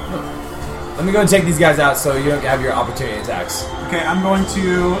take, kill him? let me go and take these guys out so you don't have your opportunity attacks. okay, I'm going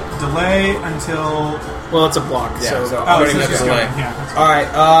to delay until. Well, it's a block, Yeah, so, so- Oh, I'm it's gonna just delay. going. Yeah. That's All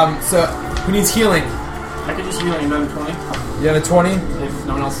right. So who needs healing? I could just heal another 20 You have a 20. if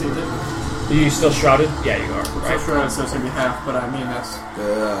no one else sees it. Are you still shrouded? Yeah, you are. So Right. sure, so it's gonna be half, but I mean that's.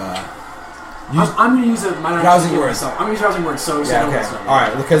 Use- I'm gonna use a minor Rousing action to heal words. myself. I'm gonna use rousing words, so Yeah. no Okay. one's done. All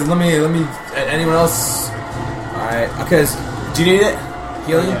right. Because let me. Anyone else? All right. Because do you need it?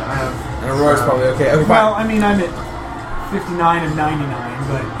 Healing. Yeah, I have. And Aurora's probably okay. Okay. Well, Fine. I mean, I'm at 59 and 99,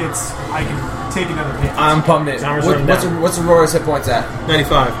 but I can take another hit. I'm pumped. It. Timer's What, running what's down. what's Aurora's hit points at?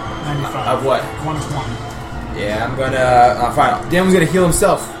 95. 95. Of what? 120. Yeah, I'm gonna. Fine. Damon's gonna heal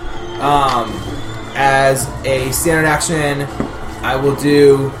himself. As a standard action, I will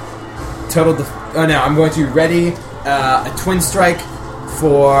do total. Oh no, I'm going to ready a twin strike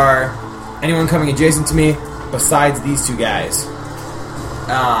for anyone coming adjacent to me besides these two guys.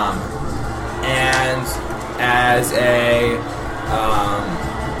 And as a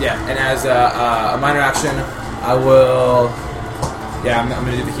and as a minor action, I will. Yeah, I'm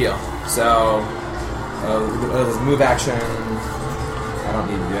gonna do the heal. So. Move action. I don't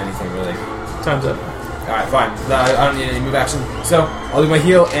need to do anything really. Time's up. Alright, fine. I don't need any move action. So, I'll do my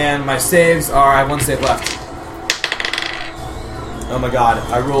heal, and my saves are. I have 1 save left. Oh my god,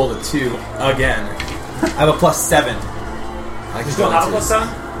 I rolled a 2 again. I have a +7. I You can still roll have a twos. +7?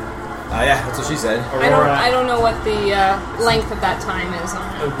 Yeah, that's what she said. Aurora, I don't know what the length of that time is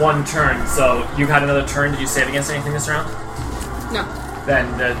on it. 1 turn. So you had another turn. Did you save against anything this round? No. Then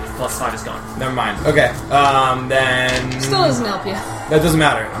the +5 is gone. Never mind. Okay, then. Still doesn't help you. That doesn't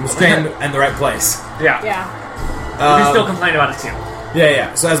matter. I'm staying in the right place. Yeah. Yeah. You can still complain about it too.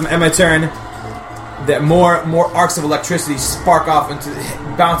 Yeah. So at my turn, that more arcs of electricity spark off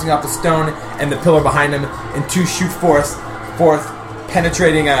bouncing off the stone and the pillar behind them, and 2 shoot forth,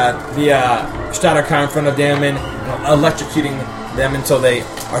 penetrating the Stadterkai in front of Damon, electrocuting them until they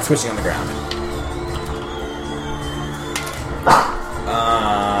are twitching on the ground.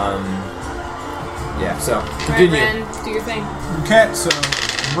 Yeah. So continue. Alright, Ren, do your thing. Okay, so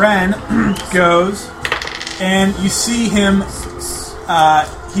Ren goes, and you see him.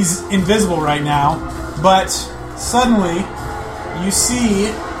 He's invisible right now, but suddenly you see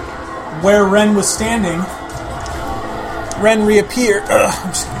where Ren was standing. Ren reappeared. I'm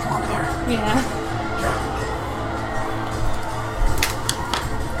just gonna come over there. Yeah.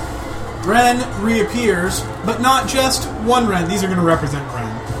 Ren reappears, but not just one Ren. These are going to represent Ren.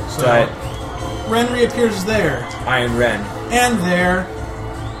 So Right. Ren reappears there, Iron Ren. and there,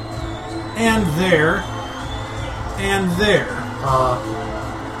 and there, and there.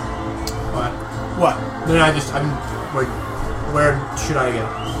 What? No, where should I go?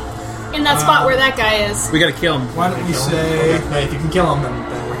 In that spot where that guy is. We gotta kill him. Why don't we say... Okay, if you can kill him, then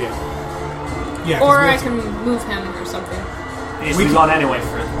we're good. Yeah, 'cause Or we I have to- can move him or something. He's been gone anyway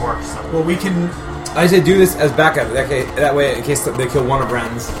for his work, so. Well, we can... I say do this as backup. That way, in case they kill one of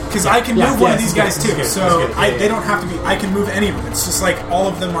Ren's. Because I can Yeah, move one of yeah, these it's guys good, too, it's good, so it's good. they don't have to be... I can move any of them. It's just like all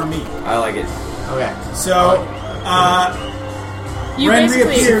of them are me. I like it. Okay. So, You Ren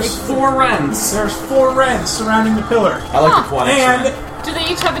basically... reappears. 4 Rens. There's 4 Rens surrounding the pillar. I like Huh. the quad. And Do they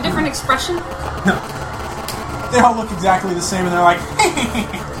each have a different expression? they all look exactly the same, and they're like...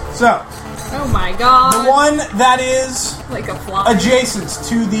 So, Oh my god. the one that is Like a fly. adjacent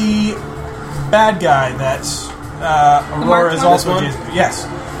to the bad guy that Aurora marked is one? also This one? adjacent to. Yes.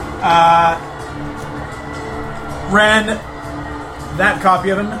 Ren, that copy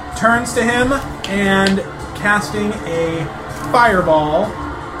of him, turns to him and casting a fireball.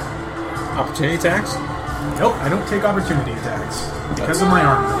 Opportunity attacks? Nope, I don't take opportunity attacks because of my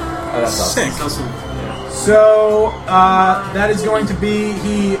armor. Oh, that's awesome. Sick. So, that is going to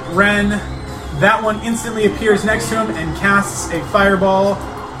be Ren. That one instantly appears next to him and casts a fireball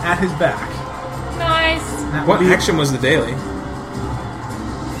at his back. Nice. That What would be, action was the daily?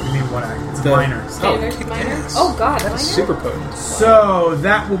 What do you mean, what action? It's The- minor. Standard, kick minor. ass. Oh god, That's minor? super potent. So,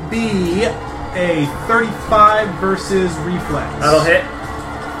 that will be a 35 versus reflex. That'll hit.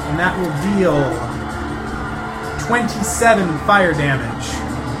 And that will deal 27 fire damage.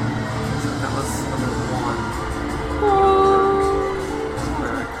 That was number 1.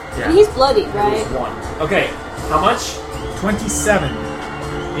 Yeah. And he's bloody, right? 1. Okay, how much? 27.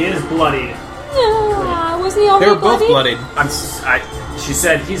 He is bloody. Yeah, wasn't he already They were both bloodied. She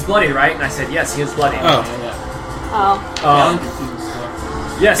said, he's bloody, right? And I said, yes, he is bloody. Oh. Oh.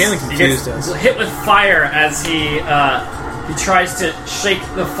 Yes, Caitlin he confused gets us. hit with fire as he tries to shake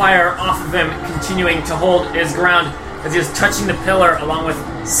the fire off of him, continuing to hold his ground as he is touching the pillar along with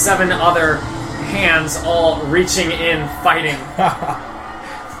 7 other hands, all reaching in, fighting.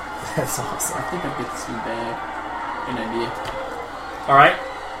 That's awesome. I think I get this bag. An idea. All right,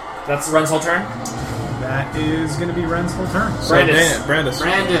 that's Ren's whole turn. That is going to be Ren's whole turn. So Brandis. Brandis.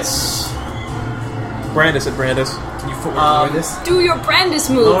 Brandis. Brandis at Brandis. Can you footwork with this? Do your Brandis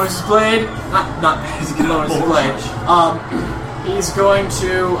move. Lowers his blade. Not he's gonna lower his blade. He's going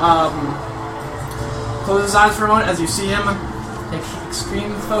to close his eyes for a moment as you see him take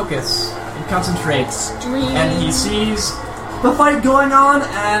extreme focus and concentrates. Dream. And he sees the fight going on,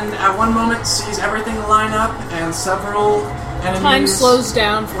 and at one moment sees everything line up and several enemies. Time slows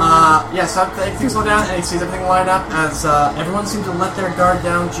down for him. Yes, things slow down, and he sees everything line up as everyone seems to let their guard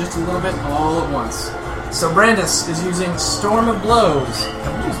down just a little bit all at once. So Brandis is using Storm of Blows.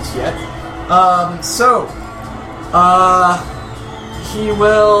 Haven't used this yet. He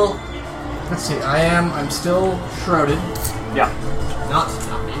will. Let's see. I'm still shrouded. Yeah. Not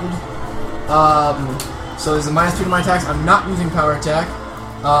muted. So there's a -2 to my attacks. I'm not using power attack.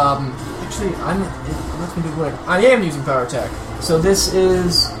 Actually, let me do what I am using power attack. So this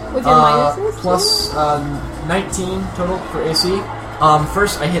is With your minuses, plus 19 total for AC.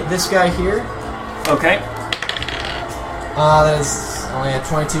 First I hit this guy here. Okay. That is only at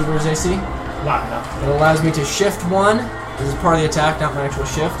 22 versus AC. Not enough. It allows me to shift 1. This is part of the attack, not my actual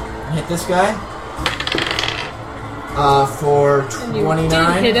shift. And hit this guy. For And you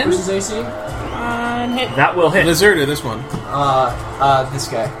 29 did hit him? versus AC. And hit. That will hit. Lizard or this one? This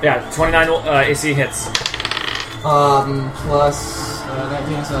guy. Yeah, 29 AC hits. Plus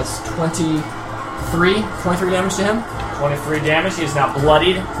 19, so that's 23 damage to him. 23 damage. He is now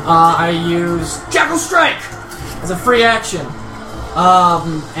bloodied. I use Jackal Strike as a free action.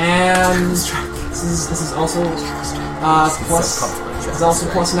 And this is also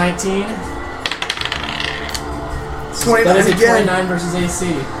plus 19. That is a 29 versus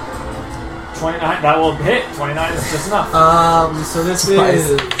AC. 29. That will hit. 29 is just enough. So this Nice.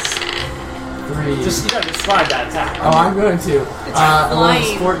 is 3. Just, you gotta describe that attack. Oh, I'm going to. 11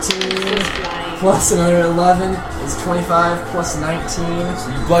 is flying. 14. It's flying. Plus another 11 is 25. Plus 19.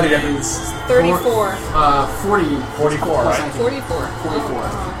 You bloodied him. 34. 40. 44, right? 44. 44.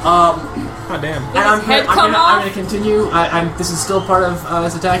 Oh, damn. And I'm head gonna, come off? I'm gonna continue. This is still part of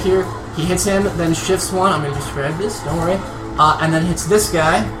this attack here. He hits him, then shifts 1. I'm gonna describe this. Don't worry. And then hits this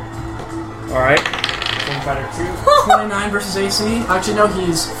guy. Alright. Fighter 2. 29 versus AC. Actually, no,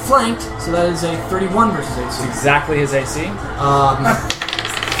 he's flanked, so that is a 31 versus AC. Exactly his AC.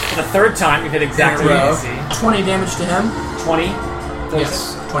 for the third time. You hit exactly In a row. what you see. 20 damage to him. 20.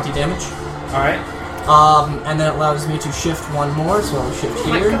 Yes, 20 damage. All right. And then it allows me to shift one more, so I'll shift Oh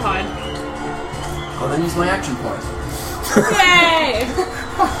my here. god. I'll then use my action point. Yay!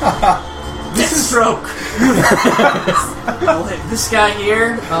 This is stroke. I'll hit this guy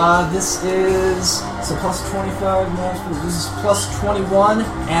here. This is so plus 25. This is plus 21.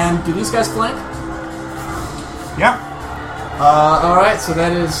 And do these guys flank? Yeah. All right. So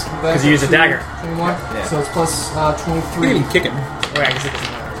that is Because you use a dagger. 21. Yeah. So it's plus You 23. can kick him. Wait, I guess it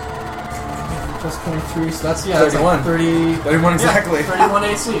doesn't matter. Plus 23. So that's that's 31. like 30. 31 exactly. 31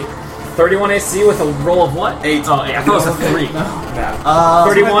 AC. 31 AC with a roll of what? 8. Oh, I thought it was a 3. No. No.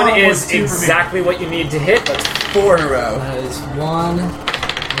 31 was is 2 for me. exactly what you need to hit. 4 in a row. That is 1.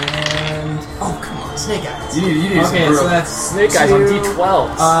 And oh come on, snake eyes. You need Okay, some so brutal. that's Snake eyes on 2,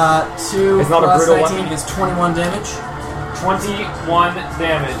 D12s. 2 It's not a plus brutal 19 one. is 21 damage. 21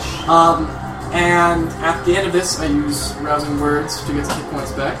 damage. And at the end of this, I use rousing words to get some hit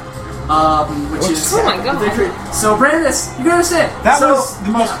points back. Which is Oh my God. victory. So Brandis, you can understand. That so, was the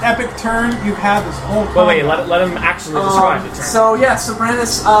most epic turn you've had this whole time. Well, wait, let him actually describe the turn. So yeah, so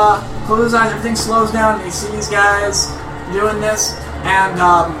Brandis closes his eyes, everything slows down, and he sees guys doing this, and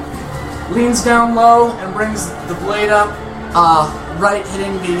leans down low and brings the blade up, right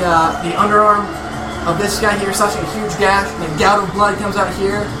hitting the underarm of this guy here, such a huge gash, and a gout of blood comes out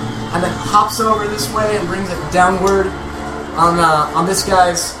here, and then hops over this way and brings it downward on this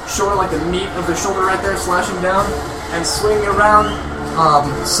guy's shoulder, like the meat of the shoulder right there, slashing down, and swinging around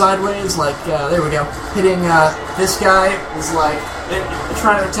sideways, like, there we go, hitting this guy is like,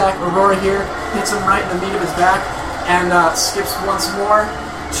 trying to attack Aurora here, hits him right in the meat of his back, and skips once more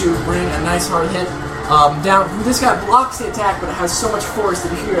to bring a nice hard hit down. This guy blocks the attack, but it has so much force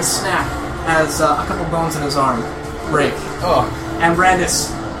that you hear a snap as a couple bones in his arm break. Oh. And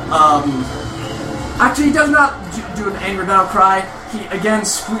Brandis, actually, he does not do an angry battle cry. He again,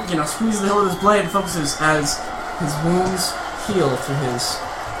 squeezes the hilt of his blade and focuses as his wounds heal through his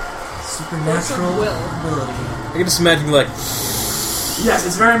supernatural Will. ability. I can just imagine you like, Yes,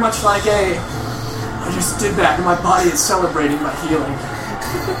 it's very much like I just did that, and my body is celebrating my healing.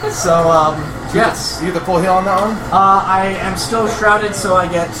 So, yes. You get the full heal on that one? I am still shrouded, so I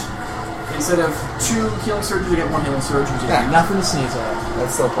get, instead of 2 healing surges, I get 1 healing surge, which is Yeah. nothing to sneeze at.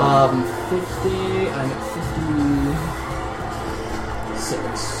 That's so cool. 50, I'm at 56.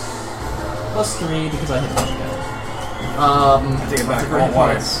 Plus 3, because I hit this guy. take it back. for I won't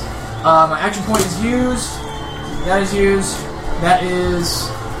want it. points. My action point is used. That is used. That is...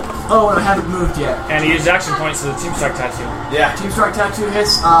 Oh, and I haven't moved yet. And he used action points to the Team Strike tattoo. Yeah. Team Strike Tattoo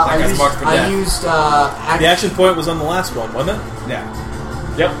hits. guy's marked for death. I used the action point was on the last one, wasn't it? Yeah.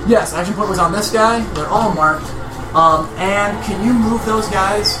 Yep. Yes, action point was on this guy. They're all marked. And can you move those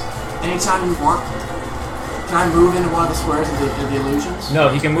guys anytime you want? Can I move into one of the squares of the illusions? No,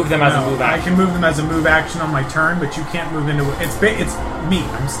 he can move them as a move I action. can move them as a move action on my turn, but you can't move into it. It's me.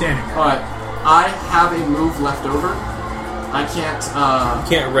 I'm standing there. Alright. I have a move left over. I can't,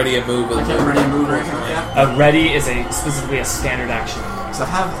 Can't ready a move. I can't ready a move or anything like that. A ready is specifically a standard action. So I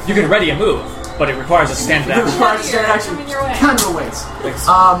have... You can ready a move, but it requires a standard It action. requires standard You're action. coming your way. Kind of a waste.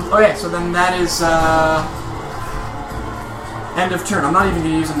 Okay, so then that is, end of turn. I'm not even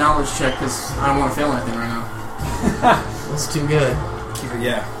going to use a knowledge check because I don't want to fail anything right now. That's too good.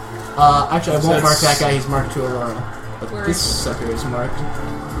 Yeah. Actually, I So won't mark that's- that guy. He's marked to Aurora. But Where this is he? sucker is marked.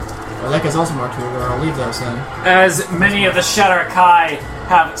 Oh, that guy's also marked to Aurora. I'll leave those then. As many of the Shatarakai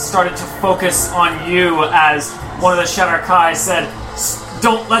have started to focus on you, as one of the Shatarakai said,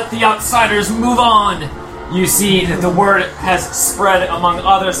 "Don't let the outsiders move on." You see that the word has spread among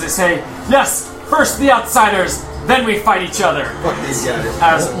others. They say, "Yes, first the outsiders, then we fight each other." Fuck these guys.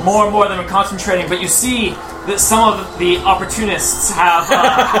 As more and more of them are concentrating, but you see that some of the opportunists have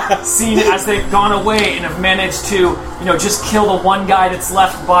seen as they've gone away and have managed to, just kill the one guy that's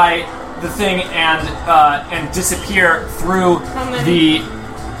left by the thing and disappear through How many? the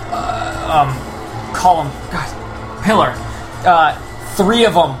column, pillar. 3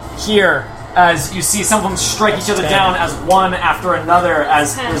 of them here. As you see, some of them strike each other down as one after another.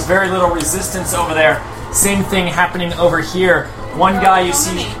 As there's very little resistance over there. Same thing happening over here. One guy you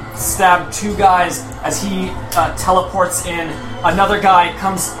see stab 2 guys as he teleports in. Another guy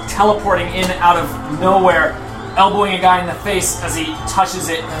comes teleporting in out of nowhere, elbowing a guy in the face as he touches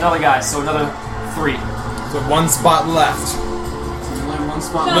it. Another guy, so another 3. So 1 spot left. Only 1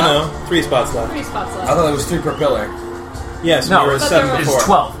 spot No. left. No, 3 spots left. 3 spots I left. thought it was 3 per pillar. Yes, No, we were at it's 7 there were- before. It's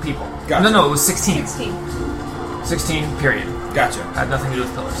 12 people. Gotcha. No, it was 16. 16. 16, period. Gotcha. Had nothing to do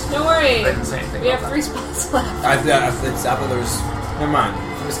with pillars. Don't worry. I didn't say anything We about have that. 3 spots left. I thought there was Never mind. We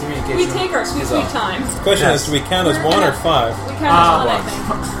Miscommunication. take our sweet, is sweet off. time. Question is, do we count as 1 or 5? We count as one, I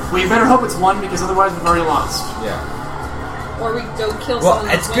think. We better hope it's 1 because otherwise we've already lost. Yeah. Or we go kill Well,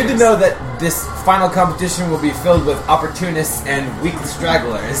 someone. it's good to know that this final competition will be filled with opportunists and weak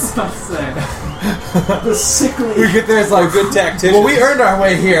stragglers. I was about to say. The sickly. We get there, it's like, Good tacticians. well, we earned our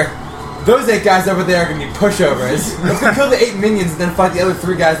way here. Those 8 guys over there are going to be pushovers. Let's go kill the 8 minions and then fight the other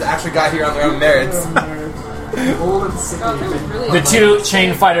 3 guys that actually got here on their own merits. Old and sickly. Oh, this is really The lovely. 2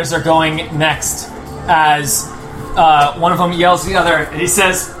 chain fighters are going next as one of them yells at the other, and he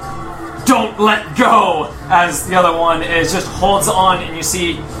says, "Don't let go!" As the other one is just holds on, and you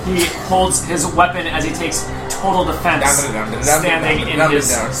see he holds his weapon as he takes total defense, standing in his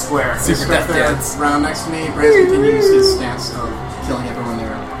square. Super death there, dance. round next to me. Brandon continues his stance of killing everyone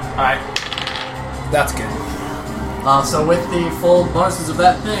there. Alright. That's good. So with the full bonuses of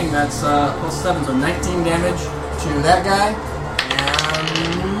that thing, that's plus 7, so 19 damage to that guy,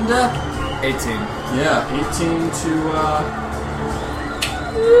 and 18. yeah, 18 to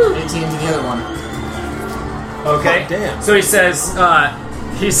the other one. Okay. Oh, damn. So he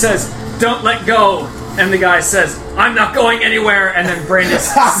says, "Don't let go," and the guy says, "I'm not going anywhere," and then Brandis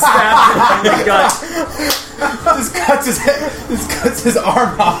stabs him in the gut, This cuts his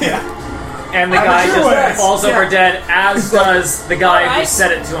arm off. and the guy sure just was. falls over dead, as does the guy who Alright.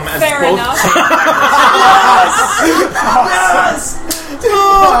 said it to him, as Fair both enough. chain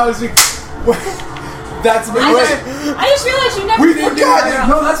That's amazing. I just realized you never We did didn't do do it. it.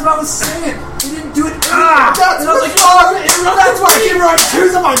 No, that's what I was saying. He didn't do it. That's why I keep on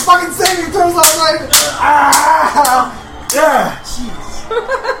choosing my fucking saving throws all right. Yeah.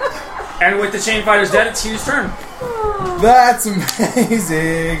 And with the chain fighters dead, it's Hugh's turn. That's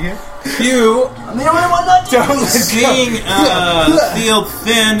amazing. Hugh, I'm the only one not doing Don't let seeing the field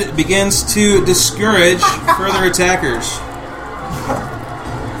thinned, begins to discourage further attackers.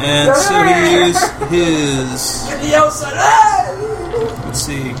 And so he used his... the outside. Let's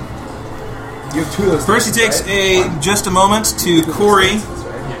see. You have 2 of those. First he takes just a moment to Corey.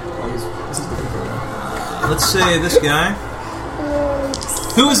 Let's say this guy.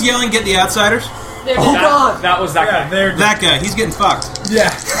 Who was yelling, "Get the outsiders"? They're Oh, dead. God. That was that Yeah, guy. they're That guy. He's getting fucked. Yeah.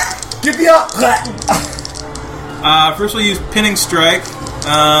 Get me up. First we'll use Pinning Strike.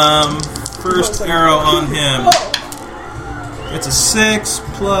 First arrow on him. It's a 6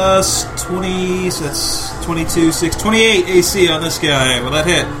 plus 20, so that's 22, 6, 28 AC on this guy. Will that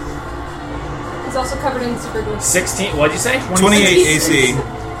hit? He's also covered in super glue. 16. What'd you say? 28 AC.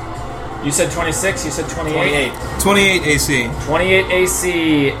 You said 26. You said 28. 28 AC. 28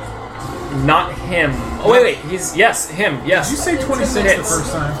 AC. Not him. Oh wait. He's him. Yes. Did you say 26 the Hits.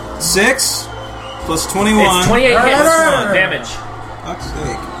 first time? 6 plus 21. It's 28 hits. Plus Damage. Fuck's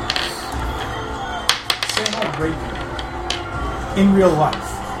sake. Say how great you are. In real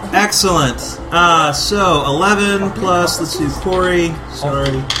life. Excellent. So 11 plus, let's see, Corey.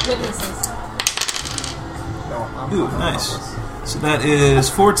 Sorry. Witnesses. Ooh, nice. So that is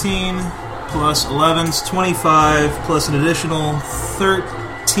 14 plus 11 is 25 plus an additional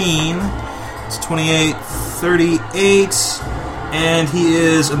 13. It's 28, 38. And he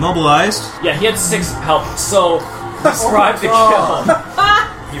is immobilized. Yeah, he had 6 health. So describe the kill.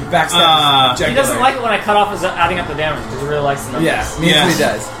 You backstab. He doesn't like it when I cut off his adding up the damage because he really likes the numbers. Yeah, me Yeah. he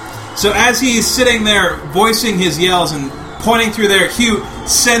does. So as he's sitting there voicing his yells and pointing through there, Hugh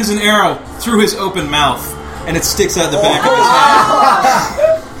sends an arrow through his open mouth, and it sticks out the back of his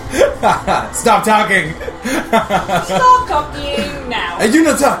head. Stop talking. Stop talking now. And you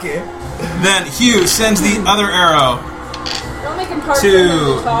not talking. Then Hugh sends the other arrow Don't make him part to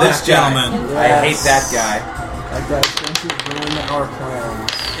of the this gentleman. I hate that guy. That guy's going to ruin our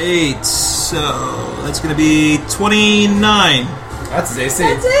plans. 8, so that's going to be 29. That's his AC.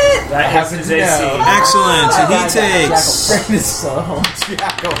 That's it. That I hits happen his to AC. know. Excellent. So he takes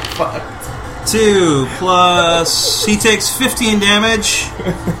Jackal fucked. 2 plus... He takes 15 damage,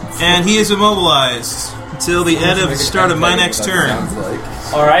 and he is immobilized until the end of the start of my next turn.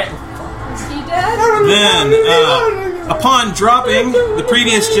 All right. Is he dead? Then, upon dropping, the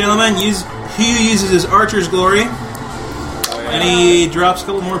previous gentleman, he uses his Archer's Glory, and he drops a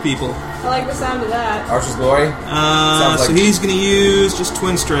couple more people. I like the sound of that. Archer's Glory. So like- he's going to use just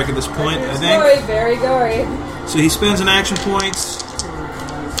Twin Strike at this point, I think. Gory, very gory. So he spends an action point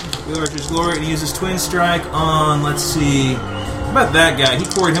with Archer's Glory, and he uses Twin Strike on, let's see, how about that guy? He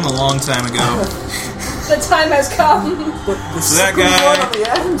quarried him a long time ago. The time has come. So that guy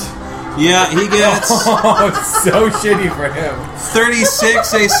Yeah, he gets Oh, it's so shitty for him.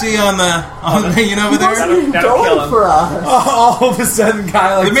 36 AC on the minion over there. That'll kill him. For us. All of a sudden,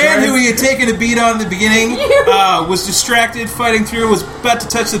 Kyle. The man who he had taken a beat on in the beginning was distracted, fighting through, was about to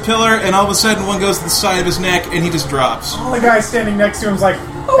touch the pillar, and all of a sudden one goes to the side of his neck, and he just drops. All the guy standing next to him's like,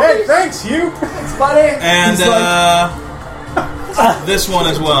 "Hey, thanks, Hugh." Thanks, buddy. And this one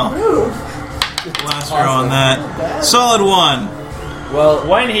as well. Last throw on that. Solid 1. Well,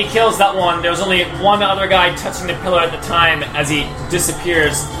 when he kills that one, there's only one other guy touching the pillar at the time as he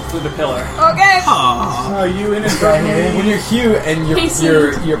disappears through the pillar. Okay. Aww. Oh, you inadvertently. When you're Hugh and Casey.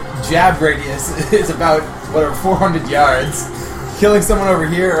 your jab radius is about 400 yards, killing someone over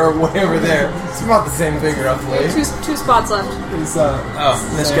here or way over there, it's about the same thing roughly. Two spots left. It's, Oh,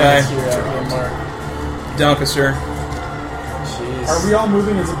 this guy. Dunkasser. Are we all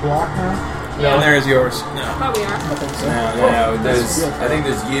moving as a block now? Yeah. And there's yours. No. Thought we are. No. I think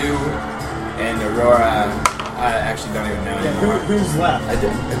there's you and Aurora. I actually don't even know anymore. Who's left?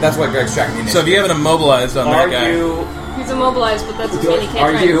 That's why Greg's tracking the So if you haven't immobilized on Are that guy. you He's immobilized, but that doesn't mean he can't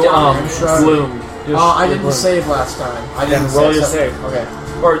are try you to jump. Gloom? I didn't save last time. I didn't Then roll your save. save. Okay.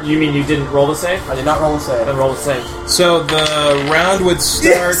 Or you mean you didn't roll the save? I did not roll a save. Then roll the save. So the round would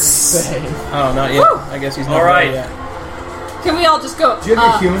start. Save. Oh, not yet. Woo! I guess he's not All right. ready yet. Can we all just go? Do you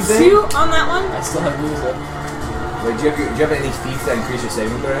have your human thing? Few on that one? I still haven't used it. Wait, do you have any feats that increase your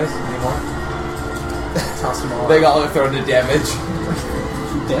saving throws anymore? Toss them all. They got thrown to damage.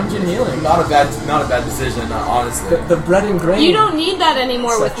 Damage and healing. Not a bad decision, honestly. The bread and grain. You don't need that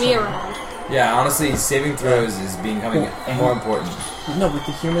anymore with me Section. around. Yeah, honestly, saving throws is becoming more important. No, with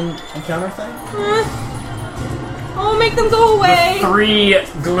the human encounter thing? Oh, make them go away. 3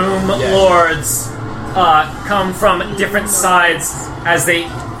 Gloom Lords come from different sides as they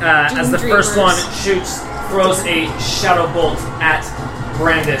as the first one throws a shadow bolt at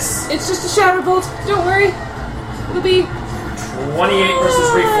Brandis. It's just a shadow bolt. Don't worry. It'll be 28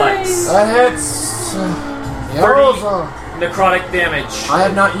 versus reflex. That hits. 30 necrotic damage. I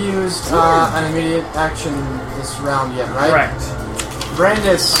have not used an immediate action this round yet, right? Correct.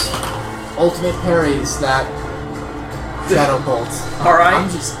 Brandis ultimate parries that shadow bolt. All right. I'm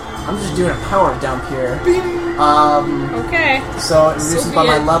just doing a power dump here. okay. So it reduces So by be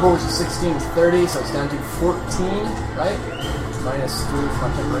my it. level, which is 16 to 30, so it's down to 14, right? Minus 3 for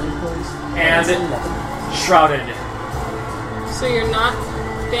my temporary points. And Nothing. shrouded. So you're not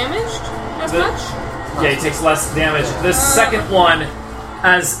damaged as The- much? Yeah, he takes less damage. The second one,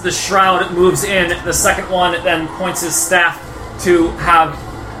 as the shroud moves in, the second one then points his staff to have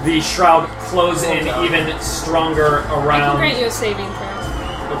the shroud close in even stronger I can around. grant you a saving throw.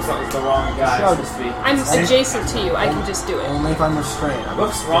 Oops, that was the wrong guy. Shroud. Supposed to be. I'm adjacent to you. I can just do it. Only if I'm restrained.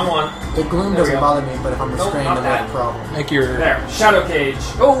 Whoops, wrong one. The gloom There we doesn't go. bother me, but if I'm Nope, restrained, not then I have that. a problem. Make your. There, shadow cage.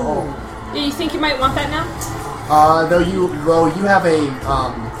 Oh! Yeah, you think you might want that now? Though you have a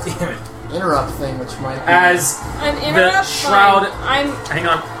Damn it. interrupt thing, which might be... As An interrupt. shroud- Fine. hang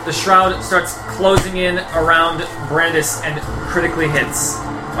on, the shroud starts closing in around Brandis and critically hits.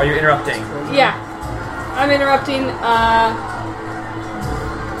 Are you interrupting? Yeah. I'm interrupting.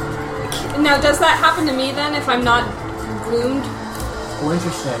 Now, does that happen to me then if I'm not gloomed? Oh,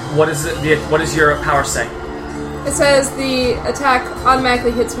 interesting. What is your power say? It says the attack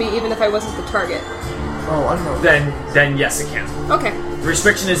automatically hits me even if I wasn't the target. Oh, I don't know. Then yes, it can. Okay. The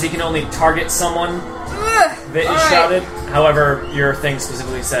restriction is he can only target someone Ugh. that is All right. shrouded. However, your thing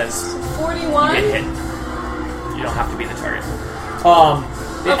specifically says 41. you get hit. You don't have to be the target. It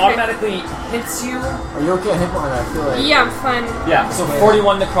Okay. automatically hits you. Are you okay? I hit one. I feel like... Yeah, I'm fine. Yeah, so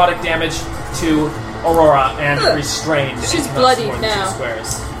 41 necrotic damage to Aurora and Ugh. restrained. and She's cannot bloodied score the now. 2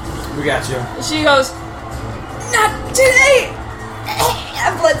 squares. We got you. She goes, "Not today!"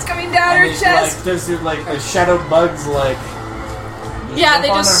 Blood's coming down her chest. Does it like the shadow bugs like? Yeah, they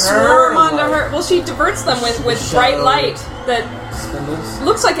jump just onto her, swarm or onto what? her. Well, she diverts them with bright shadow- light that Spindles?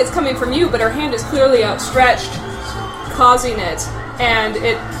 looks like it's coming from you, but her hand is clearly outstretched, causing it, and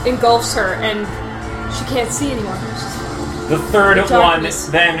it engulfs her, and she can't see anymore. The third one Darkness.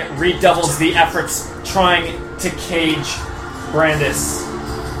 then redoubles the efforts trying to cage Brandis.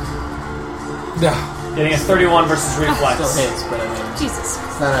 Getting a 31 versus reflex. Still hits, but I mean... Jesus.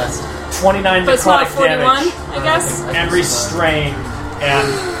 It's not as... 29 But it's not a necrotic 41, damage. I guess. And restrained and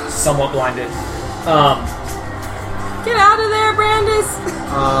somewhat blinded. Get out of there, Brandis!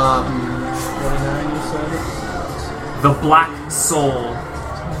 29, you said? The Black Soul.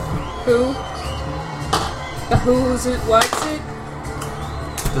 Who? The who's it? What's it?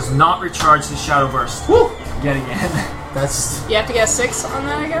 Does not recharge his Shadow Burst. Yet again. That's... You have to get a 6 on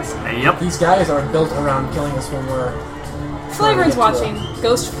that, I guess? Yep. These guys are built around killing us when we're... Flavern's Trying to get watching.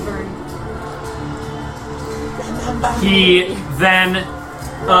 Ghost Fern. He then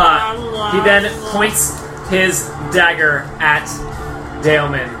points his dagger at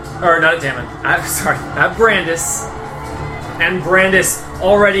Daemon, or not at Daemon. At Brandis. And Brandis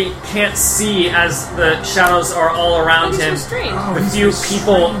already can't see as the shadows are all around him. The few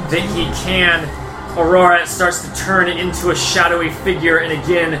people that he can, Aurora starts to turn into a shadowy figure, and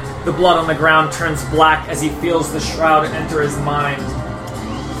again, the blood on the ground turns black as he feels the shroud enter his mind.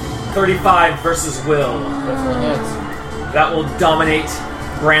 35 versus Will. That will dominate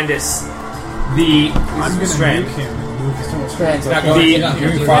Brandis. The I'm gonna strand. nuke him.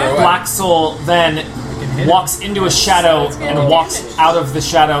 The Black Soul then walks into a shadow and walks out of the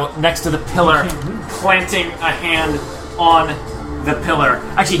shadow next to the pillar, planting a hand on the pillar.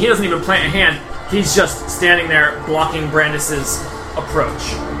 Actually, he doesn't even plant a hand. He's just standing there blocking Brandis's approach.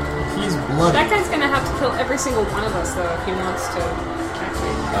 He's bloody. That guy's gonna have to kill every single one of us, though, if he wants to attack me.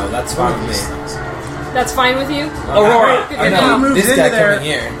 Oh, that's fine with me. That's fine with you? Aurora. Good I to know. know. moves This into guy there. coming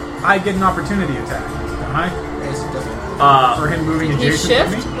here. I get an opportunity attack, don't I? For him moving Did he adjacent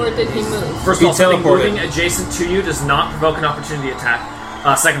shift, to me? or did he move? First He of all, something teleported. moving adjacent to you does not provoke an opportunity attack.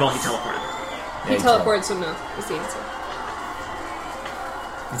 Second of all, he teleported. He teleported, so no, is the answer.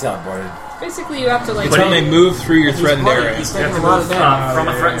 He teleported. Basically, you have to, like... It's when they move through your threatened bloody. area. He's You have taking to a lot move of damage. from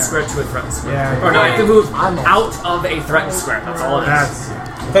a yeah, threatened yeah. square to a threatened square. Yeah. Or no, you have to move I'm out of a threatened square. That's all it is. That's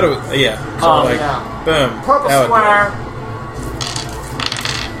I thought it was, yeah. So like, Yeah. boom. Purple That would do it. square.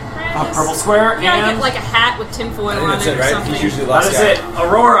 Purple square, Yeah, I and get, like, a hat with tinfoil I think on that's it it, or right? something. He's usually the that last is guy. it.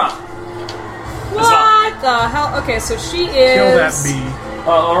 Aurora. What the hell? Okay, so she is... kill that bee.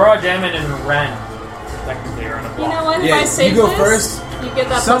 Aurora, Damon, and Ren. Technically, are in a You block. know what? Yeah, if I save you go this, first. you get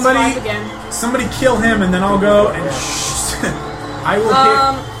that Somebody- plus 5 again. Somebody kill him, and then I'll go and I will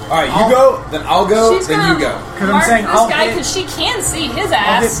Alright, you go, then I'll go, she's then gonna you go. Because I'm mark saying this I'll guy hit, because she can see his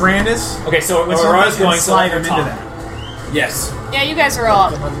I'll hit ass. Brandis Okay, so with Aurora's something going and so slide on him top. into that. Yes. Yeah, you guys are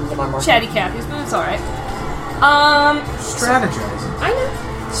all chatty Cathy's, but it's alright. Strategizing. I know.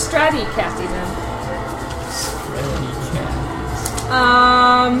 Stratty Cathy then.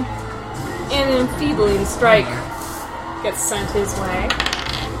 An enfeebling strike gets sent his way.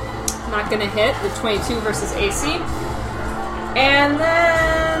 Not gonna hit with 22 versus AC. And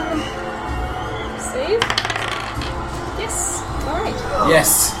then save. Yes. All right.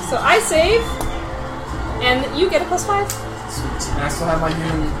 Yes. So I save, and you get a plus 5 And I still have my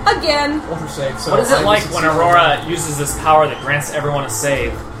new again. ultra save. So What is it I like was when 16. Aurora uses this power that grants everyone a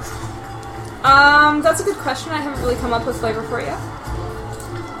save? That's a good question. I haven't really come up with flavor for it yet.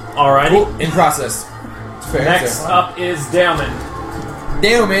 Alrighty. Cool. In process. It's fair Next answer. up is Damon.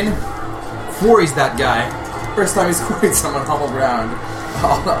 Daemon quarries that guy. First time he's quarried someone on the ground.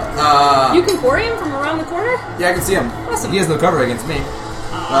 You can quarry him from around the corner? Yeah, I can see him. Awesome. He has no cover against me. Kill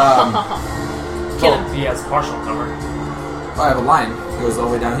Well, him. he has partial cover. I have a line. It goes all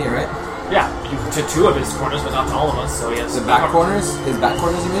the way down here, right? Yeah, to 2 of his corners, but not to all of us. So he has The back cover. corners? His back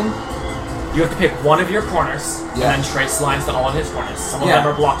corners, you mean? You have to pick one of your corners, Yeah. and then trace lines to all of his corners. Some of Yeah. them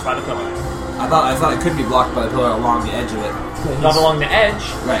are blocked by the pillar. I thought it could be blocked by the pillar along the edge of it. Not along the edge,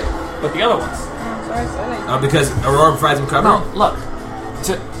 Right. but the other ones. Because Aurora provides him cover? No, look.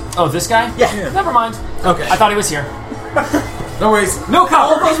 Oh, this guy? Yeah. Never mind. Okay. I thought he was here. No worries. No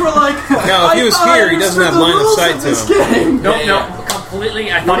cover. Were like, No, if he was here, he doesn't have line of sight to him. No, Yeah, no, yeah.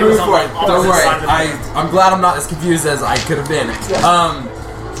 completely. I thought he was on for the it. opposite Don't worry. side of the pillar. I'm glad I'm not as confused as I could have been.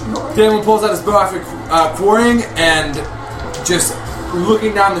 Damon pulls out his bow after quarrying and just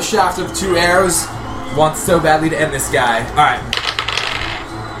looking down the shaft of 2 arrows, wants so badly to end this guy. Alright.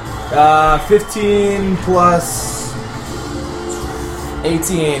 15 plus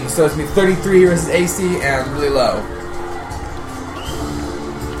 18, so it's going to be 33 versus AC and really low.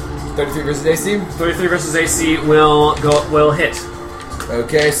 33 versus AC? 33 versus AC will hit.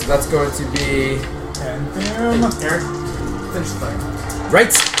 Okay, so that's going to be... And boom. Eric? finish the fight.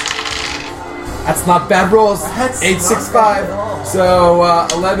 Right. That's not bad rolls. That's 8, not 6, bad 5. at all. So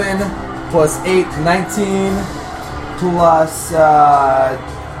 11 plus 8, 19 plus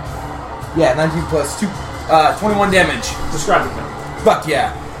 19 plus 2, 21 damage. Describe it. Fuck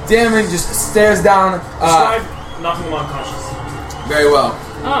yeah. Damon just stares down. Describe knocking him unconscious. Very well.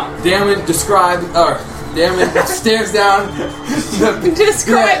 Oh. Damon stares down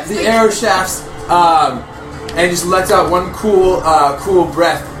Describe the arrow shafts and just lets out one cool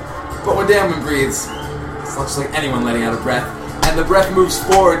breath. But when Damon breathes, it's not just like anyone letting out a breath. And the breath moves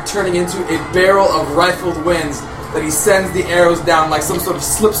forward, turning into a barrel of rifled winds that he sends the arrows down like some sort of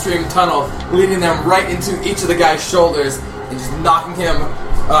slipstream tunnel, leading them right into each of the guy's shoulders and just knocking him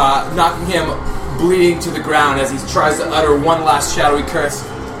bleeding to the ground as he tries to utter one last shadowy curse.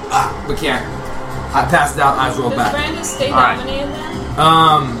 But can't. I passed out. Eyes rolled Does back. Brandis stay Alright. dominated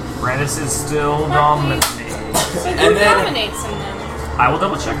then? Brandis is still dominating. So who And then- dominates him then? I will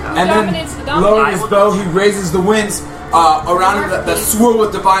double check that. And dominates the then, dominator? lowering his bow, he raises the winds around him that swirl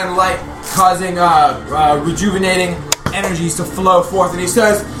with divine light, causing rejuvenating energies to flow forth. And he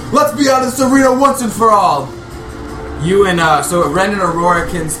says, "Let's be out of this arena once and for all." You and so Ren and Aurora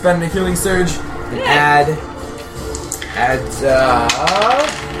can spend a healing surge and add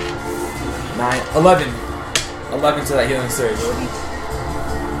 11 to that healing surge.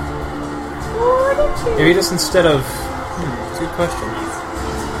 Maybe just instead of. Good question.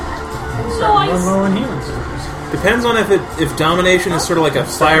 Nice. Low in healing surges. Depends on if domination is sort of like a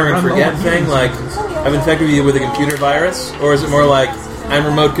fire and forget thing, like I've infected you with a computer virus, or is it more like I'm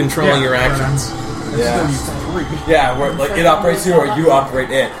remote controlling your actions? Yeah, where like it operates you or you operate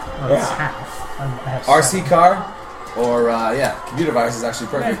it. That's half. I have RC car or computer virus is actually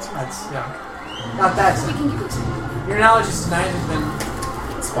perfect. That's not that. Your knowledge is tonight has been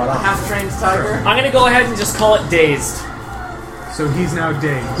Spot on. half-trained tiger. I'm gonna go ahead and just call it dazed. So he's now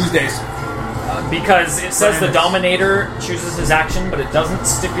dazed. Who's days? Because it says the Dominator chooses his action, but it doesn't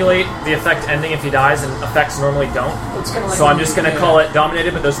stipulate the effect ending if he dies, and effects normally don't. It's kinda like So I'm when just you going to do call it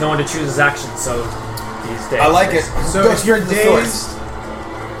Dominated, but there's no one to choose his action, so he's dazed. I like it. So Go if you're straight to the source. dazed,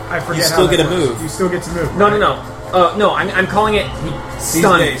 I forget You how still that get a works. move. You still get to move. No, right? no. I'm calling it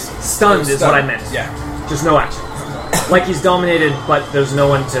stunned. dazed. Stunned is what I meant. Yeah. Just no action. Like he's dominated, but there's no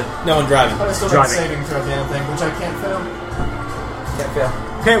one to... No one driving. But I still got Driving. saving throw damn thing, which I can't fail. Can't fail.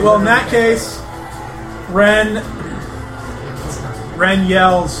 Okay, well in that case, Ren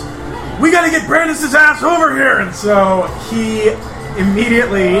yells, "We gotta get Brandis' ass over here!" And so he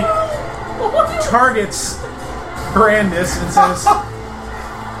immediately targets Brandis and says,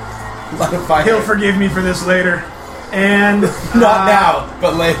 Let him find "He'll it. forgive me for this later." And Not now,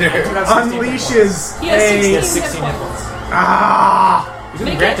 but later. unleashes He has a 16 hit points. You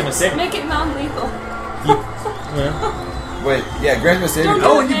didn't grant him a saving. Make it non-lethal. Wait, yeah, grant him a saving. Don't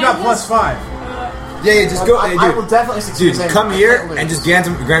throw. oh, and you've got +5. Yeah, just go. I Hey, will definitely succeed. dude, come here and just grant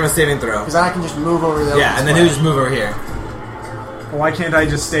him a saving throw. because then I can just move over there. Yeah, and then he'll just move over here. Why can't I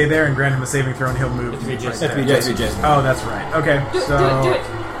just stay there and grant him a saving throw and he'll move? It'd be just- right there? Yes, you Jason. Oh, that's right. Okay, Do so it.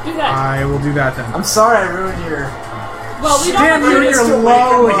 Do that. I will do that then. I'm sorry I ruined your. Well, we don't Damn have you and to your still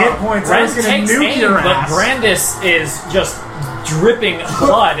low wake him hit up. points. I Brandis was gonna takes nuke aim, your but ass. Brandis is just dripping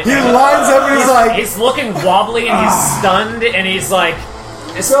blood. He lines up and he's like, He's looking wobbly and he's stunned and he's like,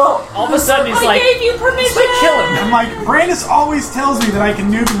 So all of a sudden he's I like, gave you permission. it's like kill him. I'm like, Brandis always tells me that I can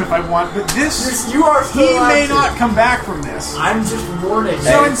nuke him if I want, but this, you are. he may not come back from this. I'm just warning.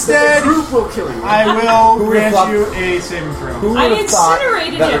 So you. instead- the group will kill you. I will Who would've grant thought- you a saving throw. who I would have thought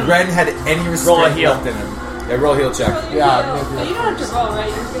incinerated that him. Ren had any Roll a restraint heal. left in him? Yeah, roll a heal check. Yeah, But you don't have to roll, right?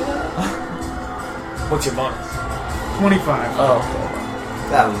 You're good at it. What's your bonus? 25. Oh.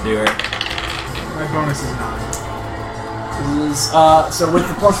 That'll do it. My bonus is 9. This is, so with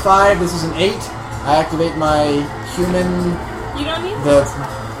the +5, this is an 8. I activate my human. You don't need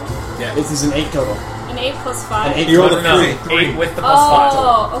Yeah. This is an 8 total. an 8 plus 5. An 8 You rolled total. a No, 3. 8 with the +5.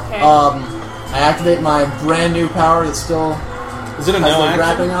 Oh, okay. I activate my brand new power that's still Is it a has no the action?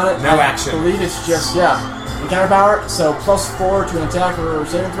 grappling on it. No I action. believe it's just encounter power. So +4 to an attack or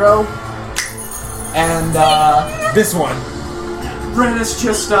saving throw. And This one. Brandis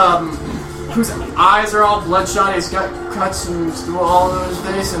just whose eyes are all bloodshot. He's got cuts and stool all over his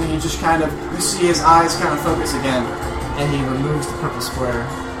face, and he just kind of you see his eyes kind of focus again, and he removes the purple square.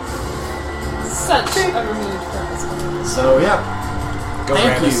 Such a removed purpose. So yeah, Go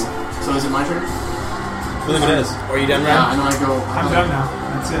thank Brandis. you. So is it my turn? I believe it is. Are you done, Yeah, I Ren? know I go. I'm done now.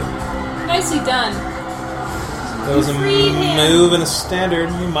 That's it. Nicely done. That was a freed him. move and a standard,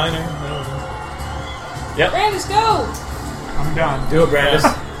 you minor. Brandis, go! I'm done. Do it, Brandis.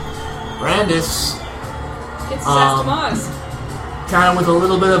 Brandis, Gets his ass to Mars. kind of with a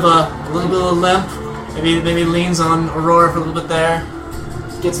little bit of a limp, maybe leans on Aurora for a little bit there,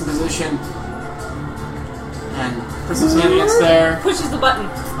 gets in position, and puts his hand against there. Pushes the button.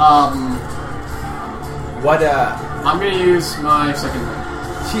 What, I'm gonna use my second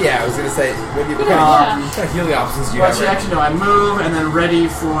move. yeah, I was gonna say, what Good kind idea. of healing options do you Well, have? actually, Ren? actually, no. I move and then ready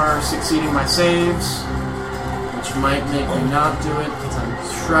for succeeding my saves, which might make me not do it because I'm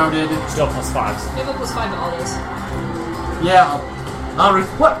shrouded. Still +5s. You have a +5 to all those. Yeah,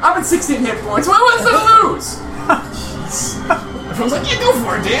 what? I'm at 16 hit points. What was I to lose? Jeez. Everyone's like, yeah, go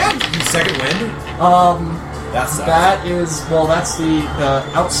for it, Dan. Second wind? That sucks. That is that's the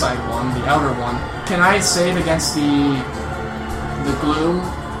outside one, the outer one. Can I save against the gloom?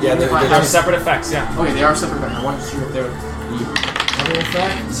 Yeah, Even if they're I They're have- separate effects, yeah. Okay, they are separate effects. I wanted to see if they're the other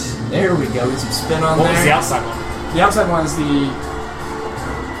effect. There we go. Get some spin on What there. was the outside one? The outside one is the.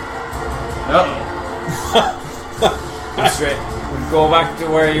 Go straight. Go back to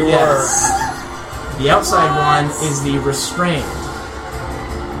where you Yes. The outside one is the restrained.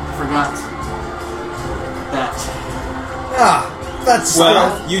 Forgot that. That's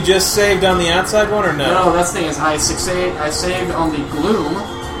Well, you just saved on the outside one, or no? No, that thing is I saved on the gloom.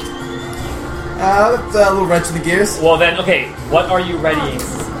 that's a little wrench in the gears. were. Well then, okay. What are you readying?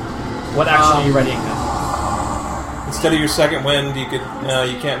 What action are you readying then? Instead of your second wind, you could. No,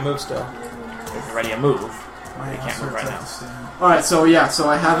 you can't move still. You can ready a move. My can't move right now. All right, so yeah, so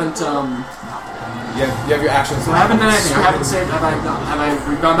I haven't You have your actions. so I haven't done anything. I haven't saved. Have I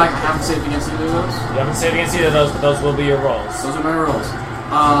gone back? I haven't saved against either of those. You haven't saved against either of those, but those will be your rolls. Those are my rolls.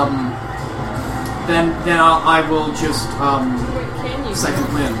 Then I will just Wait, can you? second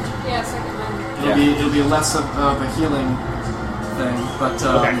wind. Yeah, second wind. It'll be less of a healing thing, but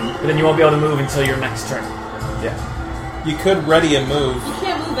Okay. But then you won't be able to move until your next turn. You could ready a move. You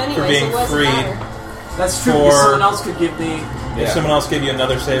can't move anyway, For being so it doesn't freed. matter. that's true. For- Because someone else could give me. If someone else gave you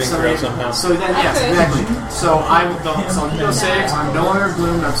another saving throw somehow. So then, yes, Okay. exactly. So I will go. So he goes saves. I'm no longer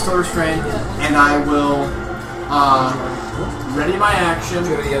gloomed. I'm still restrained, and I will ready my action. Do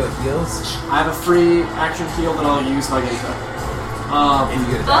you have any other heals? I have a free action heal that I'll use if I get it. If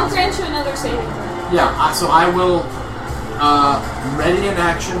you get it I'll down. grant you another saving throw. Yeah. So I will ready an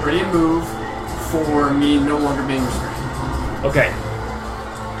action, ready a move for me no longer being restrained. Okay.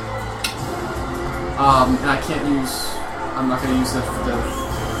 And I can't use. I'm not going to use the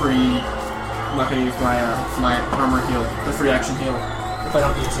free. I'm not going to use my armor heal, the free action heal, if I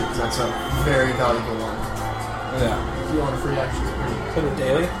don't need to, because that's a very valuable one. Yeah. If you want a free action, it's pretty. Put it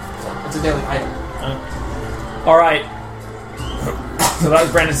daily. It's a daily item. All right. So that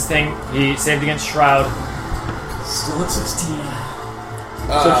was Brandon's thing. He saved against Shroud. Still at 16.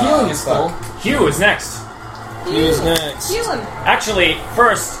 So healing is full. Hugh is next. Who's next? Heal him. Actually,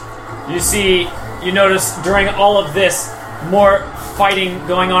 first, you notice during all of this, more fighting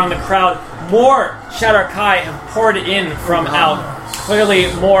going on in the crowd. More Shadow Kai have poured in from out.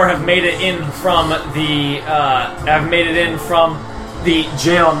 Clearly, more have made it in from the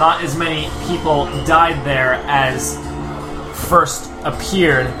jail. Not as many people died there as first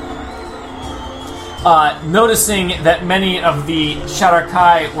appeared. Noticing that many of the Shadow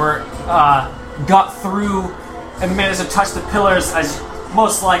Kai were got through and managed to touch the pillars, as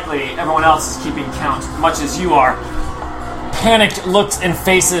most likely everyone else is keeping count, much as you are. Panicked looks in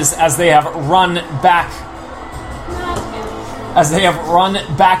faces as they have run back. As they have run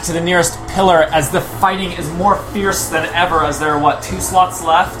back to the nearest pillar, as the fighting is more fierce than ever, as there are, 2 slots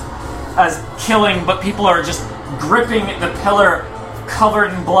left? As killing, but people are just gripping the pillar,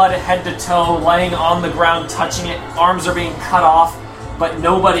 covered in blood, head to toe, laying on the ground, touching it. Arms are being cut off, but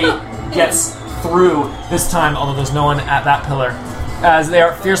nobody gets through this time, although there's no one at that pillar. As they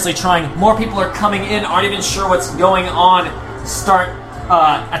are fiercely trying, more people are coming in, aren't even sure what's going on, start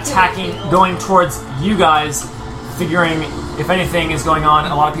attacking, going towards you guys, figuring if anything is going on.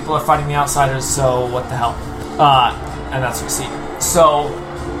 A lot of people are fighting the outsiders, so what the hell? And that's what you see. So,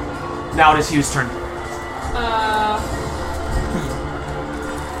 now it is Hugh's turn.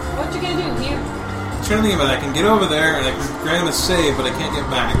 What you gonna do, Hugh? I'm trying to think about it. I can get over there and I can grant him a save, but I can't get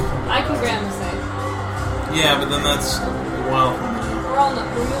back. I can grant him a save. Yeah, but then that's a while from now.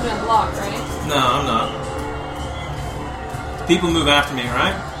 We're moving a block, right? No, I'm not. People move after me,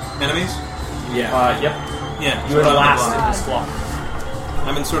 right? Enemies? Yeah. Yep. Yeah. You are the I'm last block. in this block.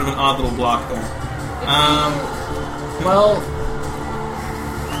 I'm in sort of an odd little block there. Well,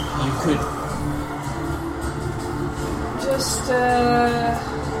 you could. Just,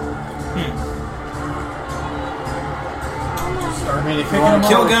 I mean, if you Pick want him to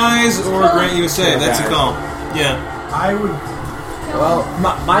Kill guys or grant you a save. That's a guys. call. Yeah. I would. Well,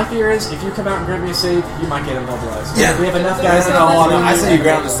 my fear is if you come out and grant me a save, you might get immobilized. Yeah. We have enough guys that No, all no, I say you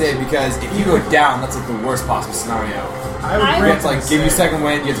grant him the save because if you go down, that's like the worst possible scenario. I would I You grant have to like him a give you save. second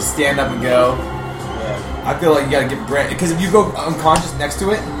wind, you have to stand up and go. Yeah. I feel like you gotta give Brent because if you go unconscious next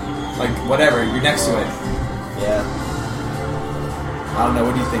to it, like whatever, you're next to it. Yeah. I don't know.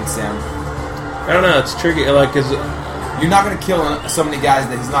 What do you think, Sam? I don't know. It's tricky. Like, cause You're not gonna kill so many guys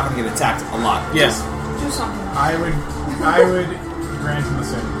that he's not gonna get attacked a lot. yes. do something. I would grant him a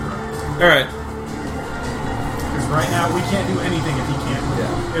save. All right. Because right now we can't do anything if he can't.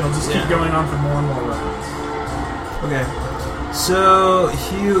 Yeah. It'll just keep Yeah. going on for more and more rounds. Okay. So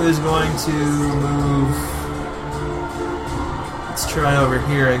Hugh is going to move. Let's try over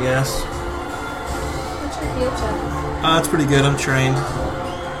here, I guess. What's your heal check? That's pretty good. I'm trained.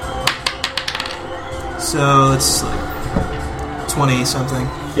 So it's like 20 something.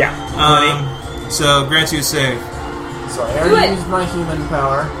 Yeah. So grants you a save. So I Do already it. used my human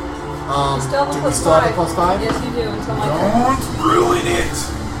power. You still have a do we plus still have a 5. plus 5? Yes, you do, until my turn. Don't ruin it.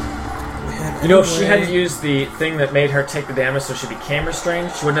 You know, if she hadn't used the thing that made her take the damage so she became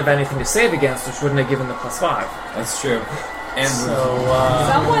restrained, she wouldn't have anything to save against, which wouldn't have given the plus 5. That's true. And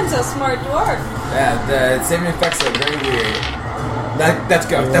Someone's a smart dwarf. yeah, the saving effects are very weird. That's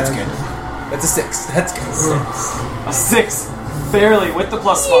good. That's good. That's a 6. That's good. A 6, barely, with the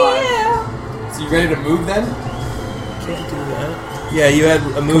plus 5. Yeah. So you ready to move then? Can't do that. Yeah, you had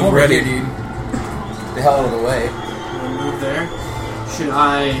a move Come over ready. here, dude. The hell out of the way. Move there. Should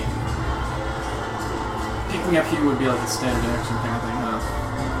I... Picking up here would be like a standard action kind of thing, huh?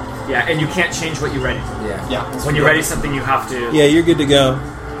 Yeah, and you can't change what you ready. Yeah. Yeah. When you ready something, you have to... Yeah, you're good to go.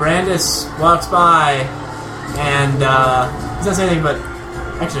 Brandis walks by and he doesn't say anything, but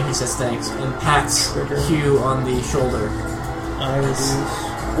actually he says thanks and pats Hugh on the shoulder.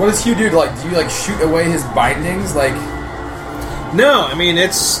 What does Hugh do? Do you shoot away his bindings? No, I mean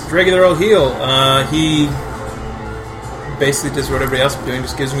it's regular old heal. He basically does what everybody else is doing,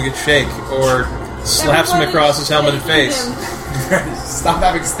 just gives him a good shake or slaps him across his helmeted face. Stop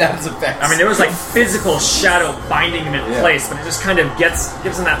having stats effects. I mean, there was physical shadow binding him in place, but it just kind of gives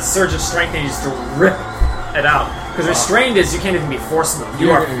him that surge of strength and you just to rip it out. Because restrained is you can't even be forceful.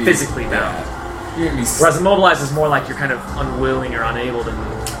 You are physically bound. Yeah. You're gonna be Whereas immobilized is more like you're kind of unwilling or unable to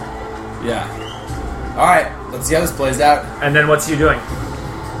move. Yeah. Alright, let's see how this plays out. And then what's you doing?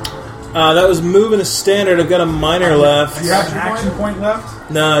 That was moving a standard. I've got a minor left. Do you have an action point left?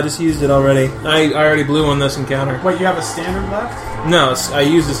 No, I just used it already. I already blew on this encounter. Wait, you have a standard left? No, I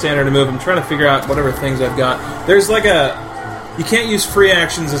used the standard to move. I'm trying to figure out whatever things I've got. There's you can't use free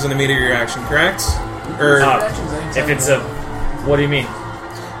actions as an immediate reaction, correct? Or If it's a... What do you mean?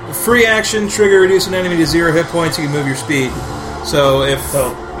 free action, trigger, reduce an enemy to 0 hit points, you can move your speed. So if...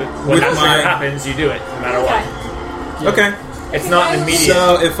 So, when that trigger happens, you do it, no matter what. Okay. It's not an immediate...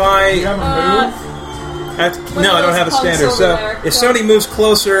 So if I... Do you have a move? No, I don't have a standard. So if somebody moves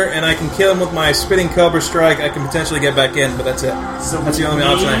closer and I can kill him with my spitting cobra strike, I can potentially get back in, but that's it. So That's the only we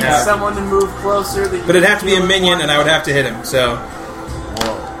option I need have. someone to move closer. That But it'd have to be a minion, and I would have to hit him. So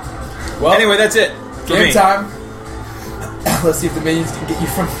Well, anyway, that's it. For game me. time. Let's see if the minions can get you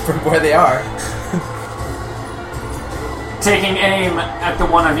from where they are. Taking aim at the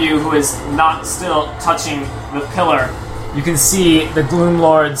one of you who is not still touching the pillar, you can see the Gloom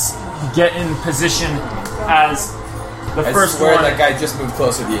Lords get in position as the I first swear one. that guy just moved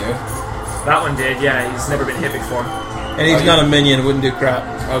closer to you. That one did, yeah. He's never been hit before. And he's not a minion, wouldn't do crap.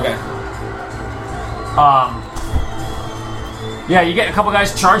 Okay. Yeah, you get a couple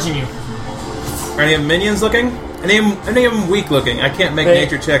guys charging you. Are any of them minions looking? Any of them weak looking? I can't make They-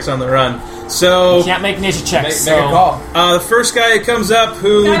 nature checks on the run. So You can't make nature checks. Make a call. the first guy who comes up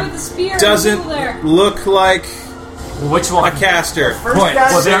who Guy with the spear. doesn't there. look like Which a one? caster. Point.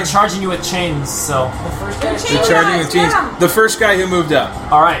 Well, they're charging you with chains, so... They're charging with chains. The first guy who moved up.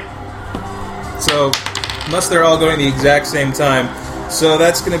 Alright. So, unless they're all going the exact same time. So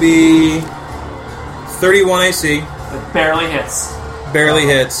that's going to be 31 AC. It barely hits. Barely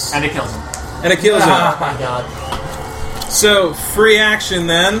hits. And it kills him. And it kills him. Oh my god. So, free action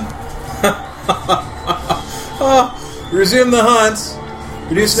then. Resume the hunt.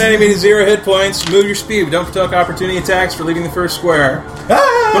 Reduce an enemy to 0 hit points. Move your speed. Don't provoke opportunity attacks for leaving the first square.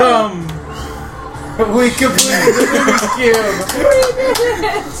 We completed the Rubik's Cube.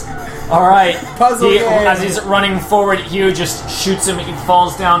 Alright. Puzzle game. As he's running forward, Hugh just shoots him. He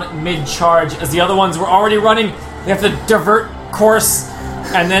falls down mid-charge. As the other ones were already running, they have to divert course.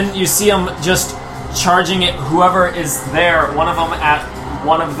 And then you see them just charging at whoever is there. One of them at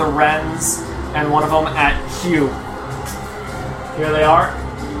one of the Wrens, and one of them at Hugh. Here they are.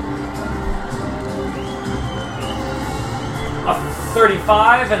 A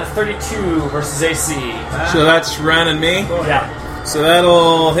 35 and a 32 versus AC. So that's Ren and me. Yeah. So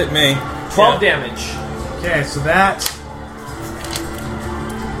that'll hit me. 12 damage. Okay, so that...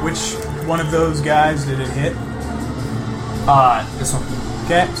 Which one of those guys did it hit? This one.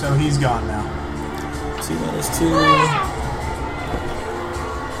 Okay, so he's gone now. 2 minus 2.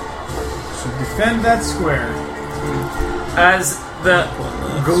 So defend that square. As the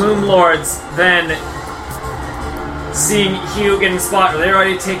Gloom Lords then, seeing Hugh getting spotted, they're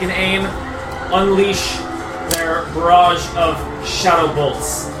already taken aim, unleash their barrage of shadow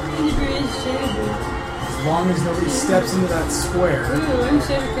bolts. As long as nobody steps into that square. Ooh, I'm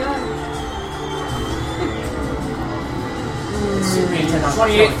shadow guy.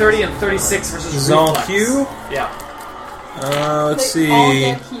 28, 30, and 36 versus This is all Reflex. Q. Yeah. Let's They see. all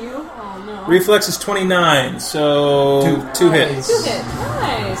get Q? Oh no. No. Reflex is 29, so two hits. 2 hit.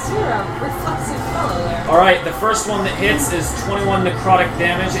 Nice. You're a reflexive fellow there. Alright, the first one that hits is 21 necrotic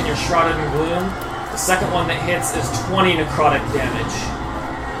damage and you're shrouded in gloom. The second one that hits is 20 necrotic damage.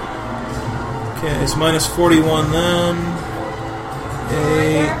 Okay, it's minus 41 then.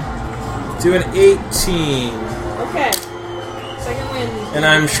 Do an 18. Okay. Second wind. And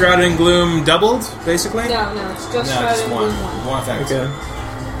I'm shrouded in gloom doubled, basically? No, it's just No, shrouded just in one. gloom 1. One effect. Okay.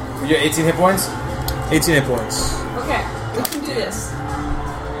 You're 18 hit points? 18 hit points. Okay, we can do this.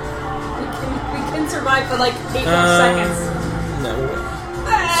 We can survive for like 8 more seconds. No, wait.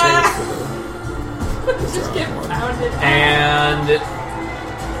 Just get pounded. And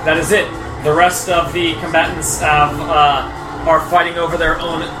that is it. The rest of the combatants are fighting over their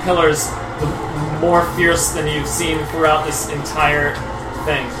own pillars, more fierce than you've seen throughout this entire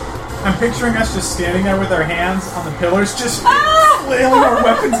thing. I'm picturing us just standing there with our hands on the pillars, just flailing our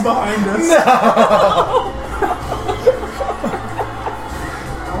weapons behind us.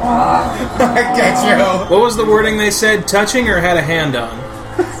 I get you. What was the wording they said? Touching or had a hand on?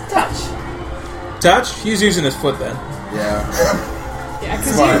 Touch. Touch? He's using his foot then. Yeah. Yeah,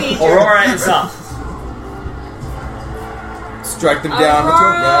 because you need your... Aurora is up. Strike them down with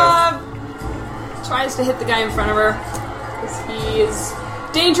your breath. Aurora tries to hit the guy in front of her. Because he is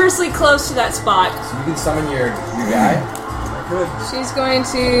dangerously close to that spot. So you can summon your guy. She's going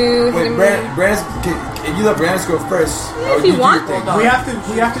to hit Wait, him. Brandis, you let Brandis go first. Yeah, if you do your want. thing. We have to just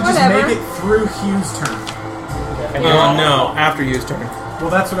Whatever. make it through Hugh's turn. Oh no, after Yu's turn. Well,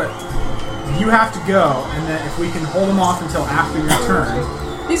 that's what you have to go, and then if we can hold them off until after your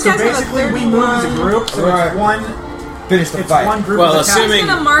turn. These So guys have a basically, 31. we move as a group, so Alright. it's one. Finish the It's fight. one group. Well, of attack. assuming- She's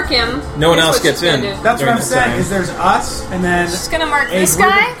gonna mark him. No one Here's else what gets she's gonna in. do. That's what during I'm this saying. time. Is there's us, and then She's gonna mark a this group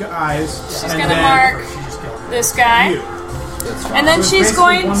guy. of guys. She's and gonna then mark this guy. you. And then So she's it's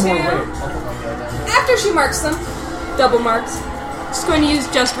going basically one more to, wave. after she marks them, double marks, she's going to use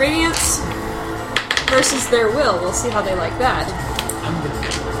Just Radiance versus their will. We'll see how they like that.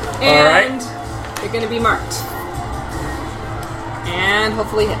 And they're going to be marked. And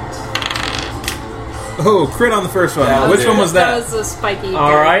hopefully hit. Oh, crit on the first one. Yeah, Which one was That that? was a spiky.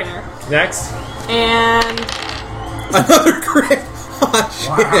 Alright, there. next. And Another crit. Oh,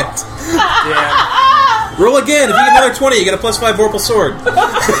 shit. Yeah. Roll again. If you get another 20, you get a +5 Vorpal Sword.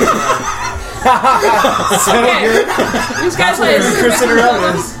 okay. These guys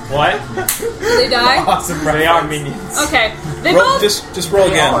What? they die. Awesome, They are minions. Okay, they Roll, both just roll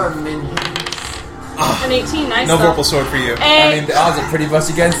They are again. minions. an 18. Nice. No stuff. Vorpal Sword for you. I And mean, the odds are pretty much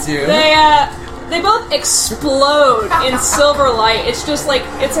against you. they both explode in silver light. It's just like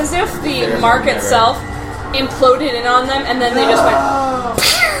it's as if the There's mark never. itself imploded in on them, and then they just went.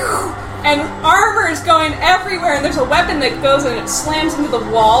 Pew! And armor is going everywhere, and there's a weapon that goes and it slams into the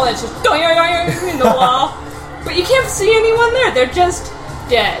wall, and it's just doing in the wall. But you can't see anyone there; they're just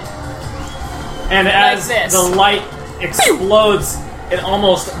dead. And as this. the light explodes, it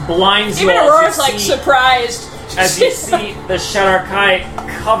almost blinds you Even all. Aurora's as you like see- surprised. As you see the Shadar-kai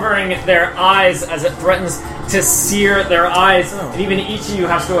covering their eyes as it threatens to sear their eyes. And even each of you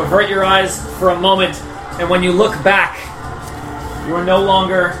has to avert your eyes for a moment. And when you look back, you are no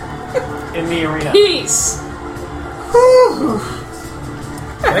longer in the arena. Peace.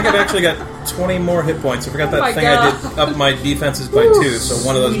 I think I've actually got 20 more hit points. I forgot that my thing God. I did up my defenses by 2, so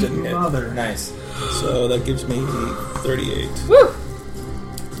one of those didn't hit. Mother. Nice. So that gives me 38. Woo!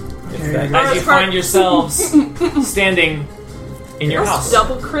 If that As you find yourselves standing in your house.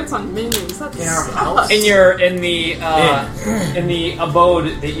 Double crits on minions. That's In our house? In the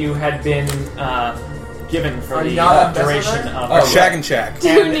abode that you had been given for Are the Yana duration Bezalel? of Oh, Shag and Shack. Do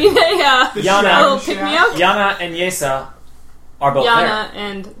you need a Yana, little pick me up? Yana and Yesa are both Yana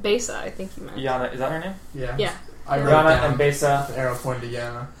and Besa, I think you meant. there. Yana, is that her name? Yeah. Yeah. I wrote Yana down and Besa, the arrow pointed to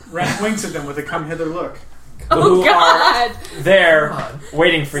Yana. Rat winks at them with a come hither look. Oh who are god! there God.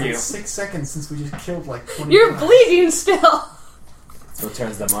 waiting for It's you. been 6 seconds since we just killed like 20 You're guys. bleeding still! That's what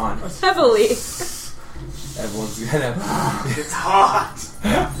turns them on. Heavily. Everyone's gonna. It's hot.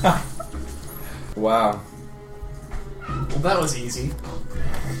 Wow. Well, that was easy.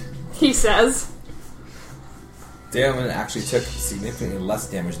 He says. Damon actually took significantly less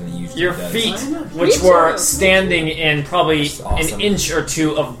damage than he usually Your does. feet, Me which too. were Me standing in probably That's awesome. an inch or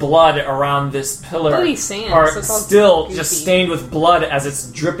two of blood around this pillar, Bloody sand, are so it's all still goofy. just stained with blood as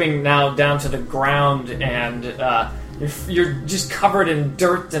it's dripping now down to the ground, and you're just covered in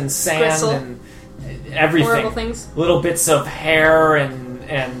dirt and sand Gristle. and everything. Horrible things. Little bits of hair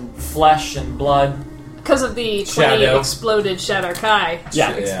and flesh and blood. Because of the 20 Shadow. exploded Shadar-kai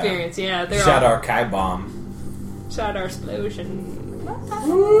Yeah. experience. Yeah, they're Shadar all Kai bomb. Shadar explosion.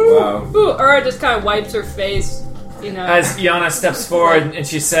 Wow. Ooh, Ura just kind of wipes her face, As Yana steps forward and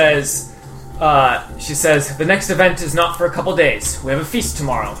she says, the next event is not for a couple days. We have a feast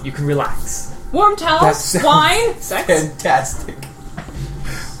tomorrow. You can relax. Warm towels, wine, sex. Fantastic.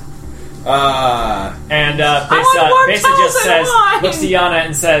 And want warm Besa towels just and says, wine. looks to Yana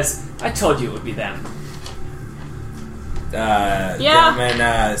and says, I told you it would be them.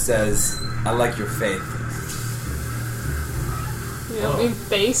 Gentleman says, I like your faith. You don't mean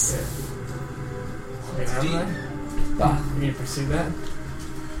face. You need to pursue that?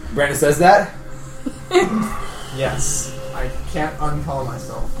 Brandon says that. Yes. I can't uncall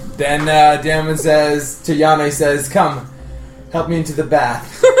myself. Then Damon says to Yana, he says, come, help me into the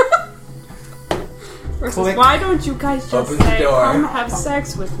bath. Versus, Click. why don't you guys just Open the say, door. come have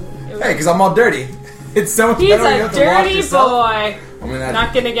sex with me? Hey, because I'm all dirty. It's so much He's better when you a have to wash dirty yourself. boy. I mean, that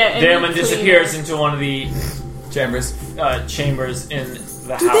Not gonna get any Damon cleaner. disappears into one of the chambers. chambers in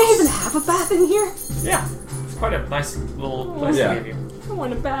the Do house. they even have a bath in here? Yeah. It's quite a nice little place Yeah. to give you. I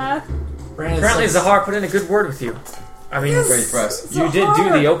want a bath. Brandon Apparently says, Zahar put in a good word with you. I mean, Great for us. you did do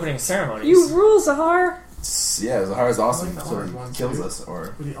Zahar. the opening ceremonies. You rule, Zahar. Yeah, Zahara's awesome. I like the So hard he ones, kills too. us,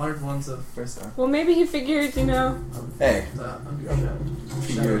 or with the art ones of first time. Well, maybe he figured, Hey,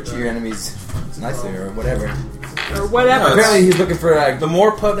 treat your enemies nicely, or whatever. or whatever. No, Apparently, he's looking for. The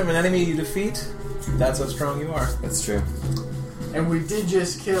more potent an enemy you defeat, that's how strong you are. That's true. And we did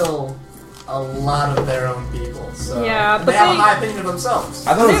just kill a lot of their own people, so Yeah, and but they have a they- high opinion of themselves.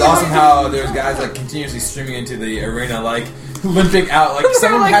 I thought it was They were awesome like- how there's guys like continuously streaming into the arena, like limping out. Like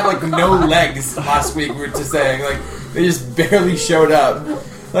someone like, had "Oh, like no legs last week. We were just saying, like they just barely showed up.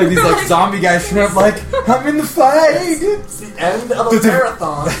 Like these like zombie guys showing up, like I'm in the fight. It's the end of a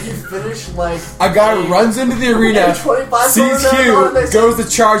marathon. You finish like A guy runs into the arena, 25 sees Hugh, goes to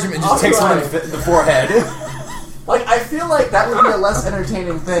charge him, and just takes him in the forehead. Like, I feel like that would be a less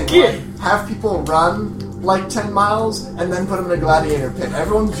entertaining thing. Like, have people run like 10 miles and then put them in a gladiator pit.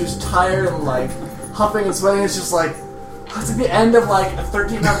 Everyone's just tired and like huffing and sweating. It's just like it's at the end of like a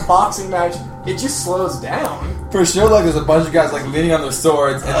 13-round boxing match. It just slows down. For sure, like there's a bunch of guys like leaning on their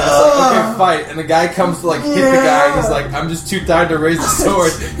swords, and they're just like, okay, fight. And the guy comes to like hit the guy, and he's like, I'm just too tired to raise the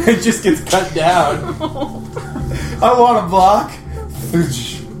sword, and just gets cut down. I want to block.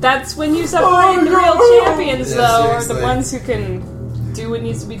 That's when you separate the real champions, Yeah, though, are the seriously. ones who can do what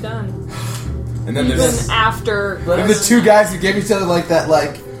needs to be done. And then Even there's after. and the two guys who gave each other like that,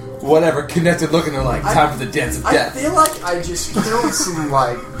 like whatever connected look, and they're like, time for the dance of I death. feel like I just killed some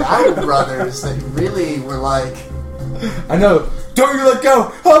like battle brothers that really were like, I know. Don't you let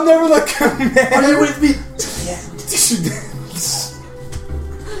go. I'll never let go, man. "Are you with me?"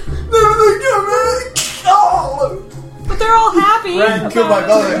 Never let go, man. Oh! But they're all happy. Ren killed my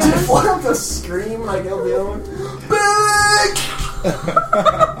brother. Did one of the scream like killed the other one?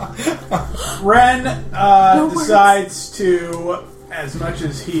 Ren decides to, as much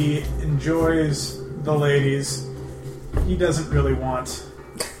as he enjoys the ladies, he doesn't really want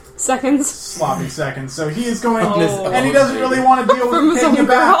Seconds. sloppy seconds. So he is going, Oh. and he doesn't really want to deal From with some taking it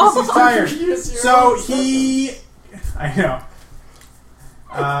back girl. because he's tired. Use your So own he, I know.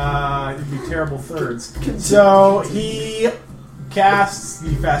 It'd be terrible thirds. So he casts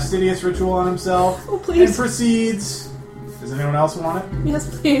the fastidious ritual on himself Oh, please. and proceeds. Does anyone else want it?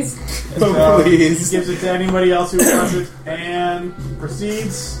 Yes, please. So Please. He gives it to anybody else who wants it and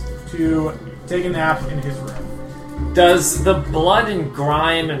proceeds to take a nap in his room. Does the blood and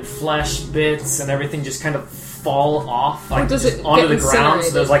grime and flesh bits and everything just kind of fall off, like does just it onto get the ground? So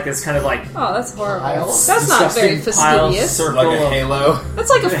incinerated? there's like this kind of like Oh, that's horrible. Piles? That's not very disgusting pile fastidious. circle Like a of- halo. That's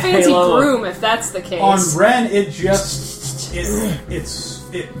like a fancy halo. broom, if that's the case. On Ren, it just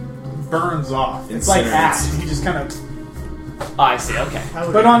it burns off. It's like Incinerates. Ah, ash. He just kind of. I see. Okay.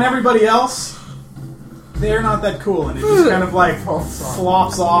 But on everybody else, they're not that cool, and it just kind of like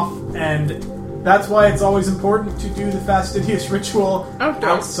flops off, and that's why it's always important to do the fastidious ritual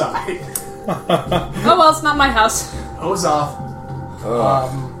Outdoors. outside. Oh well, it's not my house. Hose off.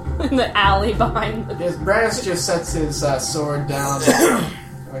 In the alley behind the... Yes, Brannis just sets his sword down in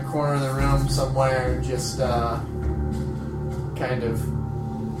the corner of the room somewhere and just kind of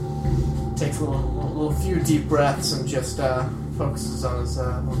takes a little few deep breaths and just focuses on his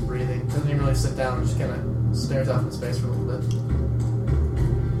own breathing. Doesn't even really sit down, just kind of stares off into space for a little bit.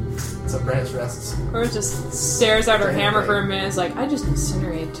 So Brannis rests. Or just stares at her hammer for a minute and is like, I just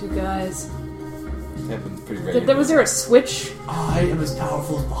incinerated two guys. Happened pretty ready. Was there a switch? I am as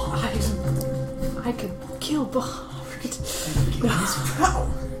powerful as Bahamut. I could kill Bahamut. He's proud.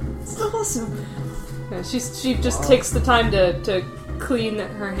 It's awesome. Yeah, she just takes the time to clean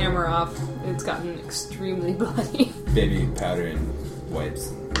her hammer off. It's gotten extremely bloody. Baby powder and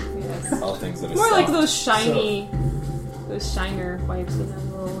wipes. Yeah. All things that are More like soft. those shiny, those shiner wipes that have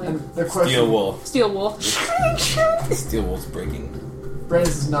little like And the question, Steel wool. steel wool. Steel wool's breaking.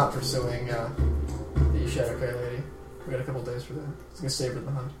 Brandis is not pursuing the Shadowkai lady. We got a couple days for that. He's gonna save her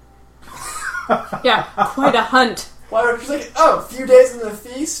the hunt. Yeah, quite a hunt. Why? She's like, oh, a few days into the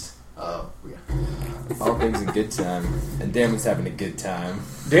feast. Oh, yeah. All things in good time. And Damon's having a good time.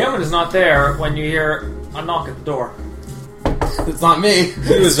 Damon is not there when you hear a knock at the door. It's not me.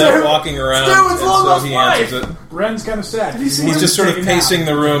 He was out walking around, Stu, it's and long so lost he wife! answers it. Ren's kind of sad. He's just sort of pacing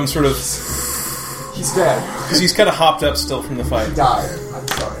the room, sort of, He's dead. because he's kind of hopped up still from the He fight. died. I'm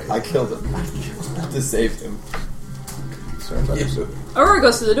sorry. I killed him. To save him. Sorry about that. Aurora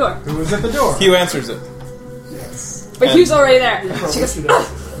goes to the door, Who was at the door? Hugh answers it. Yes. but Hugh's already there. She goes, She "Ah,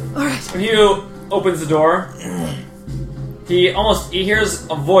 does. all right." When Hugh opens the door, he hears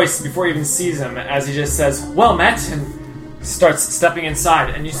a voice before he even sees him as he just says, "Well met," and starts stepping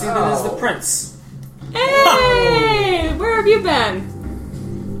inside, and you see that it is the prince. Hey, where have you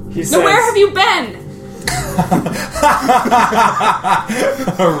been? He says, No, where have you been?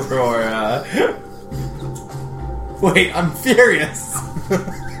 Aurora. Wait, I'm furious.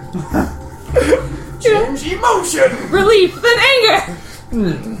 Change emotion! Relief, then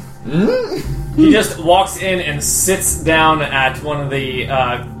anger. He just walks in and sits down at one of the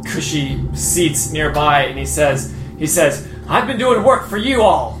cushy seats nearby, and he says, "I've been doing work for you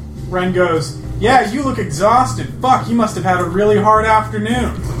all." Ren goes, yeah, you look exhausted. Fuck, you must have had a really hard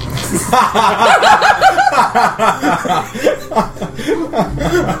afternoon.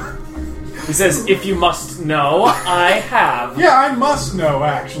 He says, "If you must know, I have." Yeah, I must know,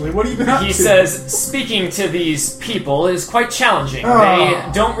 actually. What have you been up He to? says, "Speaking to these people is quite challenging. Oh.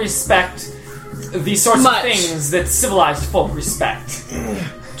 They don't respect the sorts Much. of things that civilized folk respect."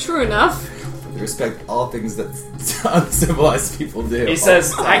 True enough. They respect all things that uncivilized people do. He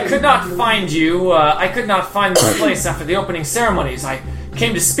says, "I could not find you. I could not find this place after the opening ceremonies. I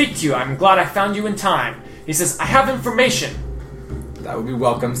came to speak to you. I'm glad I found you in time." He says, "I have information." That would be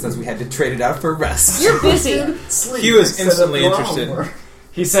welcome since we had to trade it out for rest. You're busy. Sleep Hugh is instead instantly of interested. ground.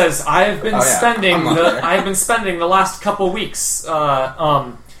 He says, "I have been Oh, yeah. I'm not there. I have been spending the last couple weeks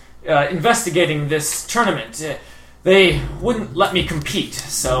investigating this tournament. They wouldn't let me compete,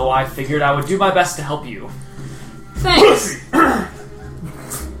 so I figured I would do my best to help you." Thanks.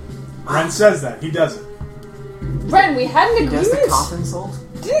 Ren says that. He doesn't. Ren, we had an Does the agreement. coffin sold?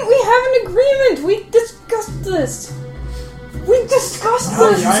 Didn't we have an agreement? We discussed this. We discussed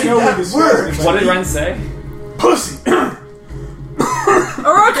Oh, this. yeah, I know we discussed it, but What did he- Ren say? Pussy!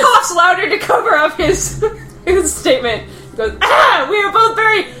 Aurora coughs louder to cover up his statement. He goes, we are both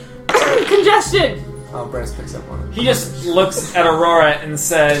very congested. Oh, Brandis picks up on it. He just looks at Aurora and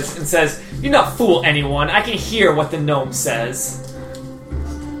says, "Do not fool anyone. I can hear what the gnome says."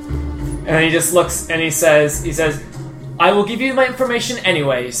 And then he just looks and he says, "I will give you my information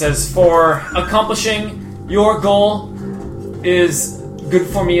anyway." He says, "For accomplishing your goal is good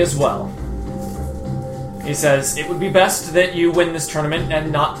for me as well." He says, "It would be best that you win this tournament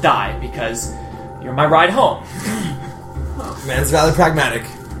and not die, because you're my ride home." Man's rather pragmatic.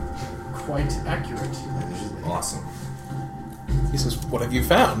 Quite accurate. Awesome. He says, "What have you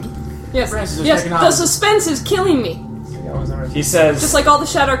found?" Yes, Francis is yes. checking out. The suspense is killing me, He says, just like all the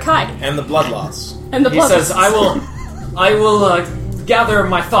Shadow Kai And the blood loss. and the He blood. says, I will gather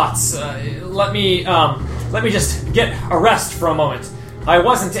my thoughts. Let me just get a rest for a moment. I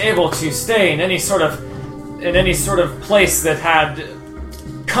wasn't able to stay in any sort of place that had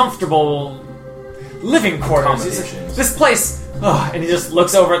comfortable living quarters. He says, Accommodations. this place, and he just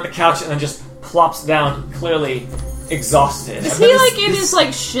looks over at the couch and then just plops down, clearly exhausted. Is he like in his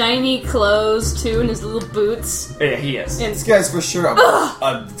like shiny clothes too, and his little boots? Yeah, he is. And This guy's for sure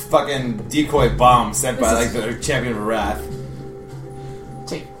a fucking decoy bomb sent by like the champion of wrath.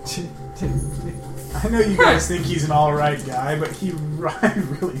 I know you guys think he's an alright guy, but I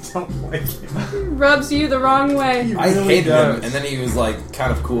really don't like him. rubs you the wrong way. He I really hated does. him, and then he was like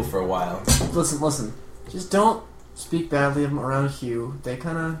kind of cool for a while. Listen. Just don't speak badly of them around Hugh. They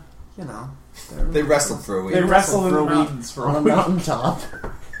kind of, They wrestled for a week. They wrestled in for the a week mountains for on a a week. mountaintop.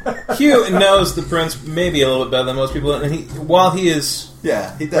 Hugh knows the prince maybe a little bit better than most people, and while he is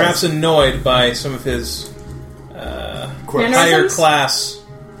Yeah, he does. perhaps annoyed by some of his Mannerisms? higher class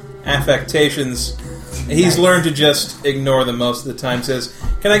affectations, he's learned to just ignore them most of the time. Says,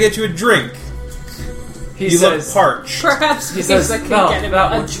 "Can I get you a drink? He You look says, parched." Perhaps he says, could "No, get him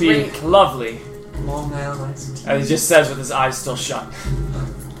that a would drink. be lovely." Long Island iced tea. And he just says with his eyes still shut.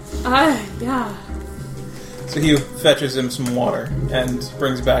 Yeah. So Hugh fetches him some water and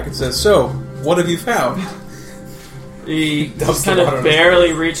brings back and says, "So, what have you found?" He just kind of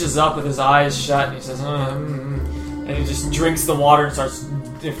barely reaches up with his eyes shut, and he says, and he just drinks the water and starts.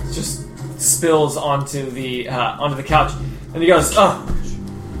 It just spills onto the couch, and he goes, "Oh,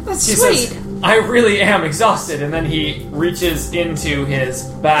 That's he sweet. says, I really am exhausted." And then he reaches into his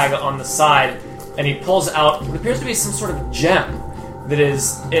bag on the side, and he pulls out what appears to be some sort of gem. That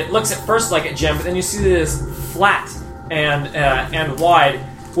is, it looks at first like a gem, but then you see that it is flat and wide,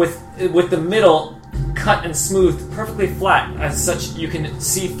 with the middle cut and smooth, perfectly flat, as such you can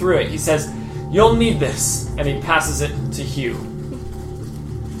see through it. He says, "You'll need this," and he passes it to Hugh.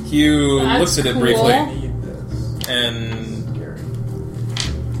 Hugh That's looks at it cool. briefly and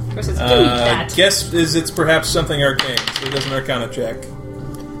Of course, it's give me that. guess it's perhaps something arcane, so he does an Arcana check.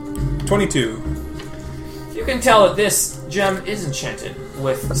 22. You can tell that this gem is enchanted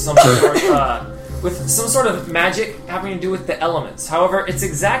with some sort of magic having to do with the elements. However, its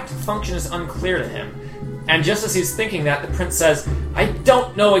exact function is unclear to him. And just as he's thinking that, the prince says, "I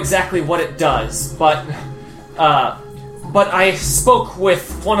don't know exactly what it does, but I spoke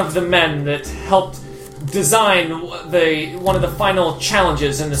with one of the men that helped design one of the final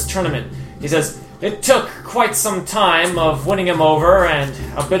challenges in this tournament." He says, "It took quite some time of winning him over, and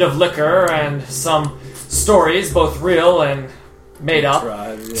a bit of liquor, and some stories, both real and made up,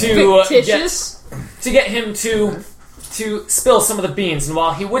 Fictitious. to get him to spill some of the beans. And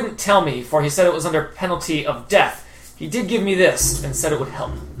while he wouldn't tell me, for he said it was under penalty of death, he did give me this and said it would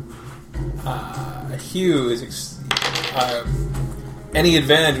help." Hugh is... any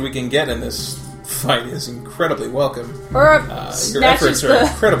advantage we can get in this fight is incredibly welcome. Or Your snatches efforts are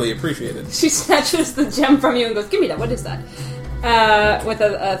incredibly appreciated. She snatches the gem from you and goes, "Give me that. What is that?" With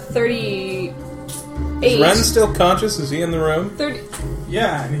a 38. Is Ren still conscious? Is he in the room? 30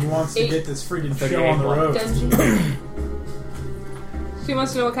 Yeah, and he wants to get this freaking show on the road. dungeon. She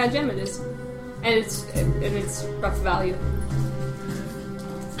wants to know what kind of gem it is, and its rough value.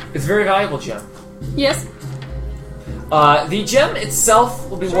 It's a very valuable gem. Yes. The gem itself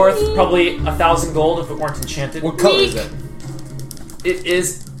will be worth probably 1,000 gold if it weren't enchanted. What color is it? It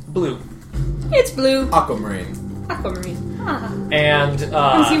is blue. It's blue. Aquamarine. Aquamarine. Ah. And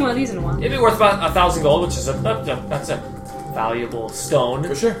I haven't seen one of these in a while. it'd be worth about 1,000 gold, which is that's a valuable stone.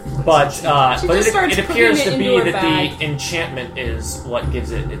 For sure. But She but just starts it appears putting it to be into her that bag. the enchantment is what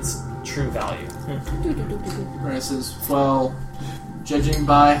gives it its true value. Right, says, well, judging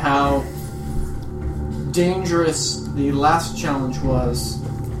by how dangerous the last challenge was,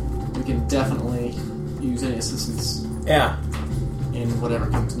 we can definitely use any assistance Yeah. in whatever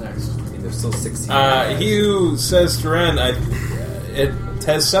comes next. I mean, there's still 16. Hugh says to Ren, it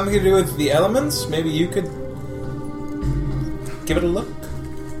has something to do with the elements. Maybe you could give it a look.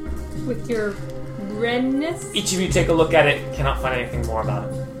 With your redness. Each of you take a look at it, cannot find anything more about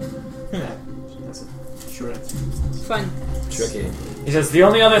it. Yeah, that's a short answer. It's fun. Tricky. He says, "The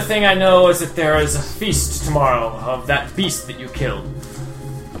only other thing I know is that there is a feast tomorrow of that beast that you killed."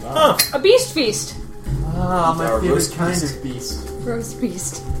 Huh. A beast feast. Ah, my Our favorite roast kind beast. of beast. Roast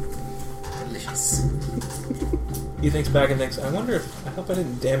beast. Delicious. He thinks back and thinks, I hope I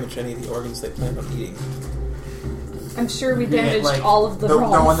didn't damage any of the organs they planned on eating. I'm sure we Yeah, damaged like, all of the the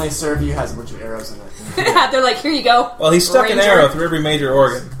raw. one they serve you has a bunch of arrows in it. They're like, here you go. Well, he stuck an Ranger. arrow through every major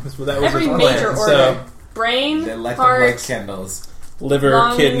organ. That was Every his plan. major organ. So, Brain, They light them like heart, candles. liver,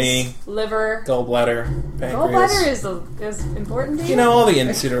 lungs, kidney, liver. gallbladder, pancreas. Gallbladder is important to you? You know, all the all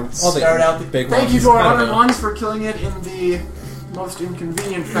the Start out the big Thank ones. you to our I don't honored know. ones for killing it in the most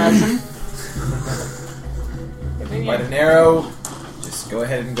inconvenient fashion. Light an arrow. Just go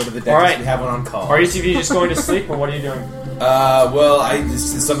ahead and go to the dentist. Alright. We have one on call. Are each of you just going to sleep, or what are you doing? Well, I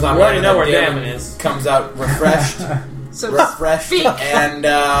just sometimes We already know where Damon Damon is. comes out refreshed, So refreshed, speak. and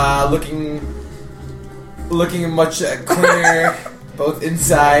looking much cleaner, both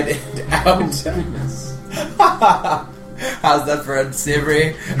inside and out. How's that for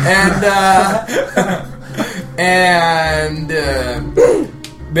unsavory? And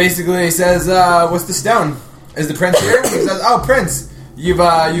basically he says, "What's the stone? Is the prince here?" He says, "Oh, prince, you've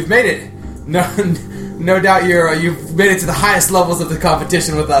made it. No doubt you've made it to the highest levels of the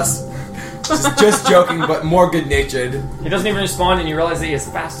competition with us." Just joking, but more good-natured. He doesn't even respond, and you realize that he is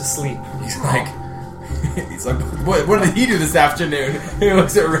fast asleep. He's like, what did he do this afternoon? He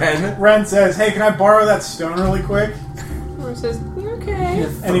looks at Ren. Ren says, "Hey, can I borrow that stone really quick?" Or says, "You okay?"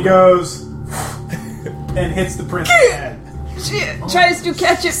 And he goes and hits the prince's head. Shit. Tries to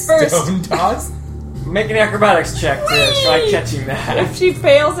catch it first. Stone toss. Make an acrobatics check to try catching that. If she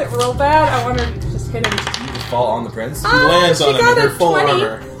fails it real bad, I want her to just hit him. Fall on the prince. He lands she on him got in a her full 20.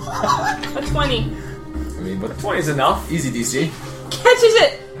 armor. A 20. I mean, but 20 is enough. easy DC. Catches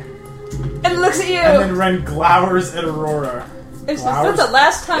it! And looks at you. And then Ren glowers at Aurora. It's Flowers? the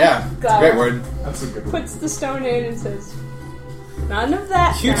last time. Yeah, great word. That's a good one. Puts the stone in and says, "None of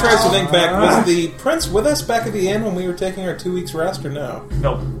that." Hugh now." tries to think back. Was the prince with us back at the inn when we were taking our 2 weeks rest, or no?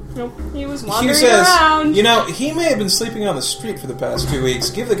 Nope. Nope, he was Hugh wandering says, around. "You know, he may have been sleeping on the street for the past 2 weeks.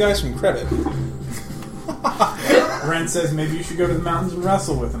 Give the guy some credit." Ren says maybe you should go to the mountains and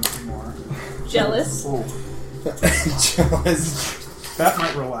wrestle with him some more. Jealous. Oh, Jealous. that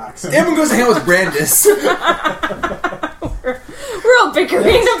might relax him. Damon goes to hang out with Brandis. We're all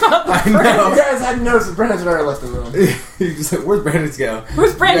bickering about the I You know. guys hadn't noticed that Brandon's already left the room. He's like, where's Brandis go?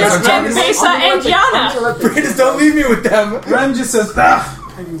 Where's Brandis Yeah, I'm and talking- Mesa and Yana? Brandis, don't leave me with them. Ren just says,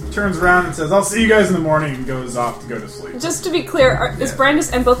 "Ah," and he turns around and says, "I'll see you guys in the morning," and goes off to go to sleep. Just to be clear, is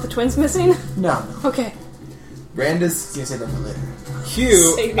Brandis and both the twins missing? No. Okay. Brandis. You can say that for later. Hugh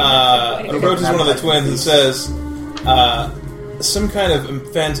Saving it for later. approaches one of the twins and says, "Some kind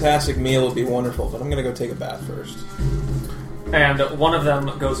of fantastic meal would be wonderful, but I'm going to go take a bath first." And one of them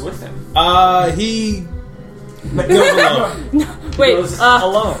goes with him. He goes alone. Wait, Goes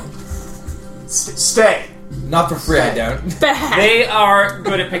alone. Stay. Not for free, I don't. bad. They are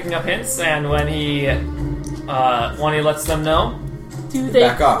good at picking up hints, and when he lets them know, Do they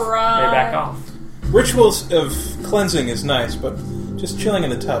back off. cry? they back off. Rituals of cleansing is nice, but just chilling in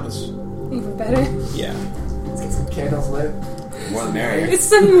the tub is, Even better. yeah. Let's get some candles lit. More than merrier. It's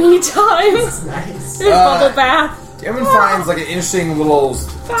the me time. It's nice. There's bubble bath. Damon finds like an interesting little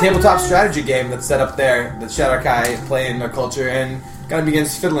tabletop strategy game that's set up there that Shadowkai play in their culture, and kind of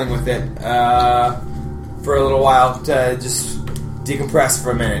begins fiddling with it for a little while to just decompress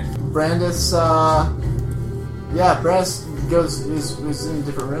for a minute. Brandis, Brandis is in a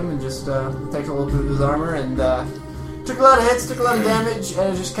different room and just takes a little bit of his armor and took a lot of hits, took a lot of damage,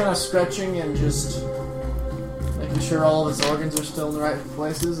 and is just kind of stretching and just making sure all of his organs are still in the right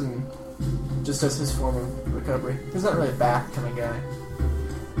places, and just as his form of recovery. He's not really a bath kind of guy.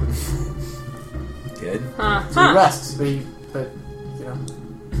 Good. So he rests, but you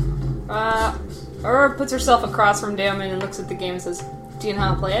know. Aurora puts herself across from Damon and looks at the game and says, "Do you know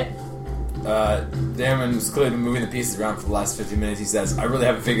how to play it?" Damon's clearly been moving the pieces around for the last 50 minutes. He says, I really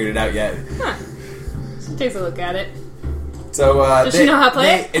haven't figured it out yet. Huh. She takes a look at it. So Does she know how to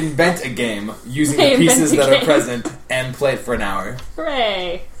play they invent a game using They the invent pieces a that are game. present and play it for an hour.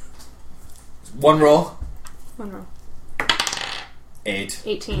 Hooray. One roll. One roll. 8.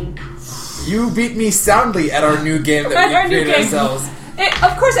 18. You beat me soundly at our new game that At our we new created game. ourselves.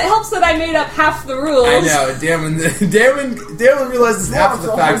 Of course, it helps that I made up half the rules. I know. Damon realizes after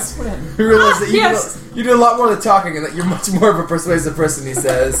the fact. He realized that yes. you did a lot more of the talking and that you're much more of a persuasive person, he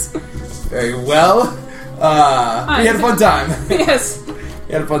says. Very well. We had a fun time. Yes.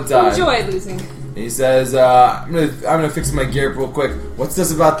 We had a fun time. Enjoy losing. He says, I'm gonna fix my gear real quick. What's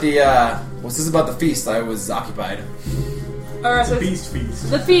this about the feast? I was occupied. Aurora It's a says, beast feast.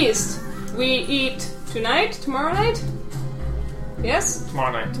 the feast. We eat tonight? Tomorrow night? Yes?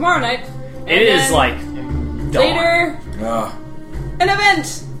 Tomorrow night. Tomorrow night. It is then like dawn. later, Oh. an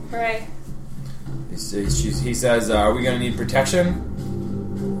event. Hooray. He says, are we gonna need protection?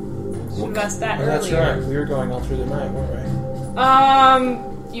 Should invest that Oh, that's earlier. right. We were going all through the night, weren't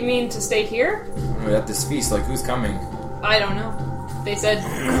we? You mean to stay here? We're at this feast, like who's coming? I don't know. They said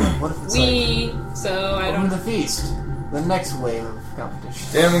What if it's like, we, so I welcome don't. to the feast, the next wave of competition.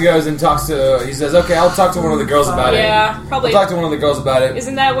 Damon goes and he says, okay, I'll talk to one of the girls about it. Yeah, probably. I'll talk to one of the girls about it.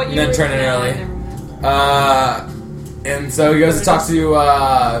 Isn't that what you And then were- turn it No, early. never mind. And so he goes to talk to,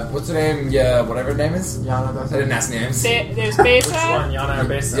 what's her name? Yeah, whatever her name is. Yana does I didn't ask names. There's Which Besa. one, Yana or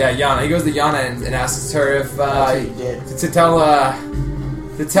Besa? Yeah, Yana. He goes to Yana and asks her if, That's what he did. to tell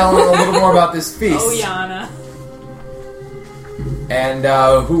him a little more about this feast. Oh, Yana. And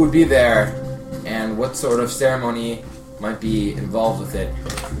who would be there, and what sort of ceremony might be involved with it.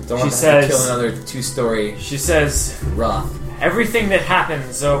 Don't want to have to kill another two-story She says, Roth. everything that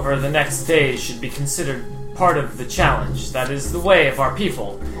happens over the next days should be considered part of the challenge. That is the way of our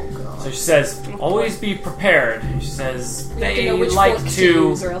people. So she says, always be prepared. She says, We have to they know which like fork to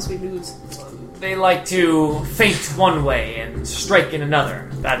use or else we lose. feint one way and strike in another.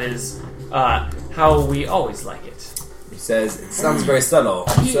 That is how we always like it. He says, it sounds very subtle,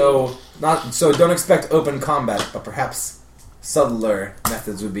 so don't expect open combat, but perhaps subtler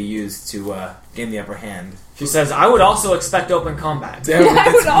methods would be used to gain the upper hand. She says, I would also expect open combat. Damn, I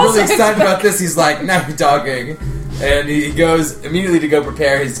gets would also really excited about this. He's like, now you're talking. And he goes immediately to go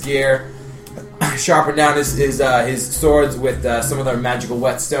prepare his gear, sharpen down his swords with some of their magical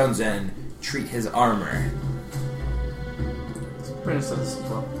whetstones, and treat his armor. Brandis does this as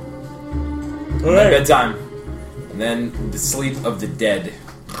well. And then bedtime. And then the sleep of the dead.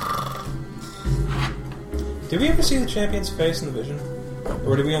 Did we ever see the champion's face in the vision?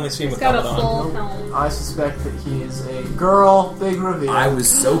 Or did we only see him He's with got a helmet full on? helm. I suspect that he is a girl. Big reveal. I was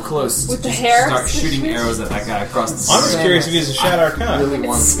so close to With the just hair start shooting switch? arrows at that guy across the I'm just Sam curious if is- he's a Shadow Arcana. really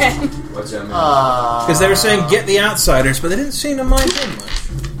want to. Sam. What's that mean? Because they were saying get the outsiders, but they didn't seem to mind him much.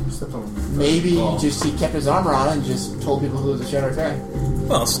 Maybe Oh. just he kept his armor on and just told people who was a Shadow Guy.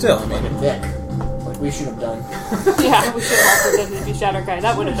 Well, still, I Like a mean, dick. Like we should have done. Yeah, we should have also done the Shadow Guy.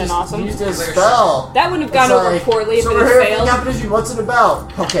 That would have been awesome. Used a spell. That wouldn't have gone over poorly if so it we're had here for the failed. competition. What's it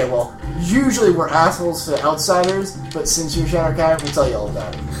about? Okay, well, usually we're assholes to outsiders, but since you're Shadow Guy, we'll tell you all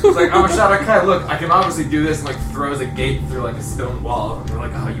about it. It's like, I'm a Shadow Kai. Look, I can obviously do this, and like throws a gate through like a stone wall. And they're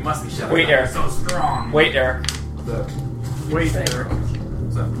like, oh, you must be Shadow Wait, Kai. Eric. You're so strong. Wait, Eric. So, Wait there.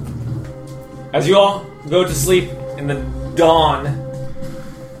 so. As you all go to sleep in the dawn,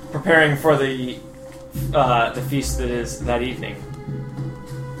 preparing for the feast that is that evening,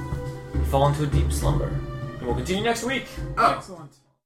 you fall into a deep slumber. And we'll continue next week. Excellent.